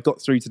I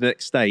got through to the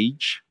next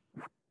stage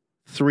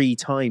 3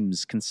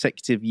 times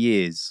consecutive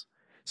years.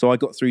 So I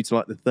got through to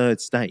like the 3rd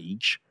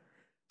stage.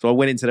 So I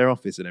went into their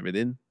office and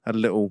everything, had a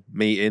little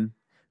meeting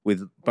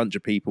with a bunch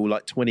of people,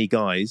 like 20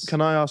 guys.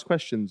 Can I ask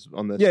questions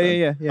on this?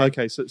 Yeah.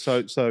 Okay, so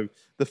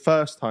the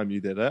first time you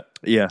did it,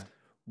 Yeah,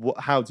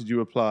 how did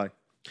you apply?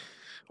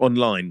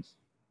 online.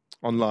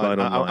 Online.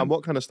 Online. And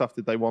what kind of stuff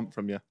did they want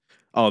from you?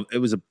 Oh, it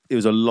was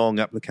a long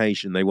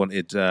application. They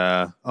wanted,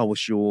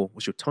 what's your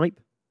type?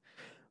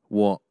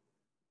 What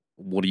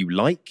do you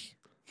like?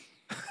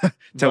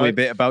 Tell me a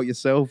bit about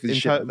yourself. And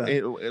shit like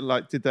that.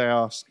 Like, did they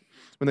ask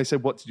when they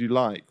said what did you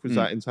like? Was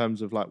that in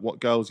terms of like what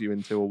girls are you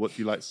into, or what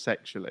do you like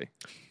sexually?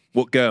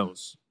 What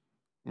girls?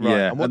 Right.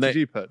 Yeah, And what and did they-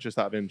 you put? Just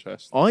out of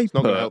interest. I It's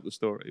not going put- to help the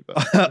story, but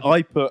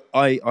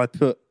I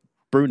put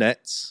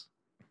brunettes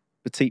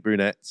petite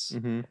brunettes,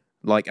 Mm-hmm.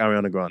 like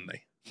Ariana Grande.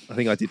 I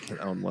think I did put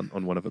that on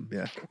one of them.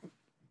 Yeah.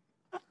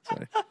 So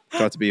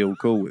tried to be all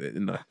cool with it,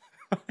 didn't I?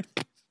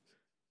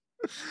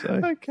 So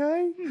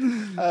Okay.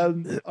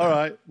 All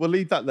right. We'll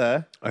leave that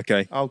there.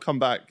 okay. I'll come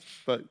back.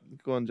 But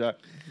go on, Jack.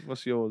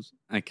 What's yours?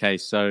 Okay,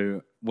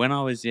 so when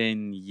I was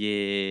in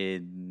year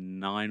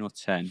 9 or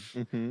 10,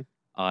 Mm-hmm.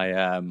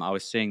 I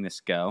was seeing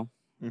this girl,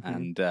 Mm-hmm.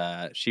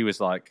 and she was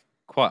like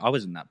quite. I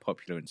wasn't that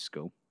popular in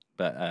school,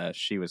 but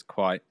she was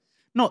quite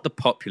not the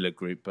popular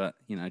group, but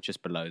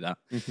just below that.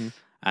 Mm-hmm.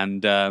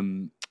 And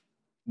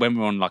when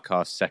we were on like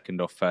our second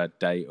or third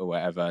date or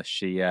whatever,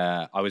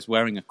 I was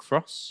wearing a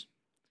cross,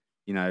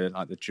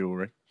 like the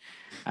jewelry,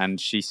 and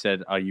she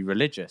said, "Are you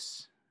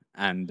religious?"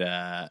 And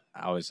I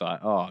was like,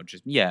 "Oh,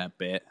 just a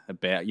bit,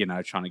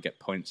 trying to get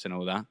points and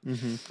all that."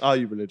 Mm-hmm. Are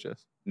you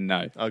religious?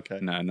 No, Okay.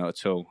 no, not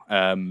at all.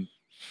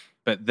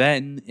 But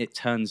then it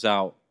turns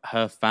out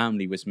her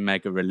family was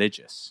mega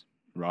religious,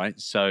 right?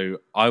 So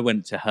I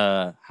went to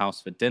her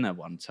house for dinner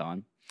one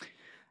time,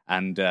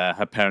 and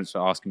her parents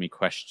were asking me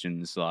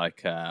questions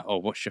like, "Oh,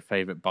 what's your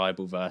favorite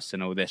Bible verse?"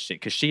 and all this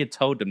shit, because she had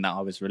told them that I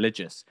was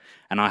religious,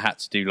 and I had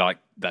to do like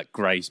that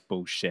grace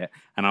bullshit.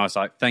 And I was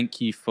like,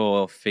 "Thank you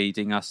for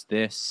feeding us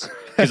this,"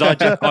 because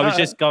I was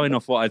just going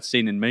off what I'd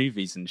seen in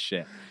movies and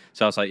shit.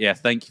 So I was like, "Yeah,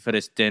 thank you for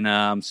this dinner.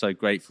 I'm so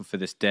grateful for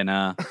this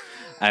dinner,"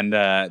 and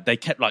they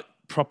kept like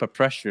proper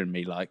pressuring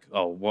me, like,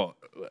 "Oh, what,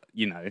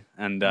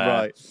 and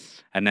Right.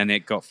 and then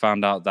it got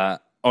found out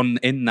that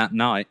in that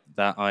night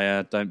that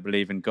I don't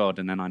believe in God,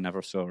 and then I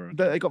never saw her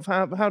again. They got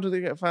found. How did they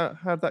get found?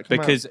 How did that come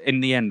out? Because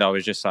in the end, I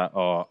was just like,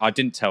 "Oh," I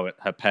didn't tell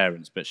her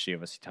parents, but she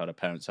obviously told her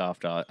parents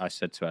after. I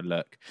said to her,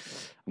 "Look,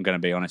 I'm going to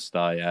be honest.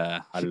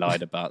 I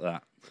lied about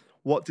that."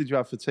 What did you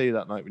have for tea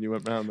that night when you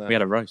went round there? We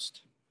had a roast.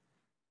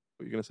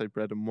 What were you going to say?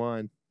 Bread and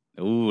wine.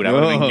 Ooh, that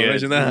would have been good.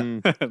 Imagine that.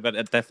 Mm. But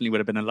it definitely would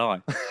have been a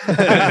lie.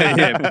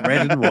 Yeah,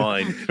 bread and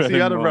wine. So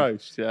you had a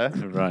roast, yeah?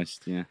 A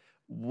roast, yeah.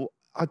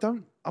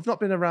 I've not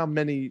been around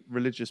many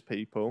religious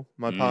people.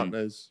 My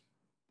partner's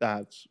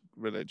dad's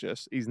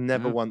religious. He's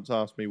never once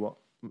asked me what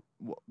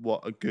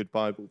a good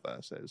Bible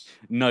verse is.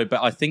 No,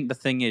 but I think the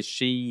thing is,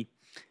 she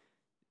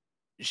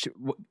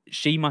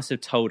must have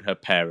told her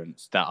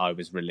parents that I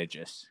was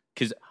religious,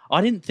 because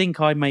I didn't think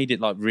I made it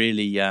like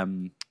really.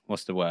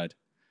 What's the word?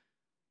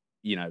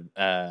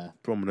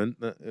 Prominent.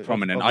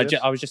 Prominent.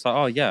 I was just like,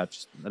 "Oh yeah,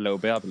 just a little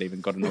bit. I believe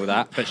in God and all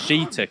that." But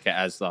she took it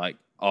as like,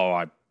 "Oh,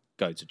 I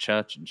go to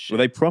church and shit." Were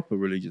they proper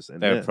religious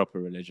then? They were proper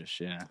religious,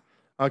 yeah.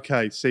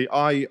 Okay, see,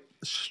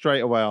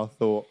 straight away I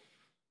thought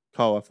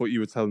you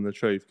were telling the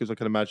truth, because I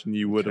can imagine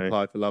you would Okay.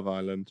 apply for Love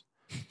Island.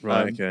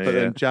 Right, okay. But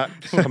then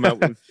Jack come out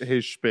with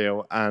his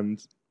spiel,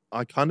 and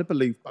I kind of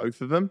believe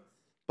both of them.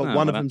 But Oh,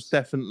 one of well, them's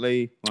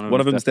definitely... One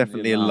of them's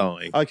definitely a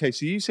lie. Okay,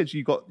 so you said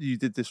you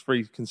did this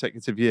 3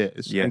 consecutive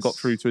years Yes. and got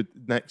through to a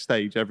next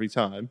stage every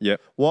time.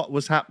 Yep. What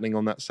was happening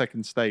on that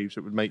second stage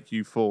that would make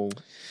you fall?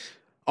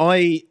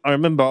 I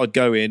remember I'd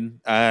go in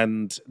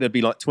and there'd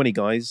be like 20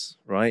 guys,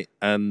 right?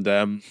 And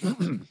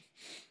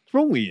what's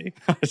wrong with you?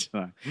 I don't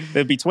know.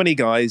 There'd be 20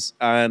 guys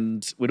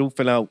and we'd all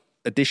fill out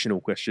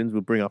additional questions.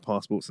 We'd bring our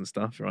passports and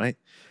stuff, right?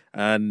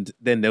 And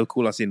then they'll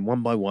call us in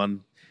one by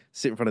one,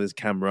 sit in front of this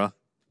camera,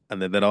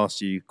 and then they'd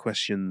ask you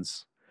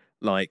questions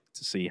like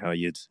to see how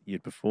you'd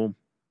perform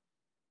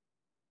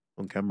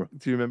on camera.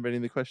 Do you remember any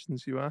of the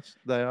questions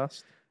they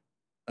asked?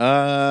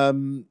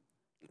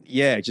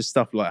 Yeah, just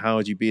stuff like how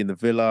would you be in the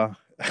villa?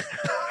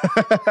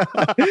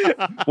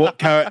 What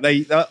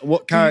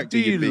character Do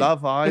you you'd be?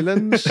 love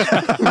islands?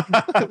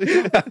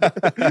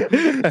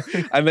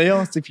 And they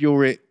asked if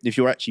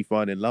you're actually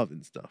finding love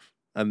and stuff.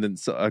 And then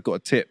I got a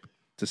tip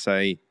to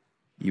say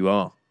you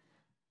are.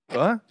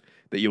 What?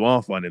 That you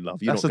are finding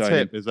love. You're That's not a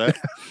going tip, is it?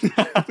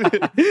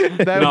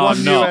 They're No, one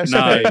I'm not,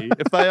 USP.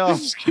 If they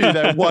ask you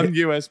their one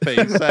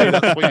USP, say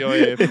that's what you're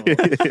here for.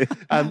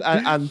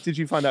 And did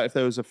you find out if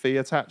there was a fee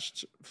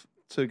attached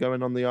to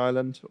going on the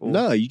island? Or?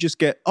 No, you just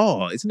get.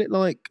 Oh, isn't it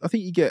like? I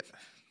think you get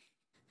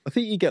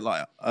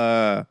like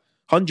 £100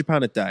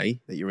 a day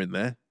that you're in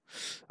there,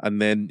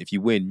 and then if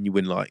you win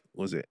like,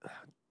 what was it? I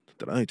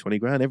don't know, 20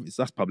 grand.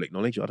 That's public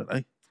knowledge. I don't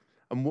know.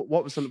 And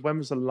when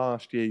was the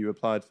last year you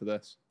applied for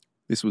this?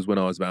 This was when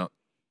I was about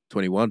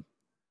 21,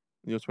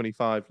 You're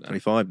 25 now.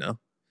 25 now.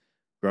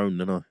 Grown,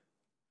 then I.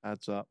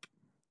 Adds up.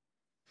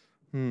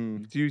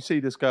 Do you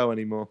see this girl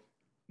anymore?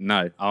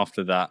 No,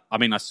 after that. I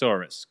mean, I saw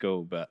her at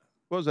school, but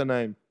What was her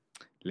name?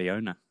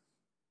 Leona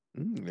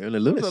Leona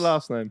What Lewis. was her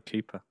last name?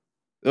 Cooper.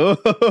 Oh,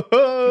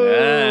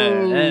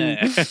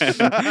 Yeah.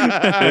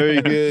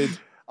 very good.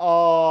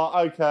 Oh,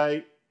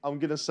 okay. I'm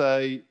going to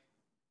say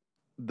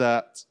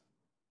that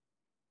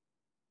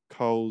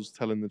Cole's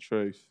telling the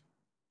truth.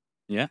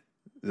 Yeah.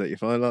 Is that your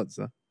final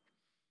answer?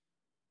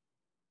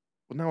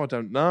 Well, now I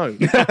don't know.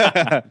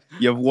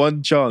 You have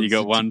one chance. You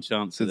got one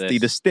chance to of this.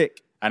 either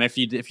stick. And if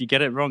you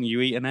get it wrong,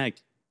 you eat an egg.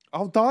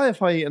 I'll die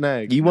if I eat an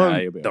egg. You Nah,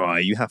 won't you'll be die.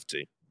 alright. You have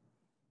to.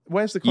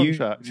 Where's the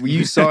contract?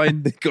 You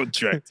signed the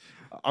contract.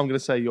 I'm going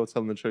to say you're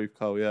telling the truth,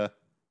 Cole. Yeah.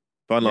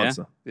 Final Yeah?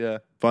 answer. Yeah.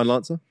 Final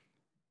answer.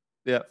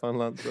 Yeah.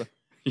 Final answer.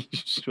 You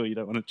sure you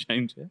don't want to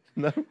change it?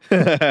 No.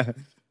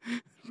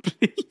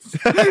 Please.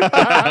 Oh,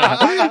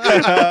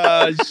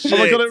 shit. Have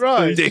I got it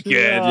right? Dickhead.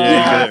 Yeah,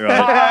 you got it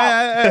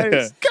right.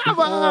 Yes. Come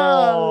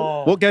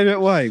on! What gave it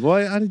away?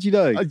 Why? How did you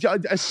know?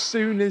 As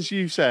soon as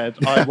you said,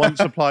 I once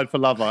applied for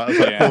Lover, I was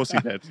like, of course he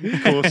did.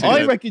 Of course he I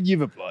did. reckon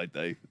you've applied,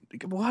 though.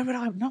 Why would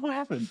I? No, I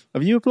haven't.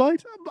 Have you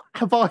applied?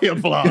 Have I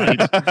applied?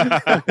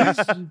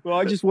 Well,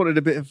 I just wanted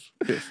a bit of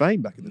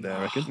fame back in the day,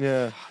 I reckon.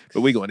 Yeah.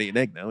 But we got to eat an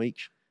egg now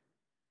each.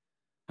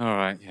 All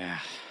right, yeah.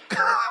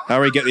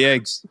 Harry, get the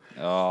eggs.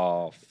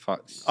 Oh,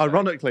 fuck.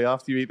 Ironically,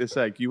 after you eat this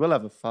egg, you will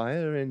have a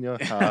fire in your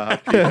heart.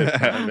 You know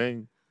what I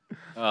mean?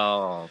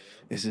 Oh,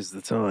 This is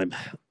the time.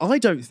 I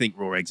don't think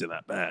raw eggs are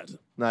that bad.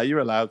 No, you're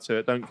allowed to.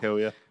 It don't kill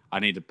you. I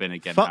need a bin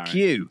again. Fuck Harry.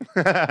 you.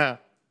 This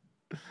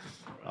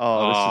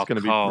is going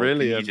to be Carl,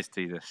 brilliant. Can you just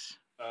do this?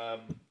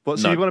 What,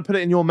 so No. you want to put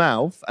it in your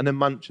mouth and then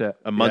munch it?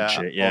 And munch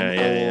it,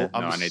 yeah.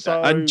 I'm No, I need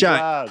so that. And Jack-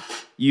 glad.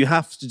 You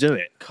have to do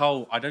it.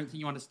 Cole, I don't think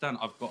you understand.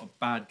 I've got a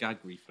bad gag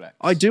reflex.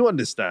 I do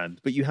understand,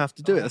 but you have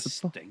to do it. That's a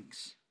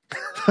stinks.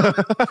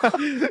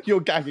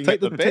 You're gagging take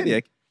at the bin. take the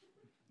egg.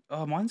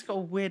 Oh, mine's got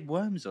all weird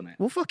worms on it.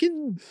 Well,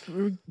 fucking.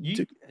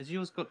 Has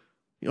yours got?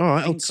 All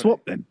right, I'll ink on swap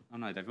it? then. Oh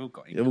no, they've all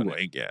got ink. They've all on got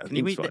it. ink, yeah. Can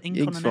you Ink's eat the fine. ink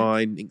Ink's on an egg?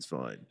 fine. Ink's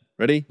fine.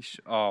 Ready?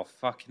 Oh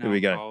fucking hell! Here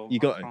we go. Cole, You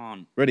got I it.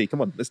 can't. Ready?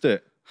 Come on, let's do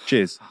it.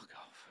 Cheers. Fuck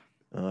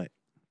off. All right,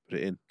 put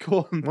it in.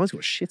 Go on. Mine's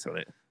got shit on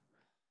it.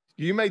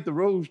 You made the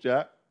rules,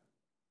 Jack.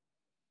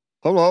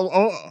 Come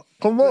on,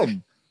 come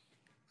on.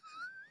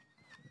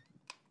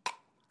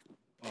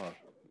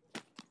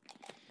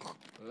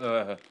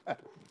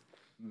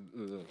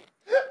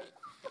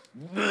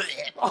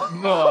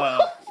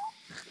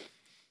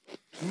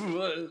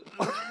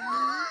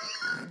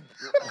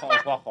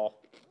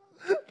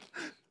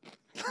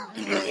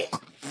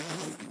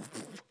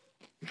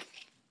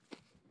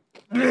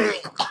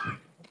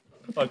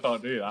 I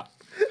can't do that.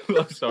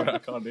 I'm sorry, I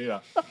can't do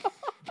that.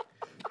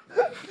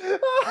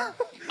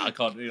 I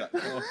can't do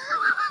that.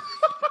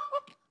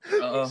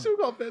 You still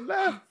got a bit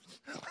left.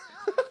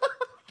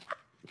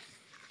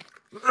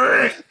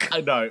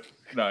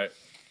 No.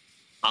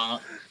 I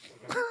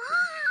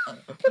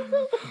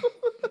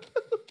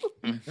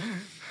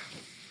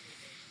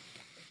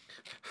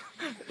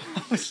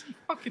was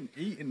fucking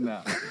eating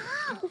that.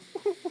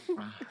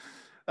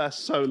 That's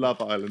so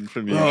Love Island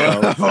from you.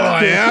 Oh,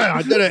 Carl. yeah,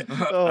 I did it.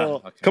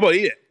 Oh. Okay. Come on,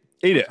 eat it.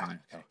 Eat it.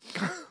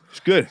 Okay. It's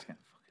good.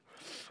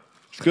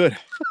 It's good.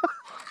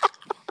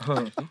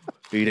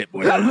 Eat it,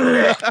 boy.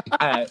 No,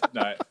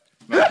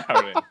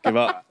 Give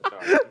up.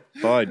 Sorry.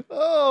 Fine.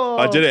 Oh.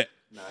 I did it.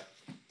 No.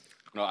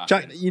 Not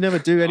Jack, happening. you never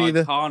do any I of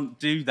the. can't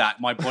do that.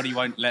 My body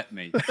won't let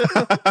me.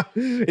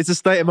 It's a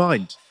state of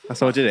mind. That's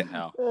how I did it.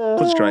 No.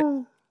 Concentrate.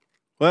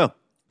 Well,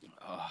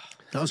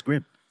 that was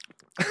grim.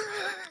 Do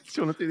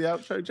you want to do the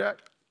outro, Jack?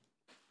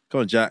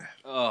 Come on, Jack.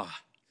 Oh,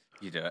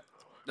 you do it.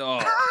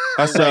 Oh,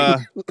 That's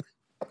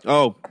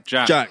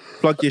Jack,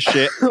 plug your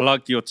shit.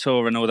 plug your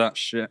tour and all that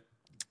shit.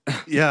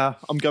 Yeah,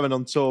 I'm going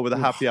on tour with the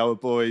Happy Hour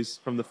Boys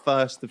from the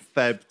 1st of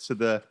Feb to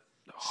the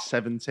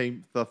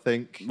 17th, I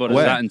think. What does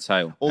Where? that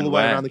entail? All And the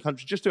way where? around the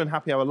country, just doing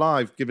Happy Hour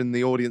Live, giving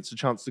the audience a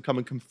chance to come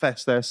and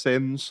confess their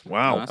sins.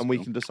 Wow. That's And we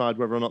cool. can decide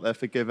whether or not they're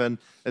forgiven.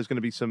 There's going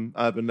to be some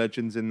urban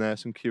legends in there,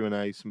 some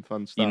Q&A, some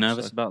fun stuff. You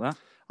nervous so about that?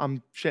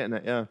 I'm shitting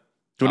it, yeah.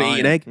 Do you want to eat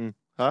an egg? Do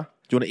Huh?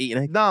 you want to eat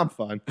an egg? No, I'm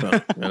fine.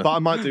 But I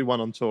might do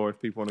one on tour if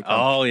people want to come.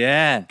 Oh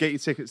yeah. Get your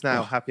tickets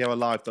now,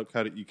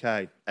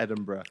 happyhourlive.co.uk,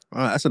 Edinburgh, All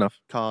right, that's enough.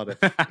 Cardiff,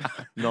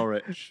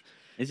 Norwich,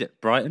 Is it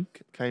Brighton?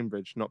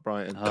 Cambridge, not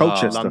Brighton.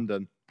 Colchester.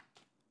 London.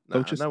 No,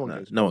 Colchester? no one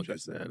goes to No one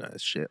goes Colchester. there. No,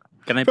 it's shit.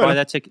 Can they Fair buy enough.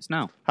 their tickets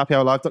now?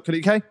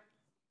 Happyhourlive.co.uk.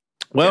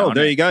 Well, on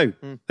there it. you go.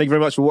 Thank you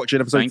very much for watching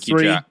episode Thank you,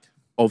 3 Jack.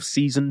 of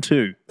season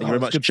 2. Thank you very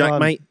much, Jack,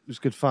 Jaackmaate. It was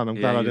good fun. I'm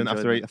Yeah, glad I you didn't have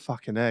to enjoyed eat a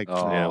fucking egg.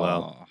 Yeah, Oh.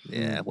 well,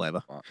 yeah,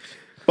 whatever.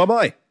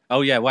 Bye-bye.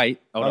 Oh yeah. Wait.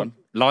 Hold Oh. on.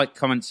 Like,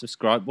 comment,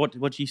 subscribe. What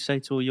do you say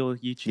to all your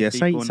YouTube Yeah,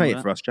 say people? and all it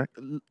that? for us, Jack.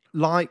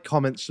 Like,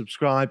 comment,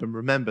 subscribe, and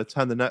remember,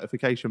 turn the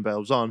notification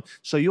bells on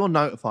so you're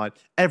notified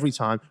every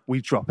time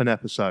we drop an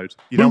episode.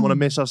 You don't want to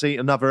miss us eat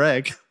another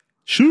egg.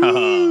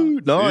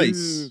 Shoot!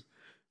 Nice.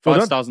 Well 5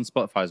 done. stars on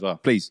Spotify as well.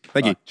 Please.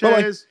 Thank you.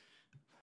 Cheers. Bye-bye.